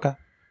power. Okay.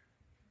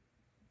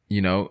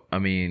 You know, I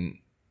mean,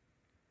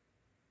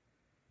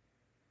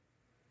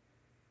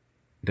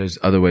 there's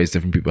other ways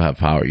different people have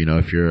power. You know,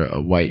 if you're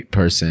a white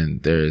person,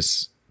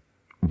 there's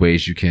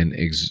ways you can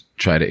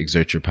try to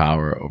exert your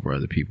power over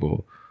other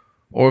people.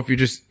 Or if you're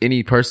just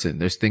any person,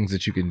 there's things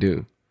that you can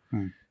do.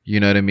 You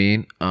know what I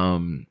mean?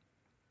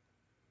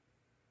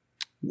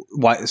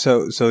 Why?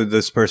 So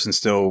this person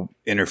still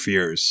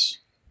interferes.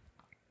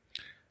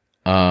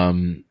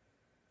 This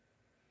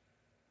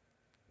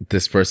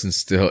person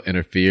still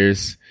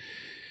interferes.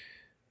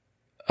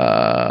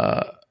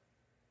 A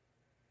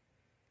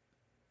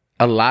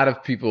lot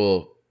of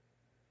people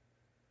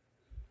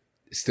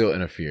still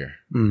interfere.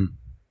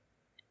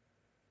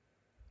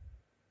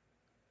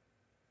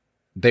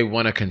 They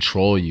want to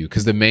control you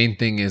because the main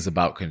thing is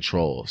about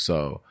control.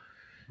 So,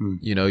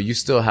 you know, you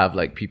still have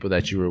like people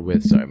that you were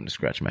with. Sorry, I'm going to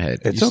scratch my head.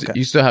 It's okay.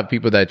 You still have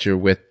people that you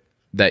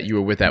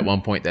were with at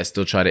one point that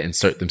still try to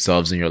insert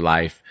themselves in your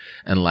life.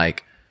 And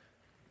like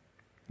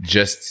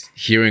just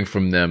hearing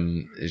from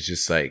them is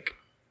just like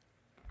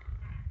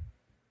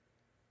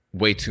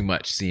way too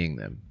much seeing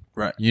them.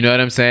 Right. You know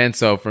what I'm saying?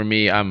 So for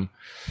me,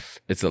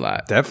 it's a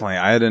lot. Definitely.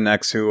 I had an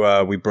ex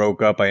who we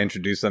broke up. I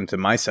introduced them to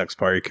my sex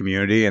party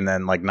community. And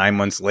then like 9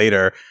 months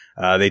later,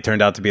 they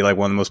turned out to be like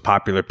one of the most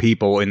popular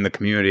people in the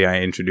community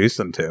I introduced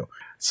them to.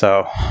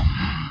 So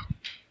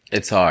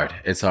it's hard.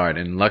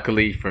 And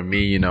luckily for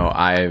me, you know,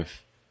 I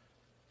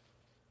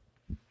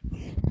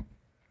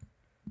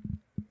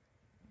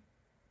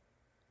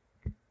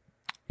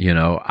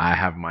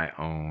have my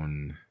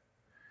own.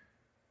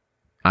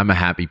 I'm a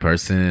happy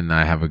person and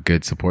I have a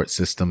good support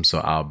system, so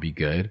I'll be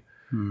good.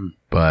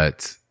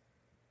 But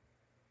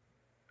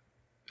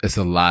it's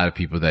a lot of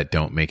people that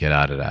don't make it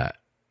out of that.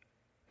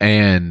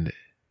 And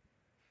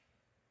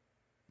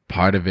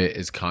part of it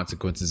is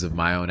consequences of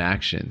my own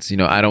actions. You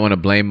know, I don't want to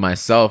blame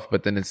myself,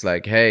 but then it's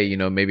like, hey, you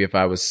know, maybe if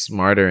I was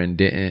smarter and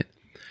didn't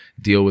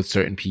deal with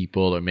certain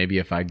people, or maybe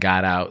if I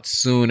got out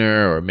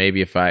sooner, or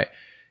maybe if I,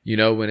 you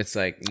know, when it's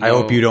like, no, I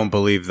hope you don't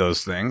believe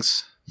those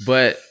things.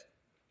 But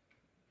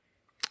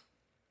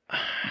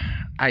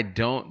I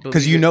don't believe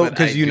because you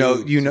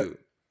know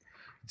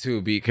too,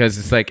 because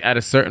it's like at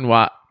a certain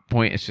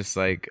point, it's just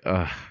like,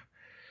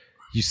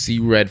 you see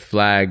red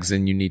flags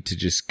and you need to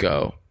just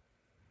go,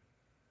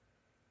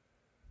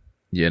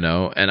 you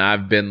know. And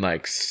I've been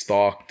like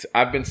stalked.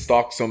 I've been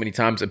stalked so many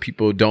times, and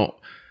people don't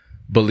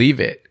believe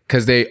it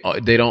because they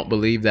don't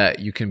believe that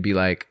you can be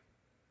like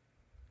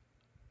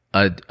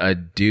a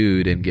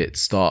dude and get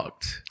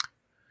stalked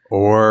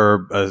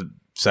or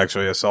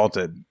sexually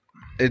assaulted.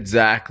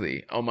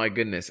 Exactly. Oh my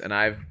goodness. And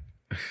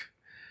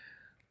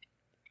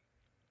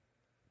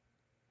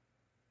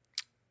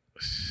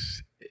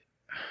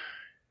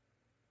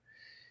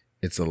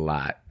it's a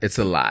lot.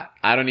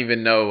 I don't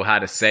even know how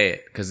to say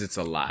it because it's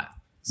a lot.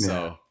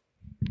 So.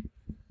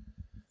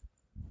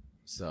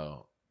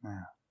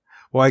 Yeah.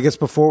 Well, I guess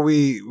before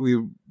we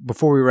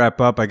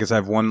wrap up, I guess I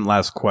have one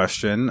last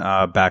question.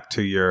 Back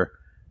to your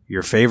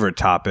favorite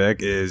topic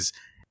is,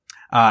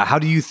 how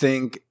do you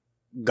think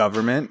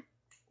government,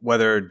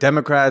 whether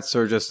Democrats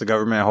or just the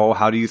government as a whole,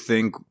 how do you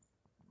think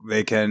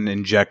they can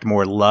inject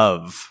more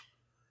love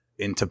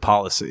into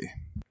policy?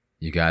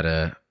 You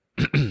gotta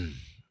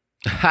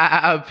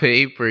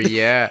paper,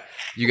 yeah.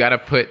 You gotta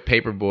put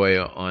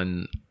Paperboy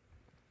on.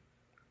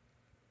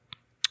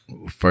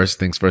 First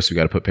things first, we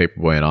gotta put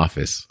Paperboy in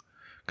office,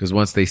 because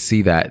once they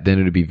see that, then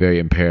it'll be very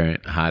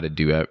apparent how to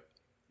do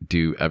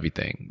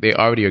everything. They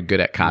already are good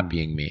at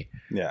copying me.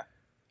 Yeah.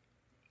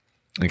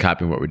 And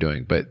copying what we're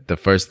doing. But the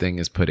first thing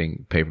is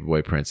putting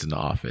Paperboy Prince in the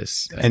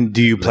office. And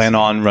do you plan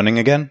on running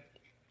again?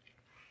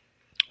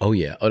 Oh,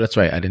 yeah. Oh, that's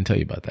right. I didn't tell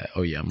you about that.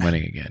 Oh, yeah. I'm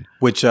running again.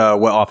 Which,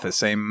 what office?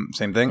 Same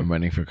thing? I'm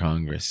running for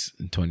Congress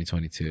in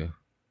 2022.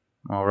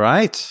 All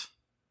right.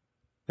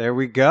 There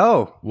we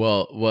go.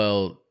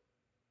 Well.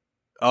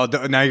 Oh,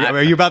 now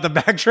are you about to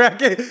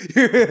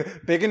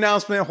backtrack? Big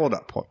announcement. Hold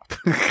up.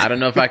 I don't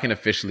know if I can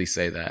officially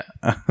say that.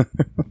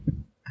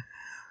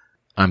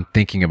 I'm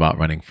thinking about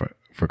running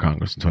for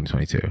Congress in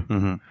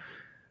 2022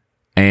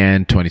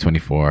 and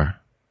 2024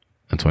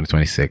 and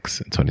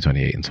 2026 and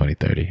 2028 and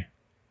 2030.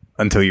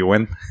 Until you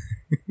win?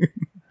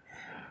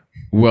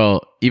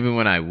 Well, even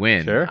when I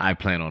win, sure. I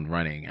plan on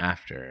running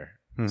after.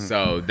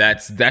 So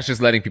that's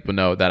just letting people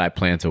know that I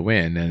plan to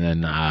win. And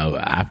then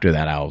after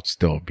that, I'll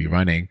still be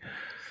running.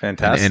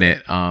 Fantastic. In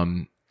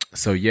it.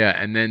 So yeah.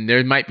 And then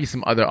there might be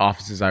some other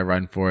offices I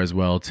run for as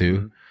well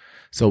too.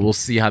 So we'll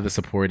see how the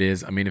support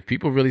is. I mean, if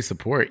people really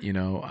support, you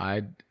know,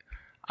 I'm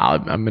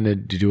going to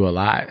do a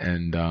lot.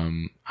 And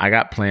I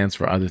got plans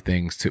for other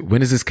things too.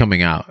 When is this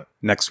coming out?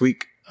 Next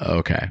week.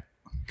 Okay.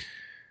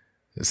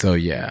 So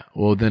yeah.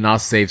 Well, then I'll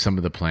save some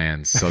of the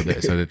plans so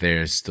that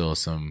there's still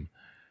some.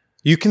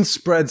 You can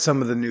spread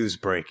some of the news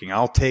breaking.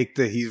 I'll take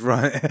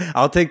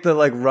the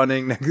like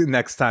running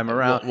next time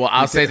around. Well,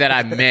 I'll say that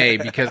I may,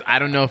 because I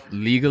don't know if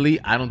legally,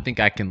 I don't think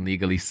I can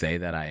legally say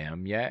that I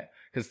am yet.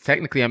 Because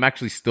technically I'm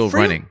actually still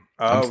running.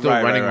 I'm still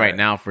running right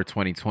now for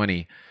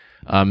 2020.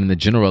 And the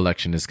general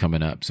election is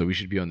coming up. So we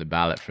should be on the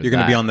ballot for that. You're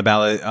going to be on the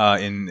ballot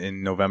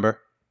in November?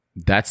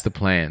 That's the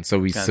plan. So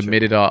we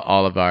submitted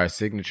all of our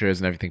signatures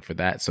and everything for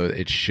that. So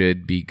it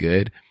should be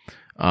good.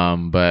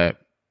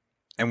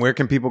 And where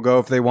can people go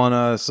if they want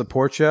to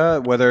support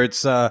you, whether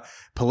it's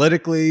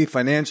politically,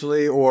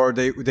 financially, or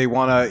they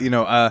want to, you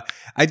know,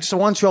 I just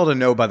want you all to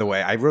know, by the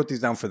way, I wrote these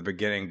down for the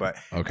beginning, but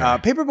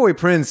Paperboy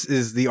Prince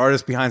is the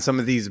artist behind some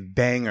of these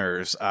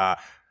bangers.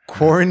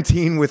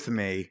 Quarantine with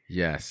Me.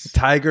 Yes.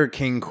 Tiger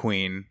King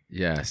Queen.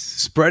 Yes.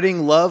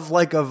 Spreading Love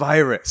Like a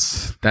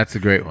Virus. That's a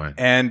great one.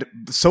 And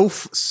so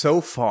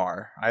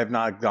far, I have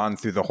not gone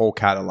through the whole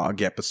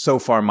catalog yet, but so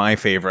far my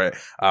favorite,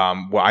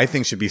 what I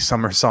think should be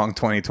Summer Song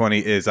 2020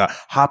 is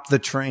Hop the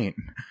Train.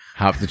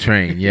 Hop the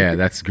Train. Yeah,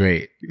 that's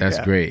great. That's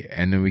great.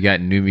 And then we got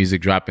new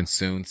music dropping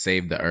soon.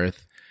 Save the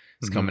Earth.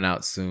 It's coming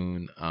out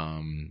soon.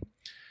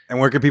 And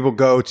where can people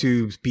go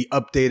to be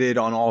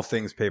updated on all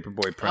things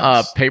Paperboy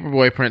Prince?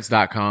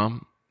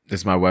 Paperboyprince.com. This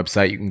is my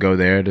website. You can go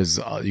there.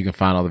 You can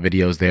find all the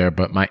videos there.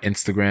 But my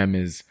Instagram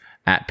is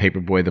at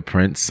Paperboy the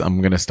Prince.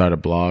 I'm going to start a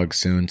blog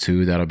soon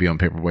too. That'll be on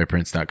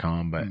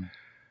paperboyprince.com. But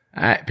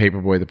at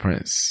Paperboy the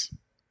Prince.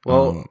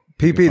 Well,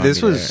 PP,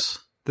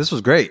 this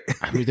was great.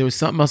 I mean, there was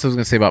something else I was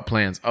going to say about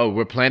plans. Oh,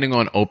 we're planning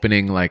on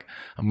opening, like,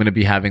 I'm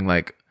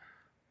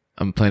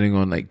planning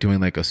on like doing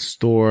like a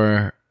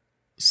store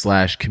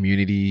 /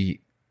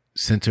 community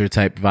center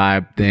type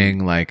vibe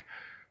thing like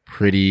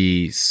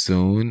pretty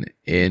soon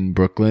in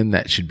Brooklyn.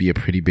 That should be a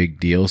pretty big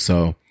deal.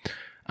 So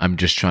I'm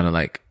just trying to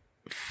like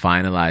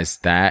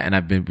finalize that.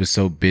 And was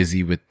so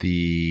busy with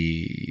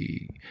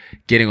the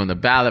getting on the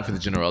ballot for the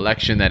general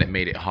election that it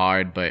made it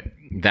hard. But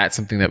that's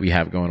something that we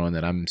have going on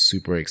that I'm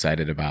super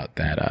excited about,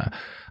 that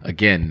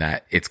again,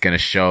 that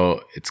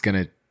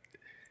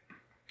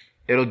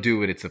it'll do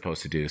what it's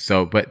supposed to do.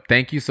 So, but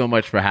thank you so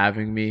much for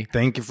having me.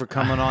 Thank you for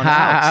coming on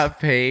out.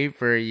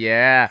 Paper,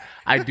 yeah.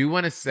 I do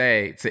want to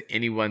say to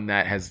anyone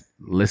that has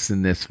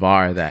listened this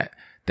far that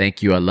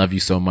thank you. I love you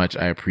so much.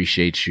 I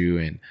appreciate you.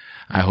 And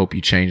I hope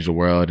you change the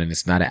world. And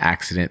it's not an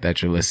accident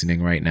that you're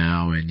listening right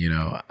now. And, you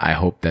know, I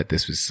hope that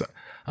this was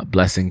a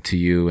blessing to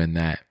you and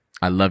that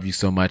I love you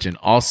so much. And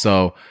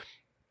also,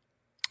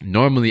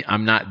 normally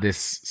I'm not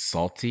this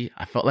salty.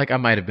 I felt like I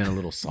might have been a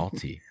little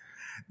salty.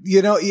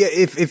 You know, yeah,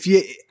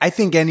 I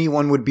think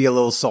anyone would be a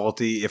little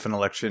salty if an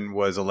election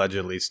was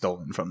allegedly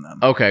stolen from them.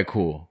 Okay,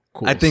 cool.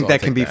 I think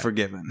that can be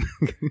forgiven.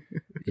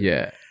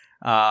 Yeah.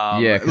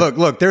 Yeah.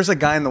 Look, there's a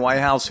guy in the White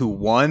House who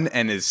won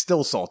and is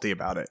still salty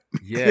about it.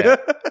 Yeah.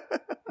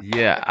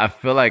 Yeah. I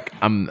feel like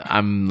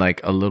I'm like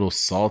a little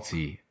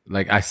salty.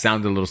 Like I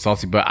sound a little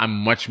salty, but I'm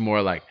much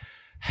more like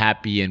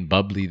happy and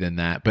bubbly than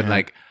that. But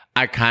like,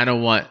 I kind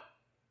of want,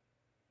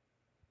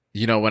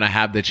 you know, when I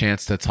have the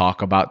chance to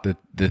talk about the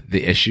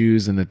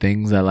issues and the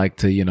things, I like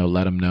to, you know,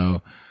 let them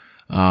know.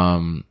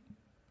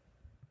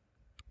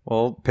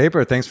 Well,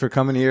 Paper, thanks for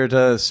coming here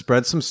to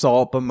spread some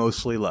salt, but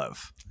mostly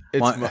love.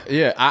 And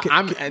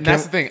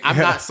that's the thing. I'm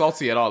not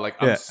salty at all. Like,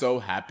 I'm so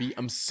happy.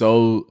 I'm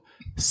so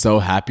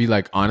happy.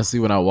 Like, honestly,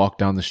 when I walk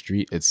down the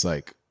street, it's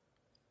like,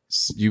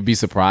 you'd be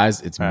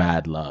surprised. It's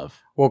mad love.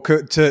 Well,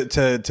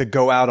 to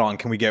go out on,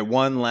 can we get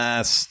one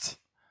last?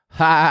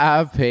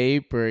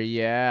 Paper,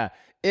 yeah.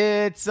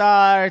 It's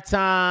our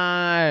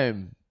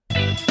time.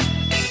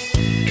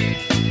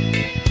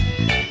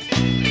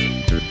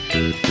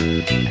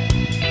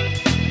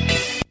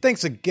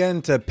 Thanks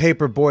again to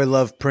Paperboy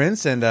Love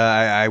Prince, and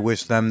I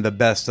wish them the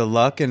best of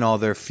luck in all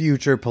their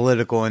future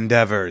political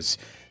endeavors,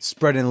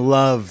 spreading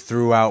love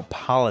throughout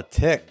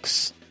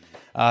politics.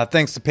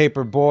 Thanks to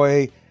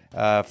Paperboy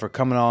for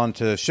coming on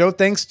to the show.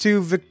 Thanks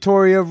to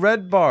Victoria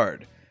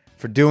Redbard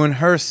for doing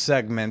her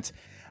segment.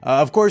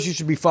 Of course, you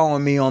should be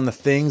following me on the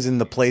things and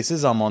the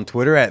places. I'm on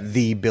Twitter at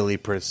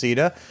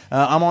TheBillyPresita.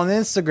 I'm on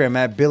Instagram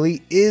at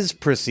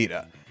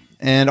BillyIsPresita.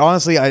 And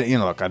honestly,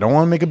 look, I don't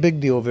want to make a big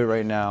deal of it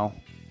right now.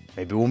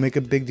 Maybe we'll make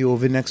a big deal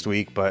of it next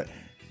week, but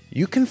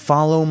you can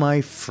follow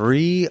my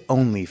free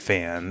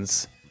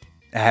OnlyFans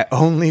at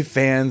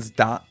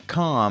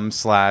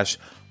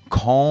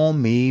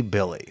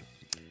onlyfans.com/callmebilly.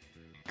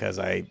 Because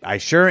I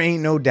sure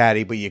ain't no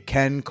daddy, but you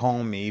can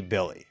call me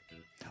Billy.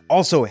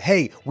 Also,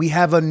 hey, we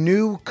have a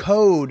new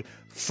code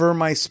for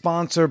my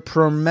sponsor,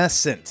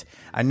 Promescent.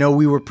 I know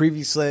we were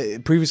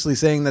previously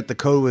saying that the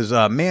code was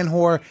man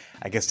whore.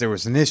 I guess there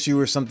was an issue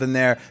or something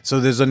there.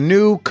 So there's a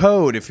new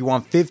code if you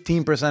want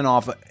 15%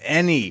 off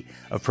any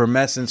of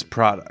Promescent's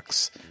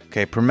products.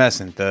 Okay,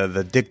 Promescent,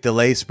 the dick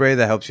delay spray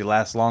that helps you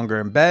last longer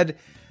in bed.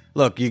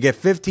 Look, you get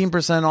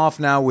 15% off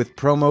now with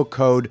promo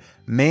code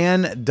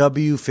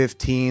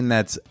MANW15.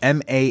 That's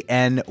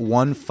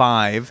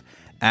MAN15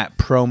 at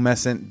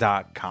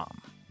promescent.com.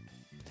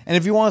 And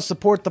if you want to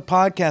support the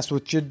podcast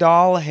with your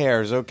doll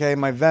hairs, okay,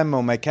 my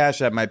Venmo, my Cash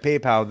App, my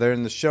PayPal, they're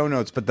in the show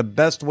notes. But the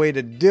best way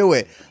to do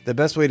it, the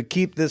best way to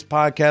keep this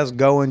podcast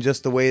going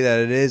just the way that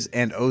it is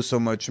and oh so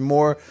much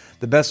more,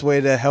 the best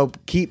way to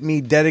help keep me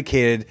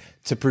dedicated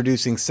to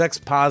producing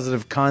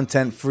sex-positive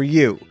content for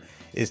you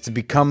is to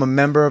become a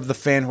member of the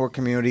Fan Whore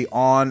community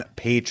on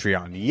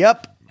Patreon.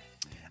 Yep.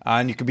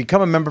 And you can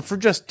become a member for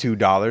just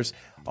 $2.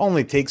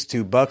 Only takes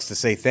 $2 to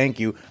say thank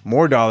you.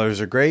 More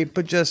dollars are great,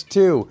 but just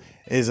 $2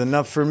 is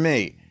enough for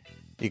me.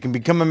 You can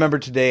become a member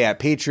today at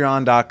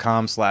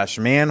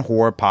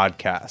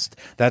patreon.com/manwhorepodcast.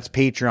 That's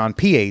Patreon,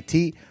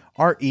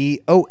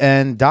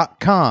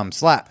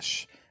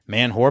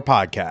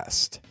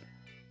 patreon.com/manwhorepodcast.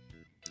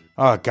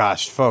 Oh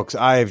gosh, folks,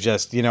 I've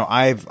just,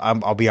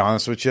 I'll be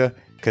honest with you,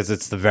 because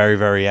it's the very,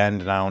 very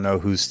end, and I don't know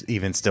who's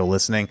even still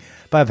listening,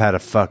 but I've had a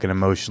fucking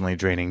emotionally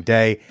draining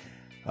day.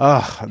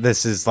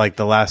 This is like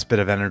the last bit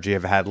of energy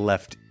I've had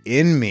left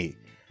in me.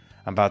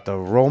 I'm about to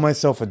roll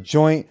myself a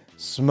joint,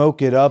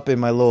 smoke it up in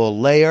my little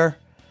lair,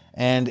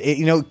 and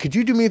could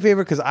you do me a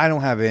favor, because I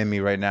don't have it in me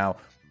right now?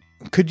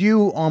 Could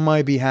you, on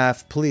my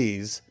behalf,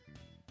 please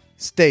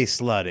stay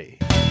slutty?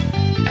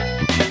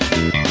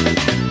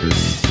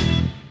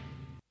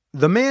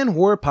 The Man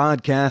Whore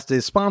Podcast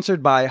is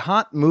sponsored by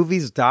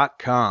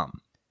HotMovies.com.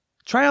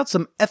 Try out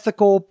some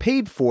ethical,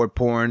 paid-for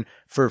porn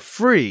for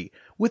free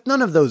with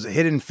none of those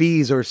hidden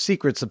fees or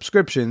secret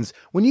subscriptions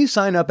when you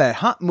sign up at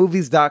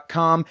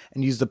HotMovies.com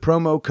and use the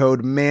promo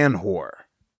code MANWHORE.